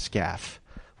Blade Runner is Gaff.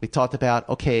 We talked about,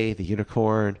 okay, the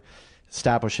unicorn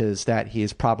establishes that he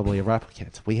is probably a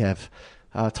replicant. We have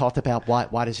talked about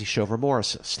why does he show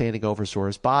remorse standing over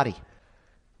Zora's body.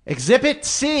 Exhibit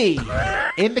C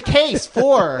in the case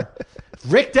for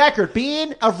Rick Deckard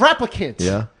being a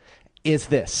replicant is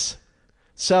this.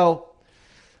 So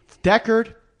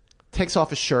Deckard takes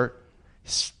off his shirt,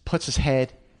 puts his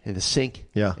head in the sink,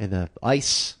 in the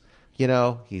ice. You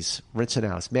know, he's rinsing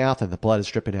out his mouth and the blood is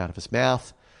dripping out of his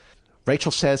mouth.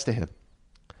 Rachel says to him,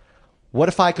 "What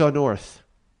if I go north?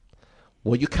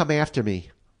 Will you come after me?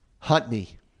 Hunt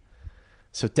me?"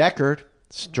 So Deckard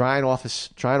is drying off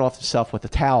himself with a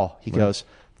towel. He goes,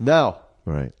 "No.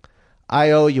 Right. I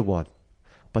owe you one."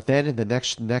 But then in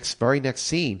the very next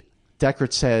scene,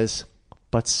 Deckard says,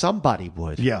 "But somebody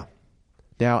would." Yeah.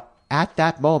 Now, at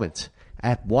that moment,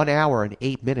 at 1 hour and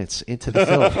 8 minutes into the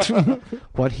film,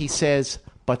 when he says,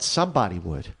 "But somebody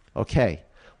would," okay,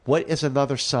 what is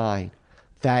another sign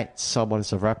that someone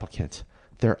is a replicant?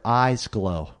 Their eyes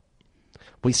glow.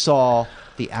 We saw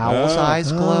the owl's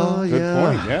eyes glow. Good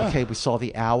point, yeah. Okay, we saw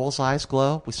the owl's eyes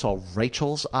glow. We saw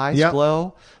Rachel's eyes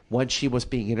glow when she was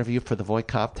being interviewed for the Voight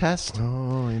Comp test.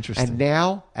 Oh, interesting. And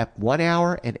now, at 1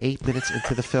 hour and 8 minutes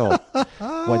into the film,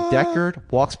 when Deckard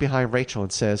walks behind Rachel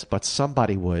and says, "But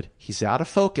somebody would," he's out of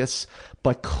focus,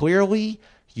 but clearly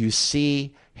you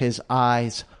see his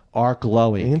eyes are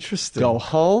glowing. Interesting. Go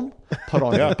home, put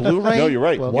on your Blu-ray. No, you're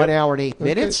right. 1 hour and 8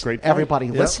 minutes. Great point. Everybody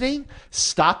listening,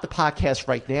 stop the podcast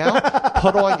right now.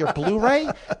 Put on your Blu-ray.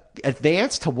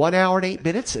 Advance to 1 hour and 8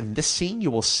 minutes. In this scene, you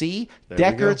will see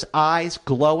Deckard's eyes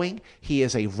glowing. He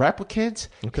is a replicant.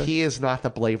 Okay. He is not the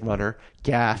Blade Runner.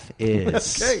 Gaff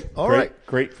is. Okay. All right.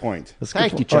 Great point.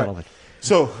 Thank you, gentlemen.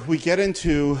 So we get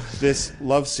into this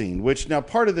love scene, which now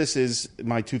part of this is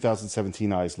my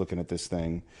 2017 eyes looking at this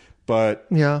thing. But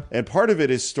and part of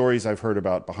it is stories I've heard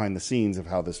about behind the scenes of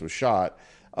how this was shot.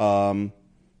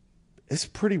 It's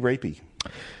pretty rapey.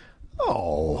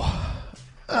 Oh.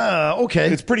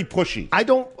 Okay. It's pretty pushy.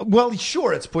 Well,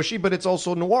 sure, it's pushy, but it's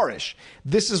also noirish.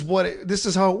 This is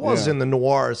how it was in the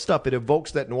noir stuff. It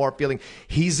evokes that noir feeling.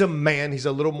 He's a man. He's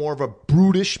a little more of a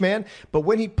brutish man. But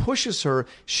when he pushes her,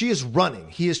 she is running.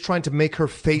 He is trying to make her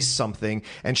face something.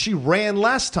 And she ran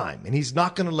last time, and he's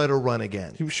not going to let her run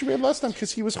again. She ran last time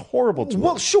because he was horrible to her.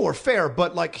 Well, sure, fair.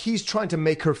 But like he's trying to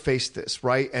make her face this,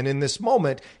 right? And in this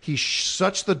moment, he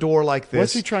shuts the door like this.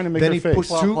 What's he trying to make then her he face?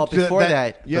 puts Well, before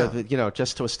that, yeah.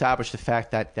 Just to establish the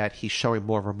fact that he's showing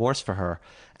more remorse for her,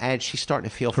 and she's starting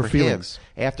to feel Her for feelings.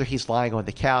 him after he's lying on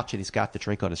the couch and he's got the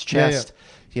drink on his chest.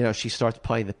 She starts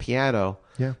playing the piano,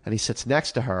 and he sits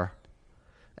next to her,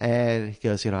 and he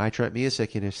goes, "I dreamt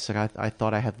music," and she's like, "I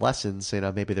thought I had lessons.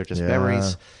 Maybe they're just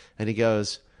memories." And he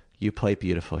goes, "You play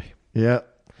beautifully." Yeah.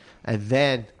 And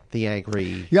then the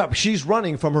angry. Yeah, but she's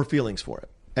running from her feelings for him.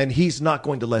 And he's not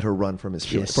going to let her run from his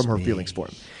feelings, from her feelings for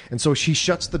him. And so she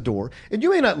shuts the door. And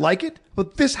you may not like it,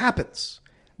 but this happens.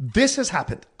 This has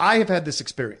happened. I have had this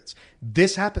experience.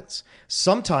 This happens.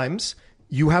 Sometimes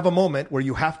you have a moment where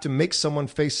you have to make someone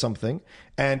face something,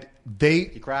 and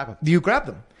you grab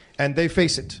them, and they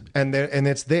face it, and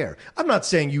it's there. I'm not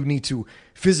saying you need to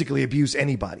physically abuse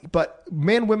anybody, but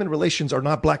man-women relations are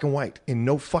not black and white. In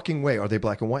no fucking way are they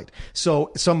black and white.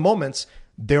 So some moments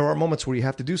there are moments where you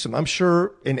have to do something. I'm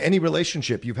sure in any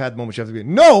relationship you've had moments you have to be,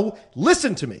 no,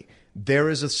 listen to me. There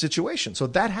is a situation. So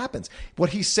that happens.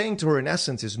 What he's saying to her in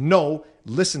essence is, no,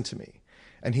 listen to me.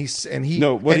 And he's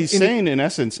saying in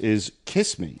essence is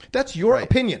kiss me. That's your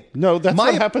opinion. No, that's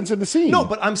what happens in the scene. No,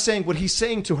 but I'm saying what he's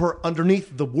saying to her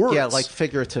underneath the words. Yeah, like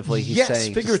figuratively. He's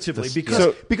saying figuratively,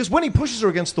 this, because when he pushes her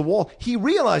against the wall, he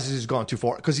realizes he's gone too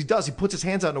far. Because he does. He puts his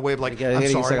hands out in a way of like, I'm sorry.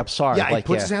 He's like, I'm sorry. Yeah, he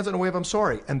puts his hands out in a way of I'm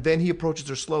sorry, and then he approaches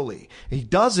her slowly. He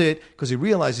does it because he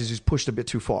realizes he's pushed a bit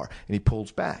too far, and he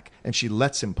pulls back, and she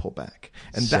lets him pull back,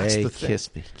 and that's the thing.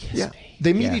 Kiss me.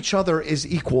 They meet each other as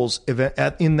equals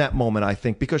in that moment, I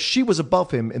think, because she was above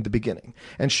him in the beginning,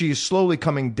 and she is slowly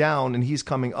coming down, and he's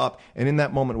coming up. And in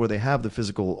that moment where they have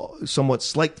the somewhat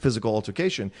slight physical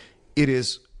altercation, it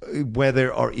is where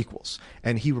there are equals.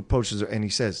 And he approaches her and he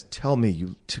says, "Tell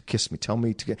me to kiss me. Tell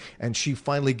me to get." And she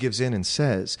finally gives in and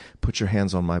says, "Put your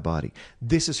hands on my body."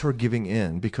 This is her giving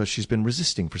in because she's been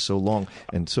resisting for so long,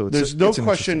 and so there's no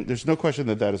question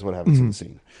that is what happens in the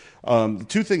scene.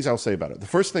 Two things I'll say about it. The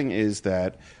first thing is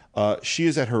that she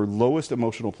is at her lowest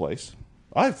emotional place.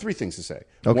 I have three things to say.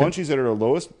 Okay. One, she's at her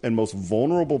lowest and most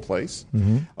vulnerable place.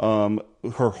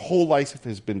 Her whole life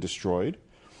has been destroyed.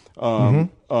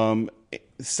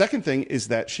 Second thing is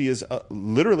that she is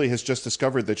literally has just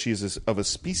discovered that she is of a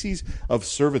species of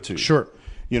servitude. Sure.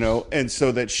 And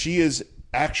so that she is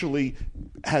actually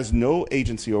has no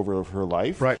agency over her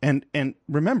life. Right. And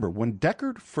remember, when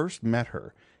Deckard first met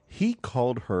her, he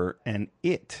called her an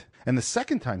it. And the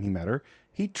second time he met her,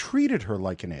 he treated her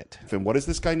like an it. And what is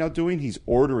this guy now doing? He's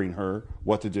ordering her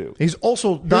what to do. He's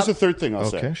also Here's the third thing I'll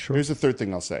say. Okay, sure. Here's the third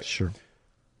thing I'll say. Sure.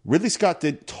 Ridley Scott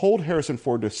told Harrison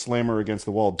Ford to slam her against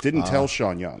the wall. Didn't tell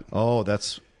Sean Young. Oh,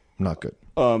 that's not good.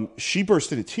 She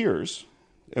burst into tears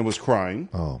and was crying.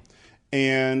 Oh.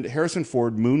 And Harrison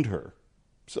Ford mooned her,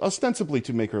 ostensibly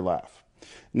to make her laugh.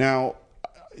 Now,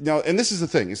 and this is the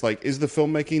thing. It's like, is the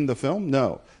filmmaking the film?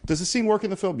 No. Does the scene work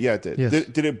in the film? Yeah, it did. Yes.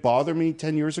 Did it bother me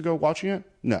 10 years ago watching it?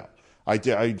 No. I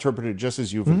interpreted it just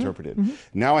as you've interpreted.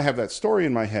 Now I have that story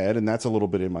in my head, and that's a little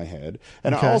bit in my head.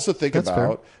 And Okay. I also think That's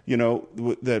about,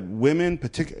 that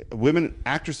women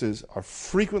actresses are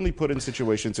frequently put in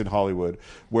situations in Hollywood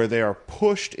where they are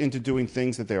pushed into doing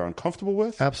things that they are uncomfortable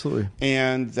with. Absolutely.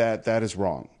 And that is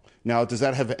wrong. Now, does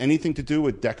that have anything to do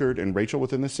with Deckard and Rachel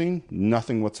within the scene?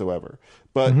 Nothing whatsoever.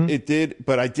 But it did.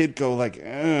 But I did go like,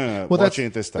 watching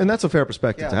it this time. And that's a fair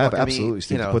perspective to have. Absolutely,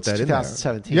 Steve, to put that in there.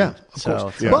 2017. Yeah, of So,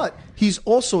 course. yeah. But he's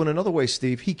also in another way,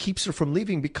 Steve. He keeps her from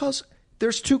leaving because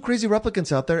there's two crazy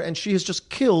replicants out there, and she has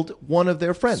just killed one of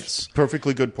their friends.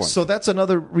 Perfectly good point. So that's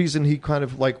another reason he kind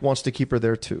of like wants to keep her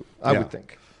there too. I would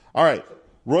think. All right.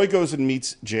 Roy goes and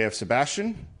meets JF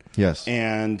Sebastian. Yes.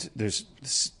 And there's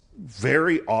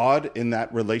very odd in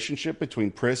that relationship between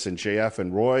Pris and JF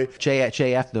and Roy.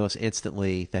 JF knows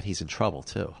instantly that he's in trouble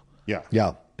too. Yeah.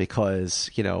 Yeah. Because,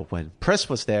 when Pris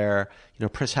was there,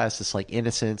 Pris has this like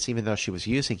innocence, even though she was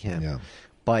using him. Yeah.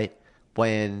 But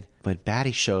when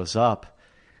Batty shows up,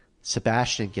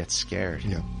 Sebastian gets scared.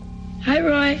 Yeah. Hi,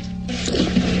 Roy.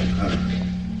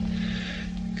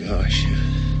 Gosh,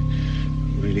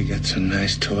 you really got some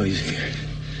nice toys here.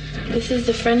 This is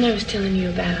the friend I was telling you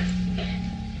about.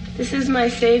 This is my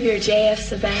savior, J.F.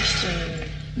 Sebastian.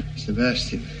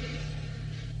 Sebastian.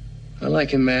 I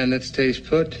like a man that stays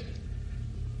put.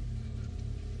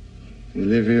 You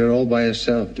live here all by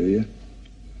yourself, do you?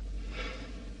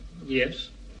 Yes.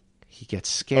 He gets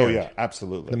scared. Oh, yeah,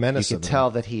 absolutely. The menace You of can him.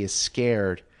 tell that he is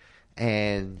scared.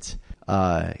 And,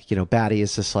 Batty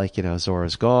is just like,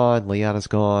 Zora's gone, Liana's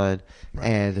gone,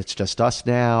 and it's just us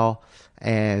now.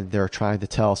 And they're trying to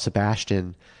tell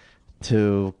Sebastian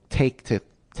to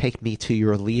take me to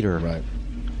your leader. Right.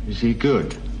 Is he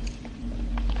good?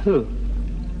 Who?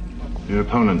 Your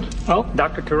opponent. Oh,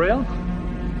 Dr. Terrell?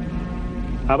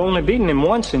 I've only beaten him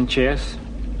once in chess.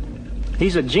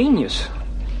 He's a genius.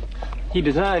 He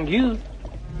designed you.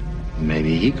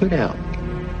 Maybe he could help.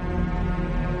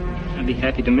 I'd be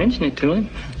happy to mention it to him.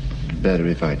 Better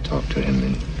if I talk to him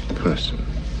in person.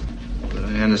 But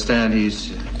I understand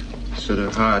he's sort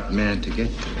of hard man to get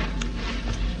to.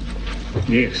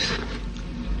 Yes.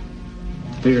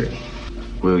 Very.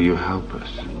 Will you help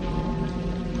us?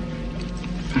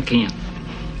 I can't.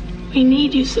 We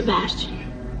need you, Sebastian.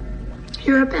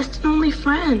 You're our best and only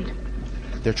friend.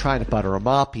 They're trying to butter him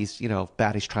up. He's,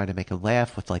 Batty's trying to make him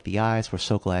laugh with like the eyes. We're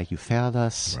so glad you found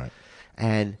us. Right.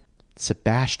 And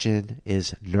Sebastian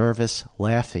is nervous,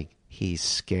 laughing. He's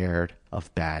scared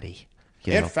of Batty.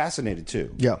 And fascinated,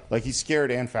 too. Yeah. Like, he's scared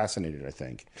and fascinated, I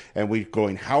think. And we're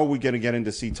going, how are we going to get in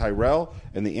to see Tyrell?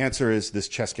 And the answer is this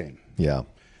chess game. Yeah.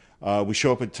 We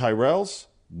show up at Tyrell's,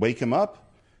 wake him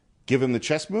up, give him the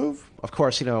chess move. Of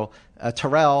course,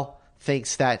 Terrell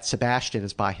thinks that Sebastian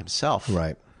is by himself.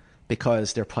 Right.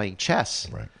 Because they're playing chess.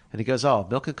 Right. And he goes, "Oh,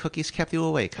 milk and cookies kept you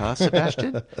awake, huh,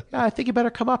 Sebastian? Yeah, I think you better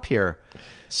come up here."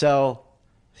 So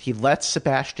he lets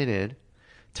Sebastian in.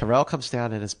 Terrell comes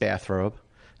down in his bathrobe.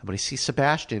 And when he sees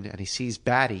Sebastian and he sees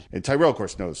Batty. And Tyrell, of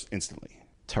course, knows instantly.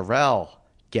 Terrell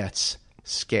gets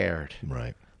scared.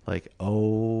 Right. Like,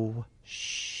 oh,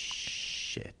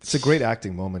 shit. It's a great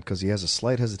acting moment because he has a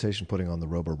slight hesitation putting on the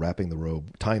robe or wrapping the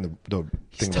robe, tying the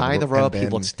He's thing tying around the robe. and He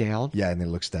then- looks down. Yeah, and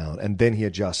then looks down. And then he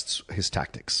adjusts his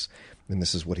tactics. And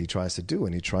this is what he tries to do.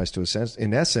 And he tries to,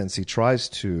 in essence, he tries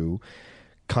to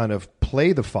kind of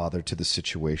play the father to the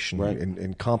situation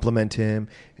and compliment him,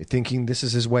 thinking this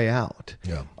is his way out.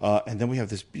 Yeah. And then we have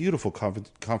this beautiful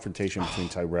confrontation between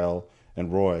Tyrell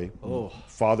and Roy,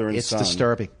 father and son. It's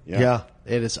disturbing. Yeah.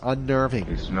 It is unnerving.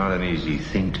 It's not an easy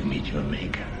thing to meet your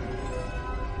maker.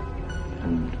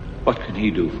 And what can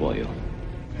he do for you?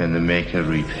 Can the maker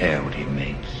repair what he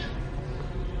makes?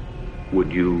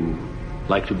 Would you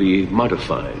like to be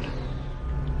modified?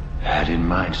 I had in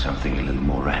mind something a little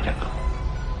more radical.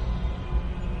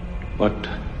 What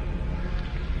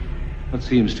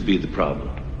seems to be the problem?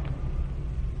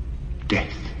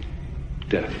 Death.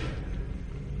 Death.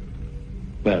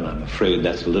 Well, I'm afraid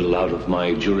that's a little out of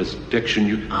my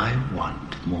jurisdiction. I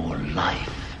want more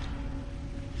life,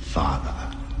 Father.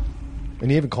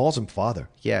 And he even calls him father.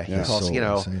 Yeah, he calls, so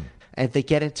insane. and they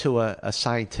get into a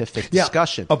scientific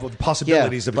discussion of the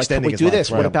possibilities of like, extending can we his do life,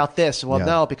 this? right. What about this? Well, Yeah.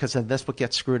 no, because then this would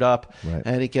get screwed up. Right.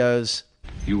 And he goes,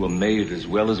 You were made as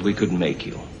well as we could make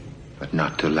you. But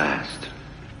not to last.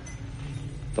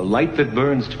 The light that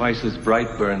burns twice as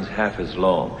bright burns half as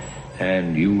long.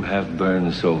 And you have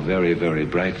burned so very, very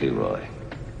brightly, Roy.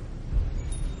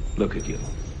 Look at you.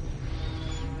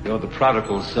 You're the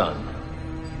prodigal son.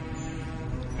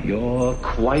 You're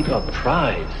quite a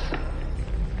prize.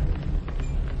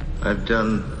 I've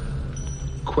done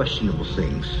questionable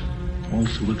things.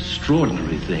 Also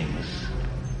extraordinary things.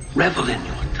 Revel in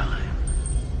your time.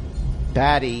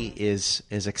 Batty is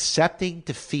accepting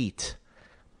defeat,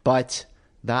 but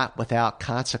not without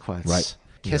consequence. Right.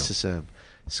 Kisses him,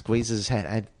 squeezes his head.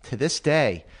 And to this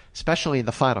day, especially in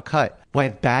the final cut,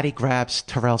 when Batty grabs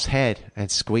Terrell's head and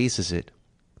squeezes it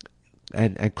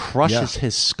and crushes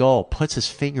his skull, puts his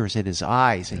fingers in his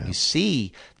eyes, and you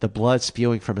see the blood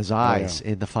spewing from his eyes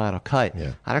in the final cut.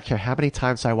 Yeah. I don't care how many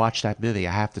times I watch that movie,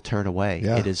 I have to turn away.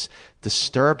 Yeah. It is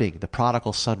disturbing. The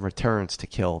prodigal son returns to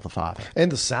kill the father.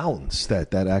 And the sounds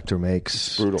that actor makes.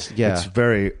 It's brutal. Yeah. It's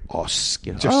very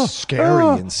just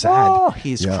scary and sad.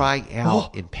 He's Yeah. crying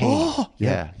out in pain.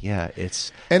 Yeah.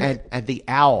 It's And- and the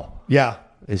owl Yeah.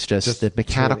 is just Just the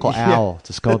mechanical totally- owl,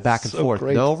 just going back and So forth,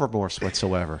 great. no remorse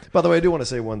whatsoever. By the way, I do want to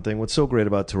say one thing. What's so great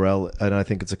about Terrell, and I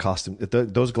think it's a costume,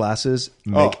 those glasses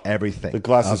make everything. The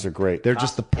glasses are great. They're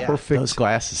just the perfect. those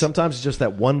glasses. Sometimes it's just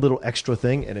that one little extra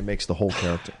thing, and it makes the whole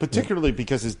character. Particularly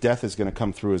because his death is going to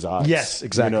come through his eyes. Yes,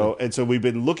 exactly. And so we've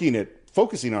been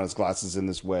focusing on his glasses in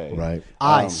this way. Right.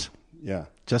 Eyes. Yeah.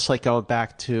 Just like going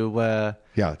back to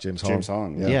Yeah, James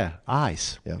Hong. Yeah.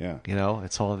 eyes. Yeah.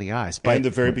 It's all in the eyes. But And the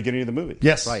very beginning of the movie.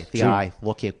 Yes. right, the true. eye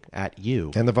looking at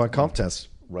you. And the Von Kampf test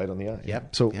right on the eye.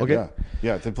 Yep. So, Yep. okay.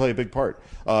 Yeah, they play a big part.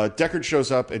 Deckard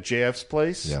shows up at JF's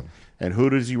place. Yeah. And who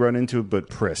does he run into but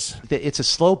Pris? It's a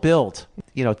slow build.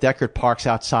 Deckard parks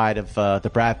outside of the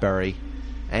Bradbury,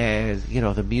 and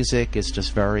the music is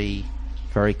just very,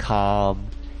 very calm.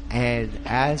 And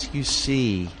as you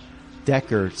see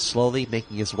Deckard slowly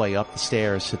making his way up the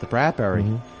stairs to the Bradbury,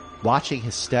 watching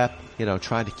his step,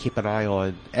 trying to keep an eye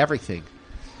on everything,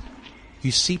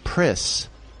 you see Pris,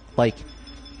 like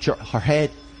her head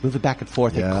moving back and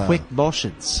forth in quick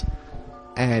motions,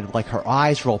 and like her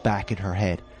eyes roll back in her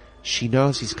head. She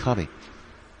knows he's coming.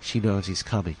 She knows he's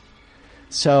coming.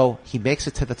 So he makes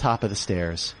it to the top of the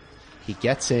stairs. He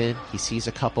gets in. He sees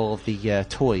a couple of the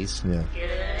toys. Yeah.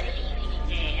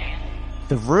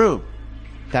 The room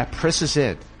that Pris is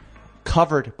in,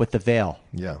 covered with the veil.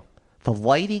 Yeah. The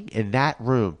lighting in that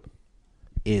room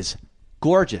is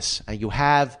gorgeous. And you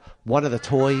have one of the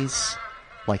toys,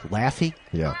 like, laughing.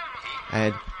 Yeah.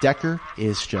 And Deckard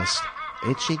is just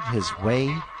inching his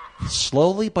way,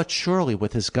 slowly but surely,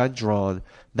 with his gun drawn,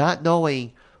 not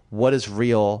knowing what is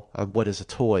real and what is a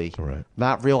toy. Right.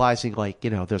 Not realizing,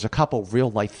 there's a couple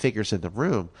real-life figures in the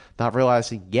room, not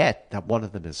realizing yet that one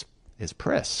of them is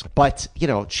Pris. But,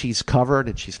 she's covered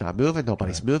and she's not moving,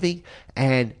 nobody's moving.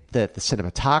 And the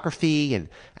cinematography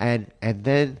and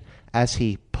then as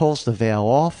he pulls the veil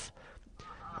off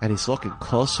and he's looking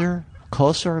closer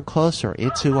and closer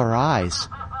into her eyes,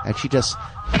 and she just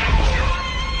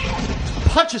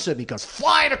punches him. He goes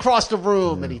flying across the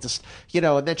room, and he just,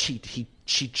 and then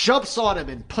she jumps on him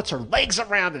and puts her legs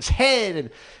around his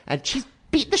head, and she's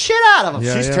beating the shit out of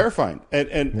him. She's terrifying.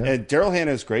 And Daryl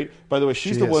Hannah is great. By the way,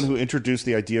 she's the one who introduced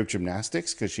the idea of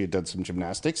gymnastics because she had done some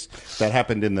gymnastics. That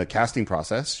happened in the casting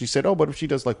process. She said, what if she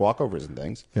does like walkovers and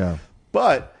things? Yeah.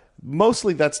 But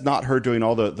mostly that's not her doing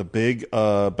all the big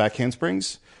back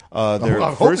handsprings. I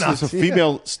hope First, not. there's a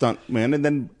female stuntman, and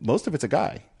then most of it's a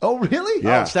much Oh, really?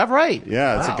 Yeah. Oh, is that right?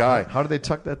 Yeah, it's a guy. How do they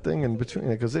tuck that thing in between?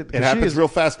 Because it happens real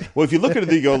fast. Well, if you look at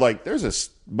it, you go like, there's a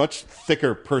much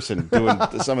thicker person doing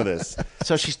some of this.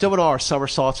 So she's doing all her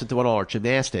somersaults and doing all her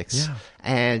gymnastics. Yeah.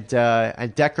 And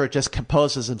Deckard just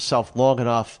composes himself long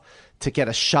enough to get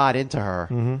a shot into her.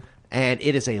 Mm-hmm. And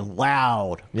it is a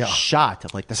loud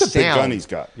shot. Like the It's a sound. big gun he's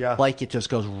got. Yeah. Like it just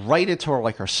goes right into her,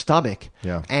 like her stomach.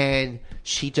 Yeah. And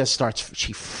she just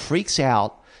she freaks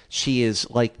out. She is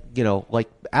like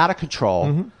out of control.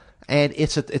 Mm-hmm. And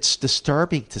it's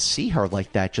disturbing to see her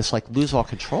like that, just like lose all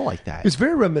control like that. It's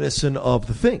very reminiscent of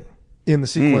The Thing in the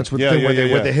sequence with the thing where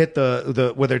they hit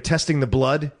where they're testing the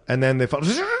blood and then they fall.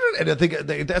 And I think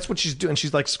that's what she's doing.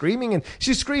 She's like screaming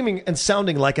and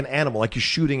sounding like an animal, like you're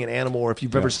shooting an animal. Or if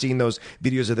you've ever seen those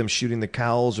videos of them shooting the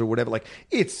cows or whatever, like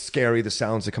it's scary, the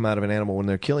sounds that come out of an animal when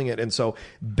they're killing it. And so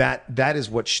that is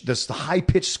what this the high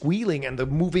pitched squealing and the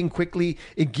moving quickly.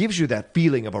 It gives you that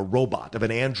feeling of a robot, of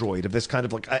an android, of this kind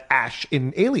of like Ash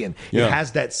in Alien. Yeah. It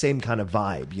has that same kind of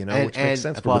vibe, which makes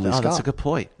sense for Ridley Scott. That's a good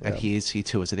point. And he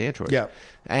too is an android. Yeah.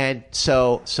 And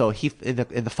so he in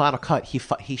the final cut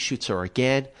he shoots her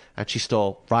again, and she's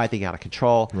still writhing out of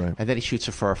control. Right. And then he shoots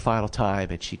her for a final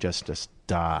time, and she just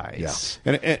dies.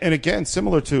 Yeah. And again,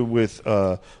 similar to with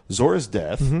Zora's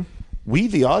death, we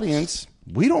the audience,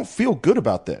 we don't feel good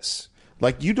about this.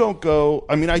 Like you don't go.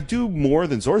 I mean, I do more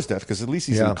than Zora's death because at least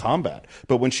he's in combat.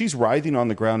 But when she's writhing on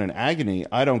the ground in agony,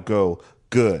 I don't go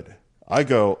good. I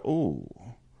go ooh.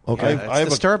 Okay, I have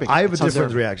disturbing. I have a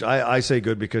different reaction. I say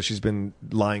good because she's been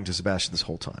lying to Sebastian this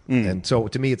whole time, and so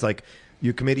to me, it's like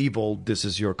you commit evil. This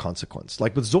is your consequence.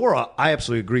 Like with Zora, I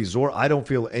absolutely agree. Zora, I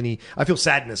feel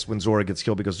sadness when Zora gets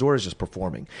killed because Zora is just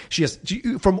performing.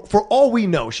 For all we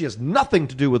know, she has nothing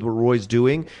to do with what Roy's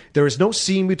doing. There is no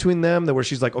scene between them where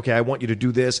she's like, okay, I want you to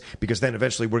do this because then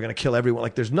eventually we're going to kill everyone.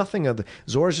 Like there's nothing of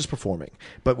Zora's just performing.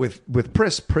 But with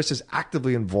Pris is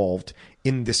actively involved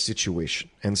in this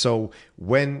situation. And so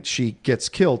when she gets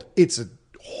killed, it's a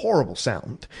horrible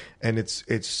sound and it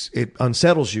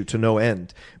unsettles you to no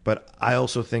end. But I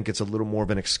also think it's a little more of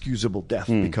an excusable death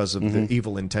because of the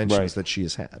evil intentions that she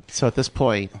has had. So at this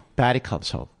point, Batty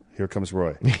comes home. Here comes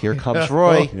Roy. Here comes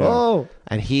Roy. Yeah. Oh.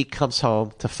 And he comes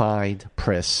home to find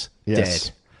Pris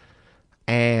dead.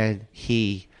 And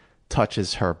he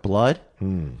touches her blood,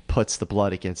 puts the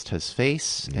blood against his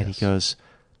face, and he goes,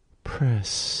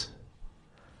 Pris.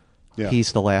 Yeah.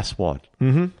 He's the last one.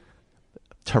 Mm-hmm.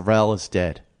 Tyrell is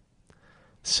dead.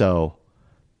 So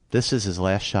this is his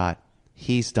last shot.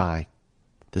 He's dying.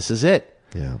 This is it.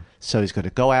 Yeah. So he's going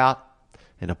to go out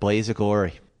in a blaze of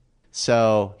glory.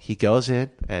 So he goes in,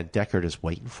 and Deckard is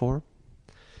waiting for him.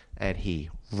 And he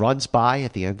runs by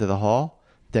at the end of the hall.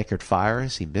 Deckard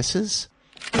fires. He misses.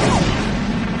 Not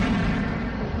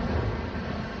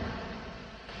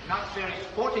very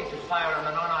sporting to fire on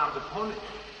an unarmed opponent.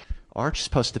 Aren't you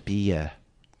supposed to be a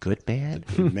good man?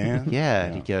 Good man? Yeah.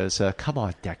 And he goes, come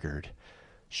on, Deckard.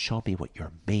 Show me what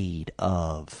you're made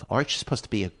of. Aren't you supposed to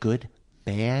be a good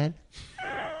man?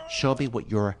 Show me what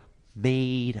you're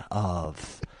made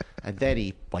of. And then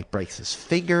he breaks his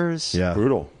fingers. Yeah.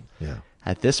 Brutal. Yeah.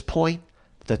 At this point,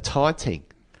 the taunting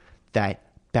that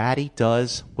Batty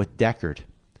does with Deckard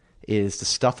is the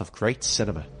stuff of great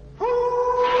cinema.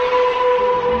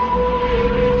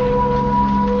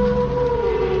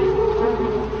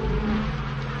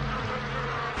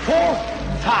 4,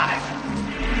 5.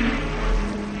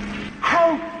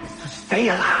 How to stay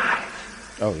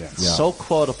alive. Oh yeah. So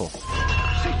quotable. 6,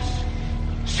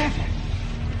 7.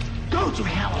 Go to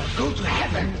hell or go to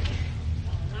heaven.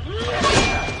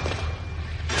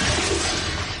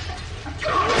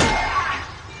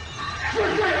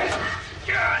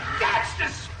 That's the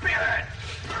spirit.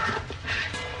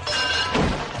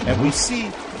 And we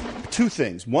see two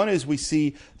things. One is we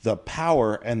see the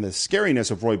power and the scariness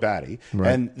of Roy Batty.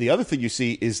 Right. And the other thing you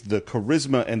see is the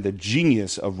charisma and the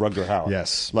genius of Rutger Hauer.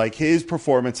 Yes. Like his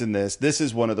performance in this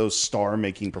is one of those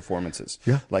star-making performances.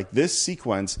 Yeah. Like this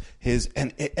sequence,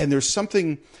 and there's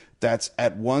something that's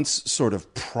at once sort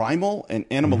of primal and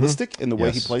animalistic in the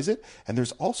way he plays it. And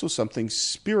there's also something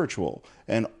spiritual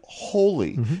and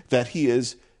holy that he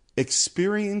is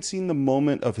experiencing the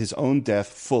moment of his own death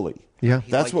fully. Yeah.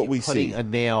 That's what we putting see. a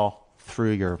nail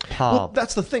through your palm. Well,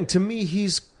 that's the thing. To me,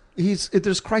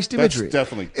 there's Christ imagery. That's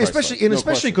definitely Christ-like. especially No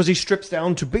question. because he strips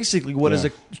down to basically what is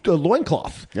a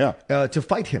loincloth. Yeah. To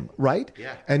fight him, right?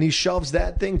 Yeah. And he shoves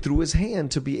that thing through his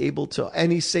hand to be able to,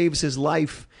 and he saves his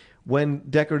life when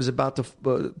Deckard is about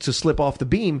to slip off the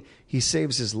beam. He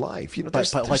saves his life. You know,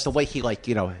 but like the way he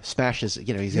smashes.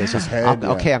 You know, he says, head,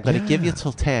 "Okay, I'm going to give you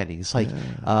till 10." He's like,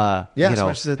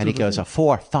 smashes it and he through the goes, thing.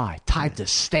 4, 5, time to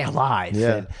stay alive.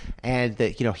 Yeah. And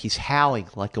he's howling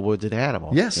like a wounded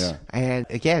animal. Yes. Yeah. And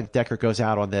again, Deckard goes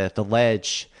out on the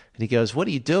ledge. And he goes, "What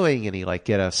are you doing?" And he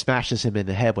smashes him in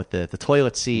the head with the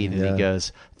toilet seat. And he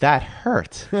goes, "That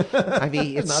hurt." I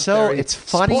mean, it's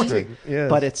funny, sporting. Yes.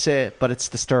 but it's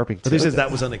disturbing too. But he says that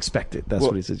was unexpected. That's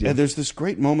what he says. Yeah. And there's this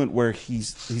great moment where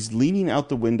he's leaning out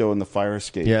the window in the fire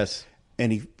escape. Yes.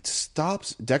 And he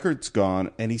stops. Deckard's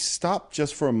gone, and he stopped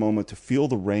just for a moment to feel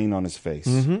the rain on his face.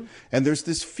 Mm-hmm. And there's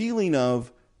this feeling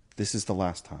of, this is the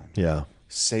last time. Yeah.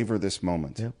 Savor this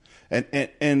moment. Yeah.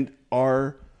 And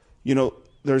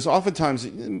there's oftentimes,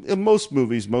 in most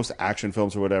movies, most action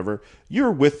films or whatever,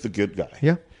 you're with the good guy.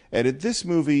 Yeah. And in this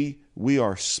movie, we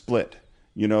are split.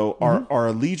 Our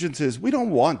allegiance is, we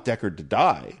don't want Deckard to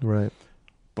die. Right.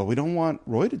 But we don't want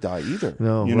Roy to die either.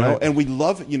 No, know, right. and we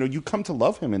love, you come to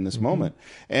love him in this moment.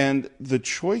 And the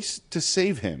choice to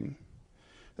save him,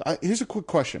 here's a quick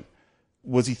question.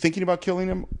 Was he thinking about killing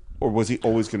him, or was he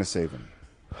always going to save him?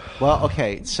 Well,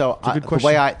 okay, so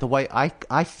the way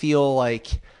I feel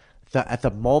like at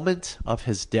the moment of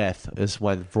his death is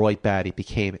when Roy Batty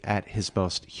became at his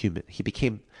most human. He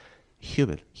became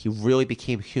human. He really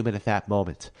became human at that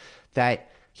moment. That,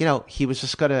 he was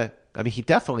just going to, he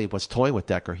definitely was toying with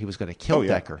Deckard. He was going to kill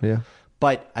Deckard. Yeah.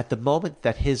 But at the moment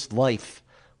that his life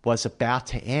was about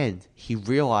to end, he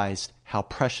realized how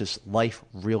precious life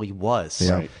really was.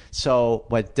 Yeah. Right. So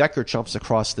when Deckard jumps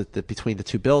across between the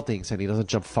two buildings and he doesn't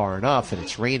jump far enough and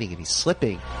it's raining and he's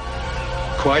slipping.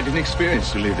 Quite an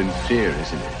experience to live in fear,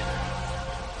 isn't it?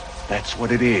 That's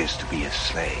what it is to be a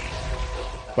slave.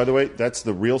 By the way, that's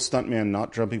the real stuntman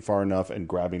not jumping far enough and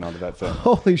grabbing onto that thing.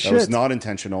 Holy shit. That was not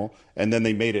intentional, and then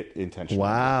they made it intentional.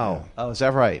 Wow. Oh, is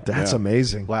that right? That's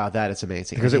amazing. Wow, that is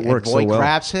amazing. Because it works and Roy so well.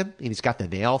 grabs him, and he's got the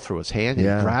nail through his hand, and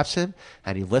he grabs him,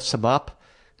 and he lifts him up,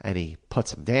 and he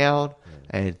puts him down,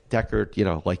 and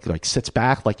Deckard, like sits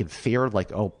back, like in fear,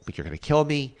 like, oh, you're going to kill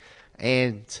me.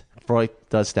 And Roy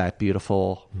does that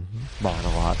beautiful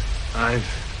monologue. I've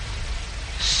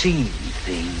seen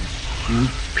things you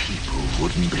people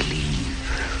wouldn't believe.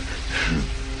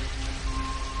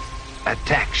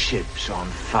 Attack ships on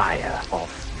fire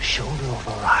off the shoulder of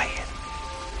Orion.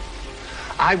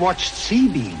 I watched sea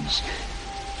beams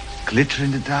glitter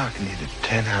in the dark near the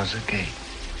 10-Hauser Gate.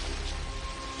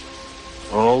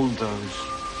 All those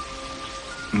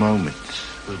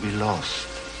moments will be lost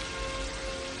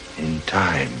in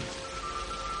time.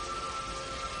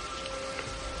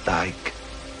 Like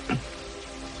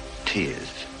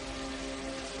tears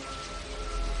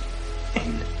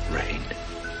in rain.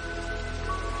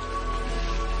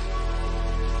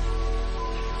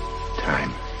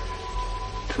 Time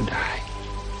to die.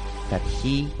 That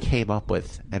he came up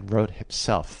with and wrote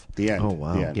himself. The end. Oh,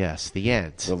 wow. The end. Yes, the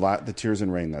end. The tears in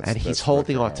rain. And he's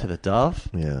holding on to the dove.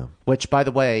 Yeah. Which, by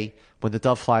the way, when the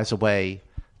dove flies away,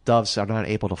 doves are not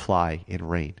able to fly in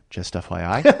rain. Just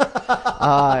FYI.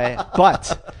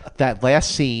 But that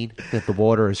last scene that the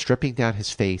water is dripping down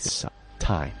his face,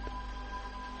 time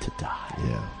to die.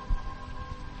 Yeah.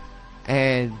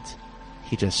 And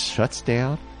he just shuts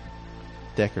down.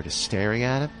 Deckard is staring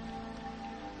at him.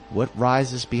 What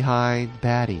rises behind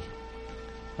Batty?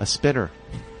 A spinner.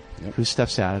 Yep. Who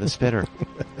steps out of the spinner?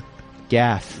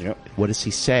 Gaff. Yep. What does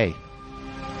he say?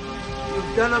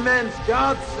 You've done a man's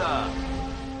job, sir.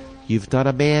 You've done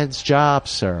a man's job,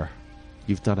 sir.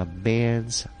 You've done a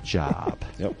man's job.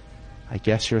 Yep. I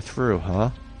guess you're through,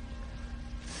 huh?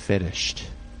 Finished.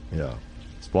 Yeah.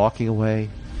 He's walking away.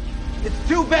 It's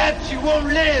too bad she won't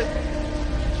live.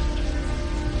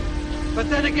 But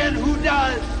then again, who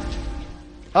does?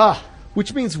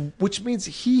 Which means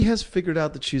he has figured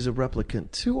out that she's a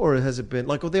replicant too, or has it been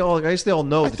like, I guess they all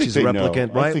know that she's a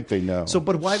replicant, right? I think they know. So,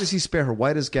 but why does he spare her?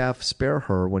 Why does Gaff spare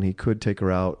her when he could take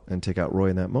her out and take out Roy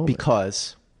in that moment?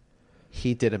 Because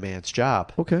he did a man's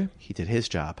job. Okay. He did his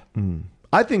job.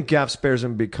 I think Gaff spares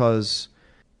him because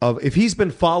of if he's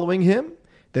been following him,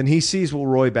 then he sees what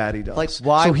Roy Batty does. Like,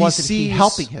 why wasn't he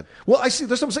helping him? Well, I see.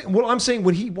 That's what I'm saying. What I'm saying,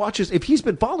 when he watches, if he's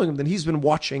been following him, then he's been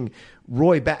watching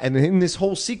Roy Batty. And in this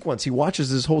whole sequence, he watches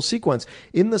this whole sequence.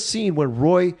 In the scene when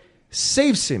Roy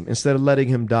saves him instead of letting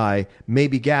him die,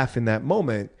 maybe Gaff in that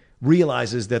moment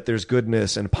realizes that there's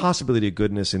goodness and possibility of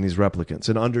goodness in these replicants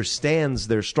and understands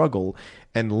their struggle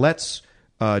and lets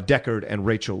Deckard and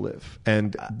Rachel live.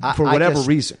 And for whatever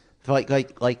reason.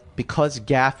 Like because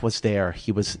Gaff was there,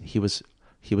 he was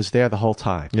there the whole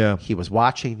time. Yeah. He was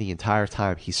watching the entire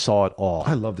time. He saw it all.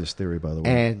 I love this theory, by the way.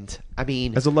 And I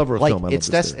mean, as a lover of film, I love this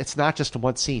theory. It's not just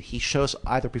one scene. He shows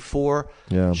either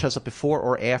shows up before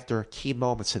or after key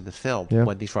moments in the film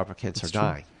when these replicants are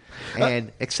dying.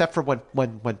 And except for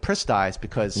when Pris dies,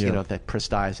 because you know that Pris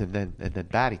dies and then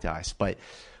Batty dies. But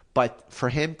for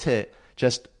him to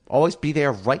just always be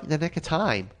there right in the nick of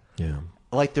time,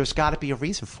 like there's got to be a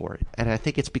reason for it. And I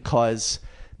think it's because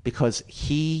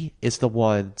he is the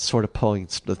one sort of pulling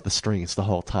the strings the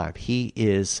whole time. He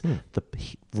is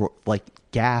like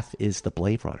Gaff is the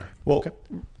Blade Runner. Well,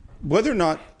 whether or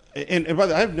not, and by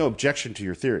the way, I have no objection to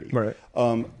your theory. Right.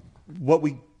 What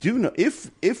we do know,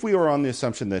 if we are on the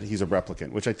assumption that he's a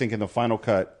replicant, which I think in the final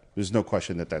cut, there's no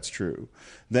question that that's true,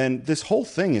 then this whole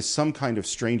thing is some kind of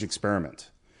strange experiment.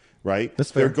 Right? That's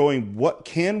fair. They're going, what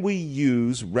can we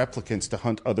use replicants to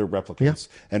hunt other replicants?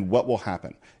 And what will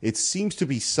happen? It seems to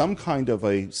be some kind of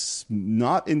a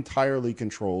not entirely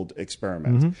controlled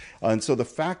experiment. And so the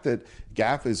fact that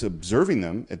Gaff is observing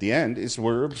them at the end is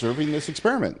we're observing this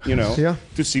experiment,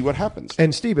 to see what happens.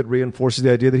 And Steve, it reinforces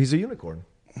the idea that he's a unicorn.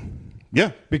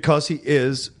 Yeah. Because he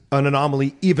is an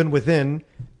anomaly even within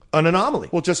an anomaly.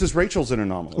 Well, just as Rachel's an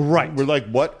anomaly. Right. We're like,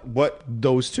 what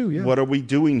those two, what are we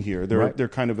doing here? They're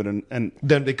kind of an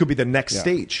then it could be the next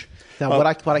stage. Now, what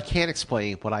I can't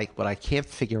explain, what I can't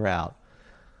figure out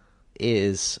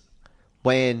is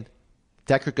when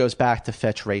Deckard goes back to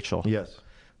fetch Rachel. Yes.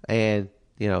 And,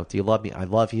 do you love me? I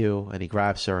love you. And he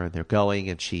grabs her and they're going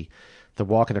and they're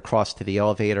walking across to the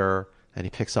elevator and he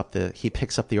picks up the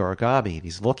origami and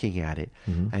he's looking at it.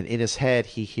 And in his head,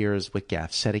 he hears what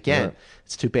Gaff said again. Right.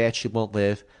 It's too bad she won't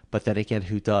live, but then again,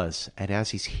 who does? And as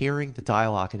he's hearing the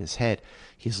dialogue in his head,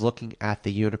 he's looking at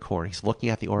the unicorn, he's looking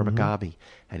at the origami,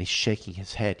 and he's shaking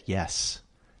his head. Yes.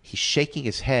 He's shaking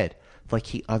his head like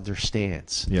he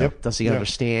understands. Yep. Does he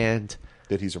understand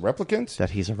that he's a replicant?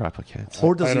 That he's a replicant.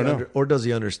 Or does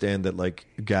he understand that like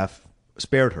Gaff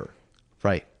spared her?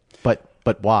 Right.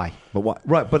 But why? But why?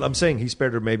 Right. But I'm saying he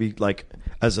spared her maybe like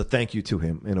as a thank you to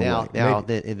him in a way. Now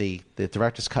in the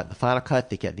director's cut, the final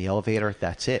cut, they get in the elevator.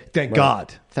 That's it. Thank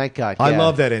God. Thank God. I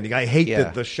love that ending. I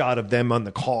hate the shot of them on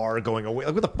the car going away.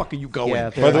 Like, where the fuck are you going? Yeah,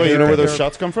 by the way, you know where those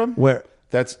shots come from? Where?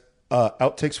 That's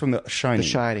outtakes from The Shining. The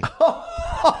Shining.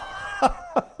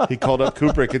 He called up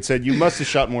Kubrick and said, "You must have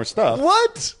shot more stuff."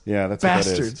 What? Yeah, that's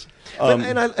bastards. What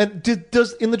that is.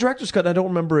 Does in the director's cut? I don't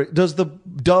remember it. Does the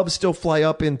dove still fly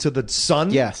up into the sun?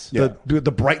 Yes.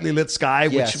 The brightly lit sky,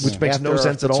 which makes no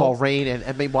sense at all. It's all rain,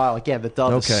 and meanwhile, again, the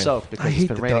dove is soaked because it's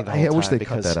been raining the whole time. I wish they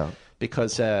cut that out.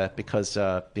 Because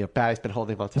Batty's been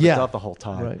holding on to the dove the whole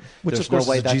time. Right. Which There's of course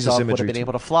no way is that Jesus dove would have imagery been too.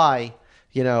 able to fly.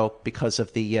 Because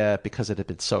it had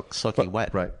been soaking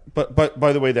wet. Right. But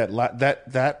by the way,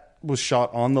 that was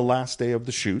shot on the last day of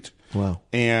the shoot. Wow.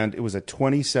 And it was a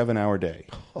 27-hour day.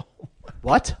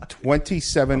 What?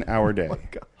 27-hour day. Oh, my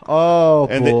God. Oh,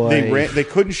 and boy. They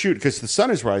couldn't shoot because the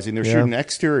sun is rising. They're shooting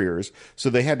exteriors.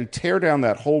 So they had to tear down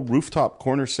that whole rooftop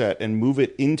corner set and move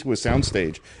it into a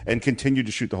soundstage and continue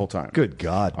to shoot the whole time. Good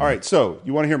God. All right, so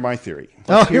you want to hear my theory?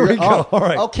 Oh, here we go. All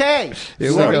right. Okay. Here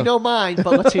You we already go. know mine,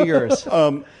 but let's hear yours.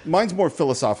 Mine's more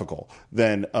philosophical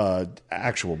than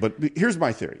actual, but here's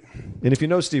my theory. And if you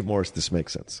know Steve Morris, this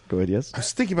makes sense. Go ahead, yes? I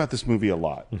was thinking about this movie a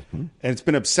lot, and it's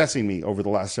been obsessing me over the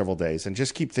last several days, and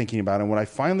just keep thinking about it. And what I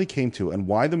finally came to, and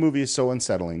why the movie is so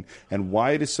unsettling, and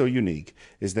why it is so unique,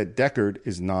 is that Deckard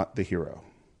is not the hero.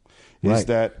 Is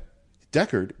that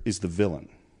Deckard is the villain.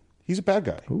 He's a bad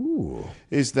guy. Ooh.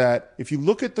 Is that if you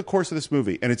look at the course of this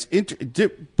movie, and it's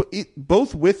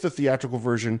both with the theatrical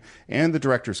version and the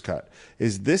director's cut,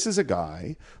 this is a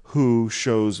guy who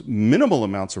shows minimal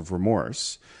amounts of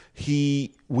remorse.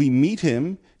 We meet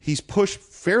him. He's pushed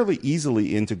fairly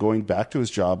easily into going back to his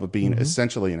job of being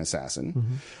essentially an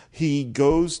assassin. He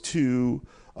goes to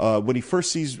when he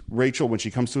first sees Rachel when she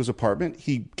comes to his apartment,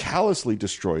 he callously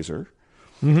destroys her.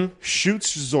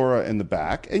 Shoots Zora in the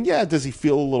back. And does he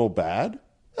feel a little bad?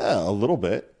 A little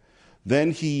bit.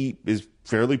 Then he is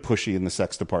fairly pushy in the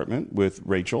sex department with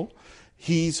Rachel.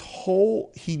 There's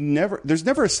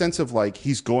never a sense of like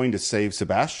he's going to save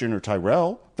Sebastian or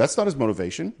Tyrell. That's not his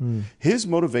motivation. His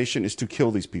motivation is to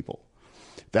kill these people.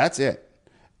 That's it.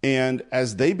 And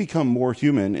as they become more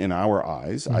human in our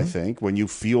eyes, I think, when you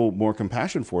feel more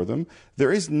compassion for them,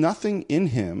 there is nothing in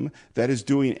him that is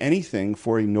doing anything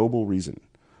for a noble reason.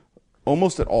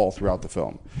 Almost at all throughout the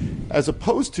film. As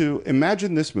opposed to,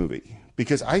 imagine this movie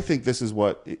because I think this is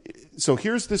what. So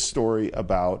here's this story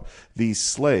about these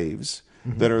slaves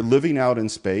that are living out in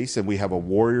space, and we have a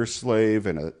warrior slave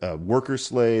and a worker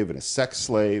slave and a sex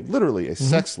slave, literally a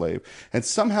sex slave, and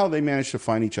somehow they manage to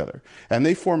find each other and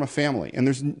they form a family. And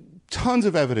there's tons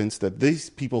of evidence that these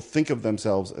people think of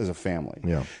themselves as a family.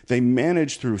 Yeah. They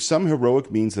manage through some heroic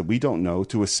means that we don't know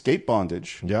to escape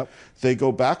bondage. Yep. They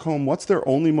go back home. What's their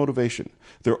only motivation?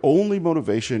 Their only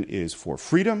motivation is for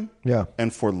freedom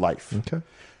and for life. Okay.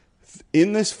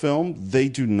 In this film, they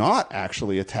do not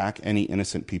actually attack any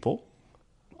innocent people.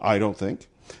 I don't think.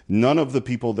 None of the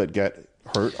people that get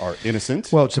hurt are innocent.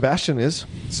 Well, Sebastian is.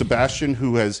 Sebastian,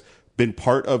 who has been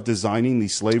part of designing the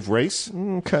slave race.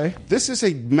 Okay. This is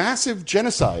a massive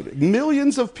genocide.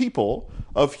 Millions of people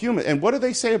of human. And what do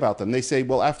they say about them? They say,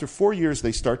 well, after 4 years,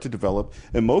 they start to develop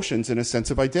emotions and a sense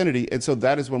of identity. And so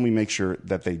that is when we make sure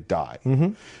that they die.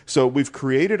 So we've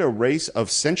created a race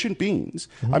of sentient beings.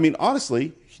 I mean,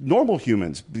 honestly, normal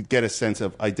humans get a sense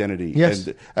of identity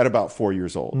at about 4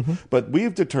 years old. But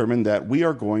we've determined that we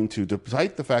are going to,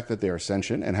 despite the fact that they are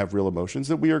sentient and have real emotions,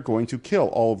 that we are going to kill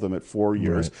all of them at 4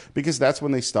 years because that's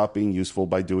when they stop being useful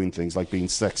by doing things like being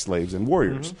sex slaves and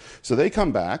warriors. So they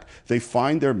come back, they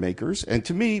find their makers. And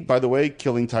to me, by the way,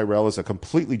 killing Tyrell is a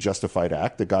completely justified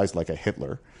act. The guy's like a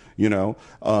Hitler. You know,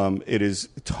 it is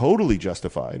totally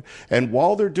justified. And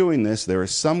while they're doing this, there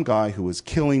is some guy who is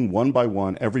killing one by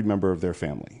one every member of their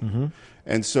family.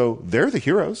 And so they're the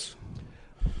heroes.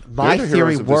 My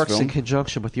theory works in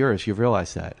conjunction with yours. You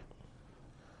realize that?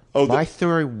 Oh, my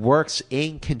theory works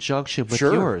in conjunction with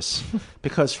yours.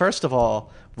 Because, first of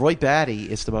all, Roy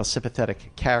Batty is the most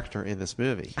sympathetic character in this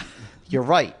movie. You're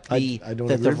right. The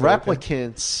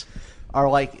replicants are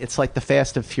like, it's like the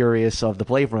Fast and Furious of the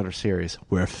Blade Runner series.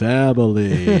 We're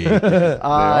family.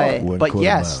 But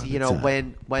yes, you know,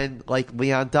 when like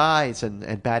Leon dies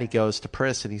and Batty goes to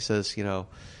Pris and he says, you know,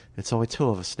 it's only two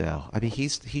of us now. I mean,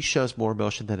 he shows more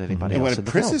emotion than anybody else. And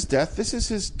when Pris's death, this is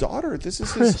his daughter. This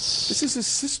is his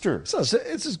sister. So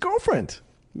it's his girlfriend.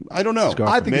 I don't know.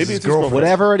 I think maybe it's his girlfriend.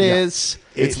 Whatever it is,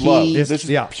 it's love. This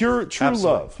is pure, true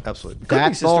love. Absolutely.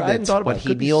 That moment when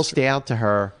he kneels down to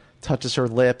her, touches her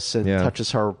lips and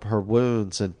touches her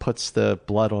wounds and puts the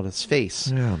blood on his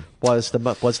face was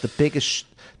the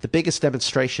biggest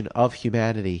demonstration of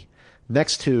humanity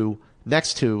next to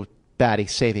Batty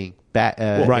saving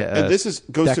and this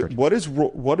goes to what is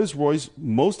Roy's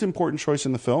most important choice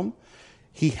in the film.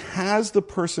 He has the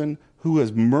person who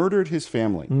has murdered his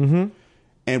family.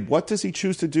 And what does he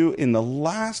choose to do in the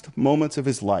last moments of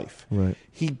his life?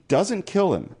 He doesn't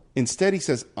kill him. Instead, he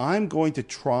says, I'm going to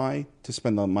try to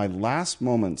spend my last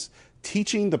moments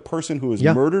teaching the person who has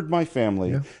murdered my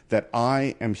family that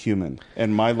I am human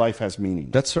and my life has meaning.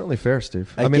 That's certainly fair,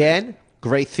 Steve. Again,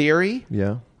 great theory.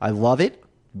 Yeah. I love it.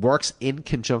 Works in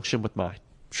conjunction with mine.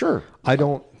 Sure. I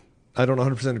don't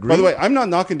 100% agree. By the way, I'm not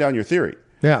knocking down your theory.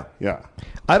 Yeah. Yeah.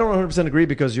 I don't 100% agree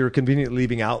because you're conveniently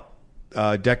leaving out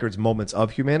Deckard's moments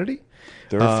of humanity.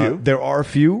 There are a few. There are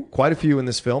quite a few in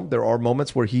this film. There are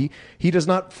moments where he does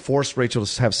not force Rachel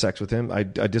to have sex with him. I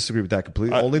disagree with that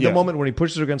completely. Only the moment when he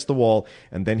pushes her against the wall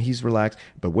and then he's relaxed.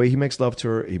 The way he makes love to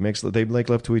her, they make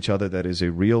love to each other. That is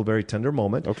a real, very tender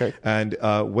moment. Okay. And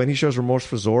when he shows remorse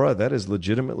for Zora, that is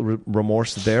legitimate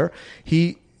remorse there.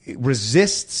 He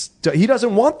resists. He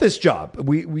doesn't want this job.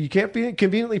 We can't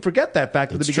conveniently forget that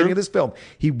fact at the beginning of this film.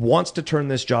 He wants to turn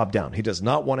this job down. He does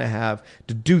not want to have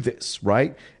to do this,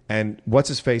 right? And what's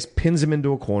his face pins him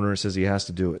into a corner and says he has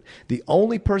to do it. The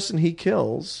only person he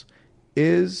kills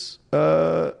is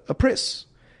a Pris.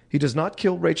 He does not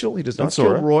kill Rachel. He does not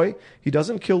kill Roy. He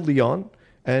doesn't kill Leon.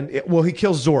 And he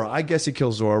kills Zora. I guess he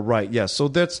kills Zora, right? Yes. So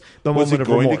that's the moment of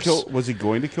remorse. Was he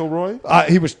going to kill Roy?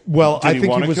 He was. Well, I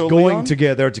think he was going to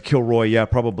get there to kill Roy. Yeah,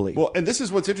 probably. Well, and this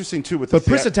is what's interesting too. But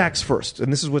Pris attacks first,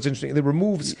 and this is what's interesting. He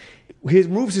removes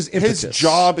his impetus. His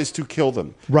job is to kill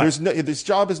them. Right. His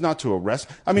job is not to arrest.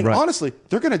 I mean, honestly,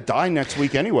 they're going to die next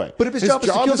week anyway. But if his job is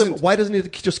to kill them, why doesn't he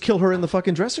just kill her in the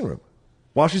fucking dressing room?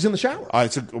 While she's in the shower.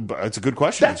 It's a good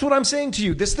question. That's what I'm saying to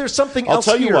you. There's something else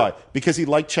here. I'll tell you why. Because he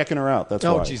liked checking her out. That's why.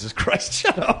 Oh, Jesus Christ.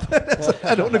 Shut up.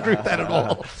 I don't agree with that at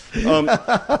all.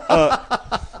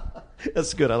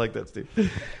 That's good. I like that, Steve.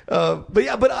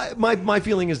 My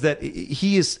feeling is that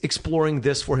he is exploring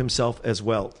this for himself as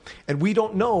well. And we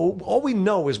don't know. All we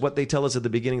know is what they tell us at the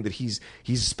beginning, that he's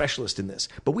a specialist in this.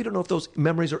 But we don't know if those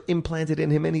memories are implanted in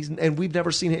him, and we've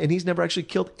never seen it, and he's never actually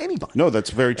killed anybody. No,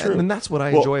 that's very true. And that's what I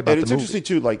enjoy about the movie. And it's interesting,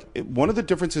 too, like, one of the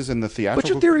differences in the theatrical... But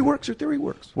your theory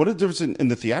works. One of the differences in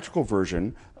the theatrical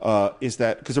version is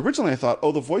that... Because originally I thought,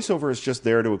 the voiceover is just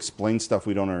there to explain stuff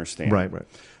we don't understand. Right.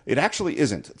 It actually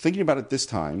isn't. Thinking about it this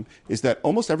time is that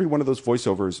almost every one of those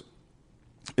voiceovers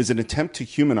is an attempt to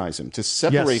humanize him, to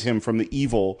separate him from the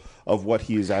evil of what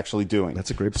he is actually doing.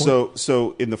 That's a great point.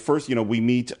 So in the first, we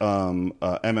meet M.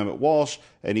 Emmett Walsh,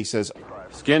 and he says,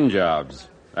 Skin jobs.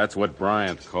 That's what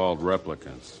Bryant called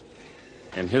replicants.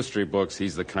 In history books,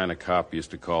 he's the kind of cop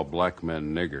used to call black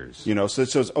men niggers. So it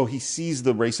shows, he sees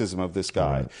the racism of this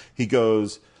guy. Right. He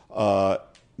goes,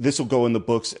 this will go in the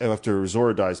books after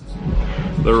Zora dies.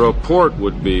 The report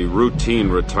would be routine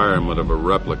retirement of a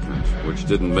replicant, which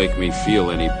didn't make me feel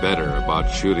any better about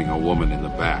shooting a woman in the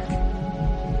back.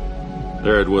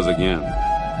 There it was again.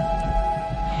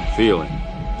 Feeling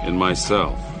in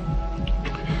myself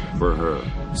for her.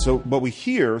 So what we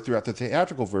hear throughout the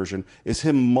theatrical version is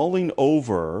him mulling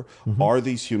over, are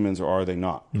these humans or are they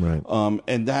not? Right.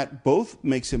 And that both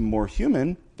makes him more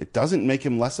human. It doesn't make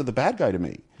him less of the bad guy to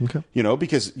me. Okay.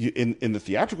 Because in the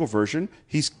theatrical version,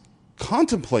 he's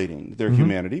contemplating their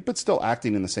humanity, but still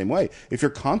acting in the same way. If you're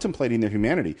contemplating their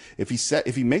humanity, if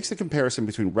he makes the comparison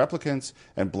between replicants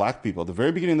and black people at the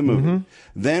very beginning of the movie,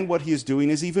 then what he is doing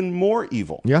is even more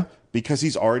evil. Yeah. Because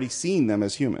he's already seen them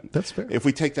as human. That's fair. If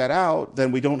we take that out,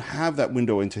 then we don't have that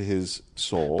window into his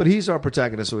soul. But he's our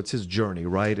protagonist, so it's his journey,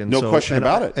 right? And no question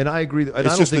about it. And I agree. And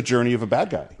it's just the journey of a bad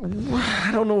guy.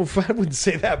 I don't know if I would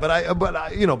say that, but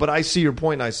I see your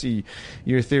point. And I see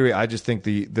your theory. I just think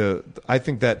I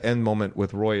think that end moment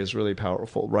with Roy is really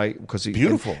powerful, right? Because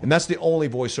beautiful, and that's the only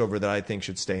voiceover that I think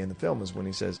should stay in the film is when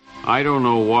he says, "I don't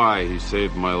know why he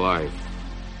saved my life.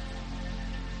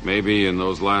 Maybe in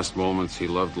those last moments he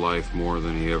loved life more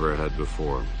than he ever had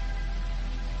before.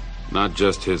 Not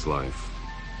just his life,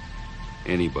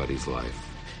 anybody's life."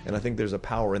 And I think there's a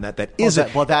power in that.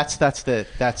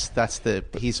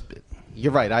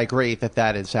 You're right. I agree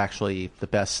that is actually the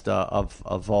best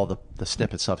of all the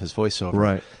snippets of his voiceover.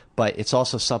 Right. But it's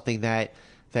also something that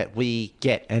we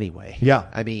get anyway. Yeah.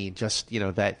 I mean, just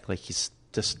that he's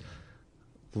just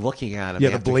looking at him. Yeah,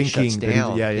 the after blinking. he shuts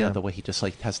down. Yeah. The way he just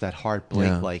has that hard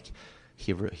blink, Yeah. like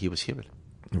he was human.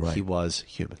 Right. He was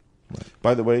human. Right.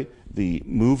 By the way, the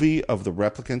movie of the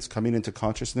replicants coming into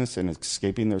consciousness and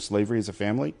escaping their slavery as a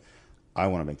family, I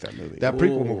want to make that movie. That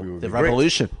prequel movie would be The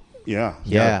Revolution. Yeah.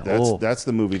 Yeah. That's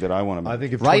the movie that I want to make. I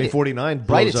think if Write 2049 blows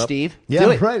Write it, up, Steve. Yeah,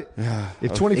 Do it. right. Yeah.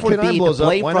 If It 2049 could be blows the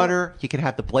Blade up, why not? Runner. You can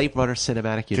have the Blade Runner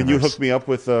cinematic universe. Can you hook me up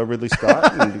with Ridley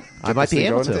Scott? And I might be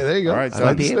able to. There you go. All right, I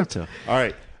might be able to. All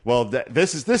right. Well,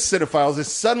 this Cinephiles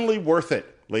is suddenly worth it,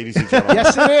 ladies and gentlemen.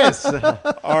 Yes, it is.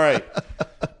 All right.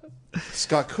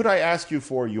 Scott, could I ask you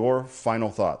for your final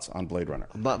thoughts on Blade Runner?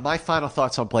 My final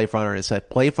thoughts on Blade Runner is that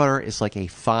Blade Runner is like a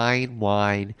fine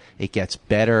wine. It gets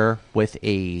better with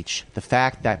age. The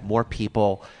fact that more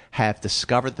people have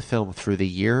discovered the film through the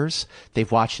years,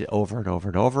 they've watched it over and over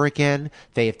and over again.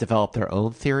 They have developed their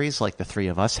own theories, like the three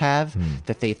of us have,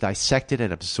 that they've dissected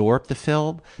and absorbed the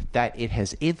film, that it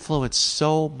has influenced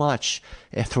so much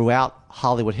throughout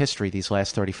Hollywood history these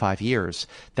last 35 years,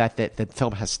 that the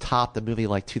film has topped a movie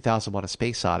like 2001: A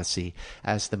Space Odyssey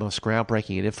as the most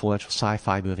groundbreaking and influential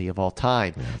sci-fi movie of all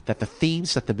time, that the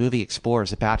themes that the movie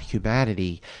explores about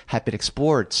humanity have been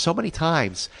explored so many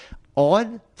times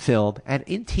on film and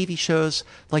in TV shows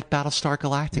like Battlestar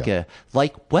Galactica,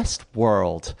 like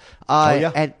Westworld.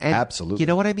 And absolutely. You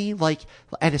know what I mean?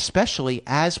 And especially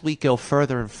as we go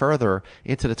further and further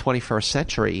into the 21st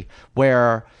century,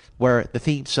 where the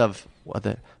themes of what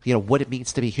it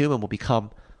means to be human will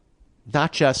become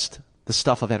not just the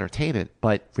stuff of entertainment,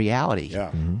 but reality.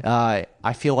 Yeah.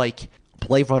 I feel like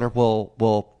Blade Runner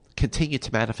will continue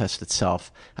to manifest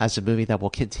itself as a movie that will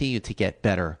continue to get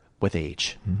better with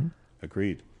age.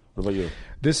 Agreed. What about you?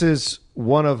 This is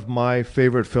one of my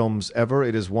favorite films ever.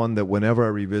 It is one that whenever I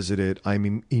revisit it,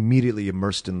 I'm immediately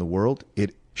immersed in the world.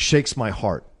 It shakes my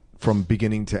heart from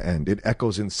beginning to end. It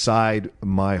echoes inside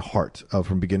my heart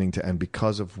from beginning to end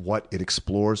because of what it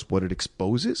explores, what it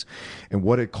exposes, and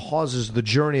what it causes, the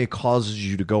journey it causes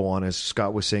you to go on, as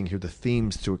Scott was saying here, the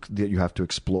themes that you have to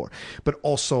explore. But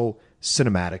also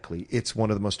cinematically, it's one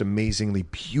of the most amazingly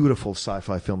beautiful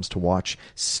sci-fi films to watch.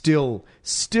 Still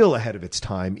ahead of its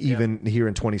time, even here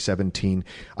in 2017.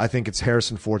 I think it's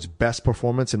Harrison Ford's best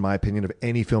performance, in my opinion, of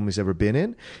any film he's ever been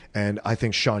in. And I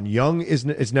think Sean Young is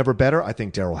never better. I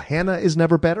think Daryl Hannah is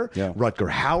never better. Yeah. Rutger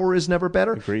Hauer is never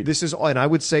better. Agreed. This is, and I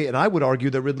would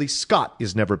argue that Ridley Scott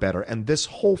is never better. And this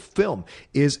whole film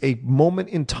is a moment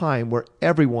in time where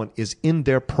everyone is in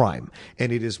their prime.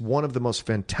 And it is one of the most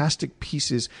fantastic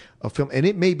pieces of film. And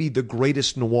it may be the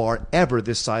greatest noir ever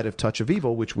this side of Touch of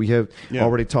Evil, which we have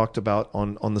already talked about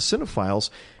on the Cinephiles.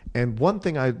 And one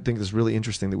thing I think is really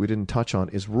interesting that we didn't touch on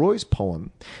is Roy's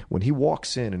poem when he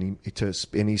walks in and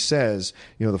he says,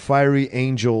 the fiery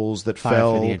angels that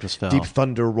fell, deep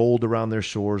thunder rolled around their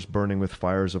shores, burning with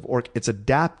fires of orc. It's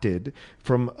adapted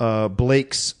from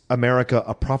Blake's America,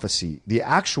 a Prophecy. The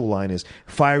actual line is,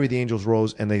 fiery the angels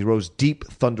rose, and they rose, deep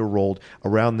thunder rolled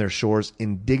around their shores,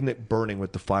 indignant burning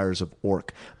with the fires of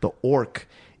orc. The orc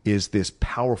is this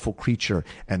powerful creature,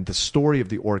 and the story of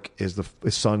the orc is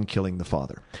the son killing the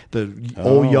father, the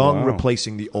young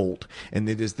replacing the old, and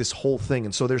it is this whole thing.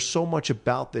 And so there's so much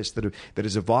about this that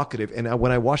is evocative. And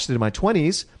when I watched it in my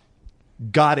 20s,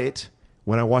 got it.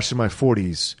 When I watched it in my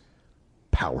 40s,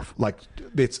 powerful. Like,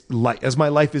 it's like, as my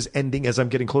life is ending, as I'm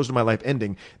getting closer to my life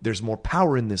ending, there's more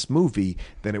power in this movie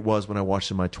than it was when I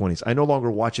watched it in my 20s. I no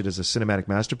longer watch it as a cinematic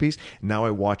masterpiece. Now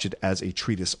I watch it as a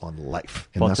treatise on life.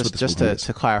 And that's what this just movie is.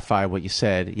 to clarify what you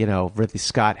said, Ridley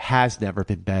Scott has never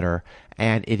been better,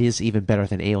 and it is even better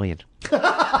than Alien.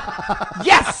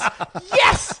 Yes!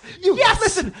 Yes!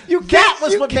 Listen, that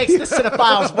was what makes the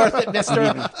Cinephiles worth it, mister.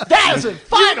 That is it.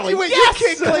 Finally, yes! You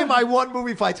can't claim my one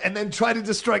movie fights and then try to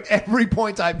distract every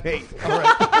point I made. All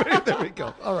right. There we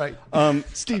go. All right.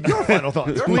 Steve, your final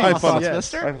thoughts. My thoughts,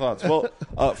 mister. My thoughts.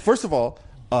 Well, first of all,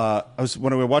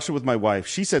 when I watched it with my wife,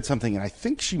 she said something, and I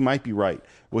think she might be right,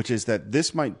 which is that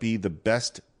this might be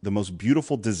the most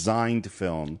beautiful designed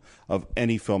film of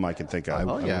any film I can think of.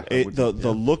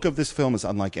 The look of this film is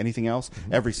unlike anything else.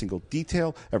 Mm-hmm. Every single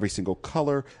detail, every single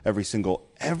color, every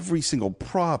single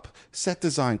prop, set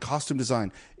design, costume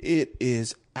design, it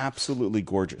is absolutely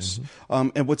gorgeous. Mm-hmm.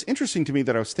 And what's interesting to me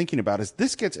that I was thinking about is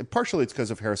this gets, partially it's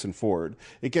because of Harrison Ford,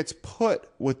 it gets put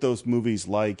with those movies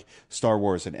like Star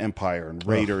Wars and Empire and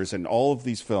Raiders and all of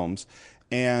these films.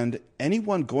 And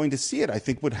anyone going to see it, I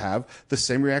think, would have the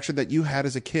same reaction that you had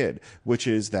as a kid, which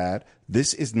is that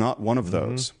this is not one of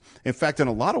those. Mm-hmm. In fact, in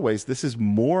a lot of ways, this is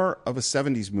more of a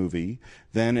 70s movie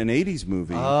than an 80s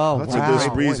movie. Oh, for this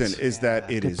reason, is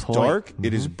that it is dark, mm-hmm.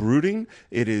 it is brooding,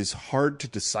 it is hard to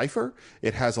decipher,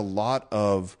 it has a lot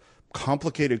of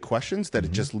complicated questions that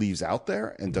it just leaves out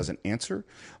there and doesn't answer.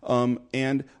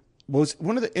 And was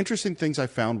one of the interesting things I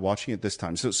found watching it this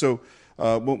time.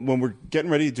 When we're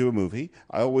getting ready to do a movie,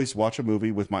 I always watch a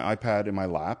movie with my iPad in my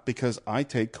lap because I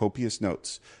take copious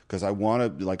notes because I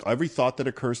want to, like, every thought that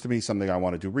occurs to me, something I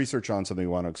want to do research on, something I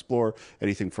want to explore,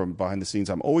 anything from behind the scenes,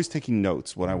 I'm always taking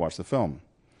notes when I watch the film.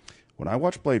 When I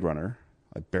watched Blade Runner,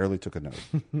 I barely took a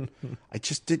note. I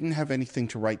just didn't have anything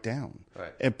to write down.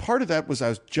 Right. And part of that was I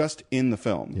was just in the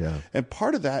film. Yeah. And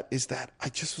part of that is that I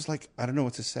just was like, I don't know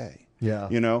what to say. Yeah.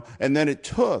 And then it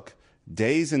took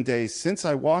days and days since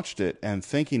I watched it and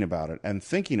thinking about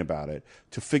it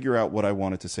to figure out what I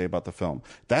wanted to say about the film.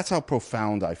 That's how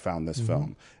profound I found this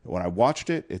film. When I watched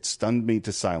it, it stunned me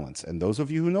to silence. And those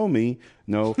of you who know me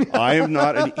know I am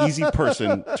not an easy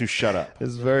person to shut up.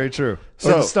 It's very true.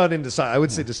 Or to stun into silence. I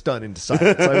would say to stun into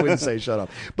silence. I wouldn't say shut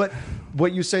up. But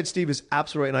what you said, Steve, is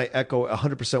absolutely right, and I echo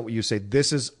 100% what you say.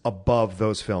 This is above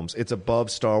those films. It's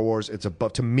above Star Wars. It's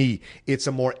above, to me, it's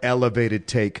a more elevated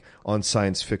take on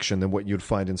science fiction than what you'd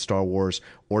find in Star Wars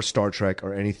or Star Trek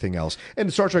or anything else.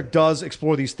 And Star Trek does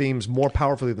explore these themes more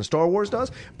powerfully than Star Wars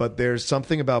does, but there's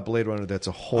something about Blade Runner that's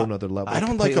a whole nother level. I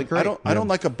don't like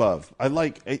above. I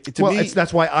like to well, me.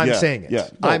 That's why I'm saying it. Yeah,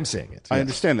 I'm saying it. I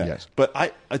understand that. Yes. But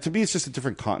to me, it's just a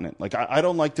different continent. Like I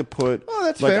don't like to put. Oh,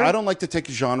 that's fair. I don't like to take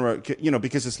a genre,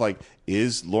 because it's like,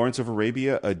 is Lawrence of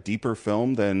Arabia a deeper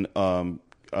film than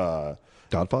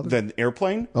Godfather? Than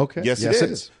Airplane? Okay. Yes, it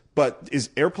is. But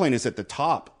Airplane is at the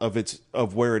top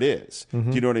of where it is. Mm-hmm.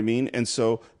 Do you know what I mean? And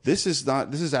so this is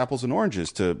apples and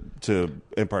oranges to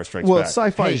Empire Strikes Back. Well,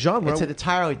 sci-fi genre. It's an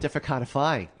entirely different kind of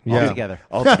flying altogether.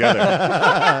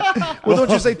 Well, don't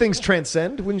you say things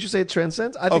transcend? Wouldn't you say it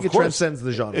transcends? I think it transcends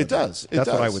the genre. It does. That's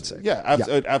what I would say. Yeah,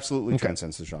 it absolutely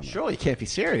transcends the genre. Surely you can't be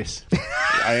serious.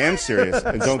 I am serious,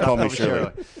 and don't call me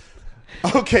Shirley.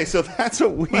 Okay, so that's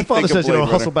what we My father think says, of Blade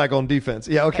Runner. hustle back on defense.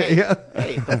 Yeah, okay.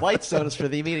 Hey, the white soda's for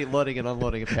the immediate loading and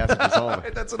unloading of passengers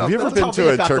only. Have you ever been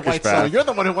to a Turkish bath? You're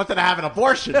the one who wanted to have an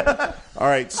abortion. All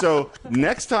right, so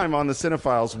next time on the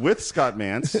Cinephiles with Scott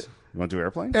Mance, you want to do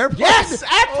Airplane? Yes,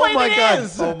 Airplane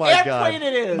is. Oh my God. Airplane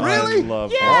it is. Really? I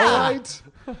love Yeah. All right.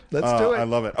 Let's do it. I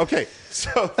love it. Okay,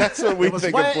 so that's what we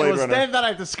think of Blade Runner. It was then that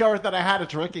I discovered that I had a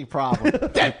drinking problem.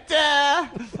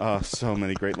 Oh, so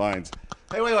many great lines.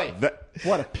 Wait.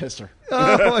 What a pisser.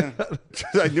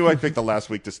 I knew I'd pick the last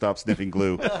week to stop sniffing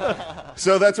glue.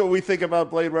 So that's what we think about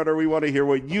Blade Runner. We want to hear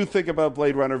what you think about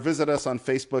Blade Runner. Visit us on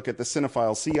Facebook at The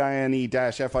Cinephiles,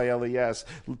 CINE-FILES.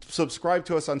 Subscribe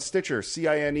to us on Stitcher,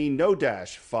 CINE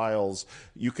no-files.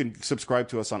 You can subscribe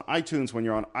to us on iTunes. When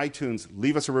you're on iTunes,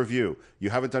 leave us a review. You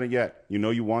haven't done it yet. You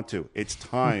know you want to. It's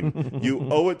time. You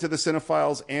owe it to The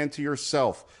Cinephiles and to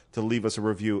yourself to leave us a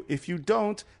review. If you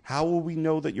don't, how will we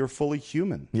know that you're fully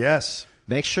human? Yes.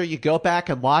 Make sure you go back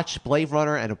and watch Blade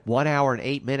Runner at 1 hour and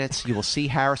 8 minutes. You will see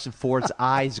Harrison Ford's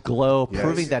eyes glow,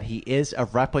 proving that he is a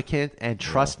replicant. And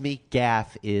trust me,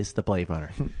 Gaff is the Blade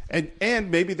Runner.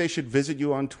 And maybe they should visit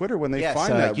you on Twitter when they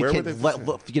find that. You Where can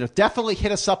would they definitely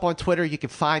hit us up on Twitter. You can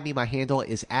find me. My handle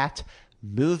is at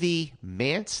Movie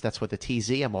Mance. That's with the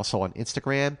TZ. I'm also on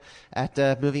Instagram at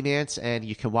Movie Mance, and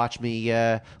you can watch me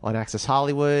on Access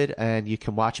Hollywood, and you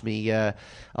can watch me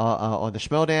on the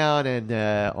Schmodown and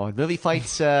on Movie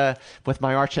Fights with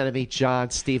my arch enemy John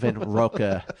Steven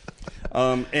Roca.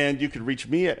 And you can reach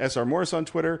me at SR Morris on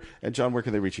Twitter. And John, where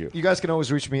can they reach you? You guys can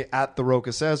always reach me at The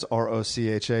Rocha Says,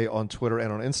 ROCHA, on Twitter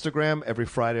and on Instagram. Every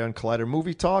Friday on Collider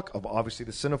Movie Talk of obviously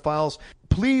The Cinephiles.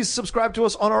 Please subscribe to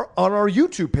us on our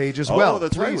YouTube page as well. Oh,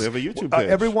 that's right. We have a YouTube page.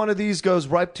 Every one of these goes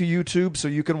right to YouTube, so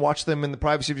you can watch them in the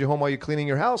privacy of your home while you're cleaning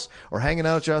your house or hanging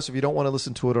out at your house if you don't want to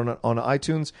listen to it on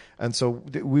iTunes. And so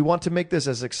we want to make this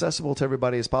as accessible to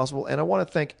everybody as possible. And I want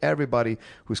to thank everybody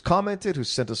who's commented, who's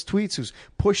sent us tweets, who's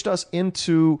pushed us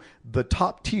into the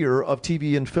top tier of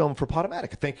TV and film for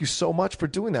Podomatic. Thank you so much for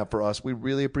doing that for us. We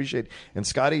really appreciate it. And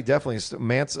Scotty, definitely,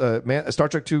 Star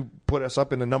Trek 2 put us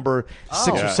up in the number 6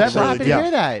 or 7. I'm happy to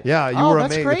hear that. Yeah, you were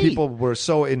that's amazing. great. The people were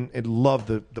so in love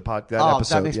that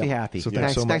episode. That makes me happy. So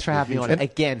thanks for having me on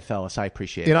again, fellas. I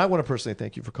appreciate it. And I want to personally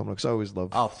thank you for coming because I always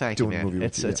love doing a movie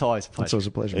with you. It's always a pleasure. It's always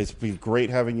a pleasure. It's been great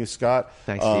having you, Scott.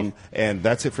 Thanks, Steve. And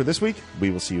that's it for this week.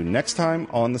 We will see you next time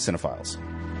on The Cinephiles.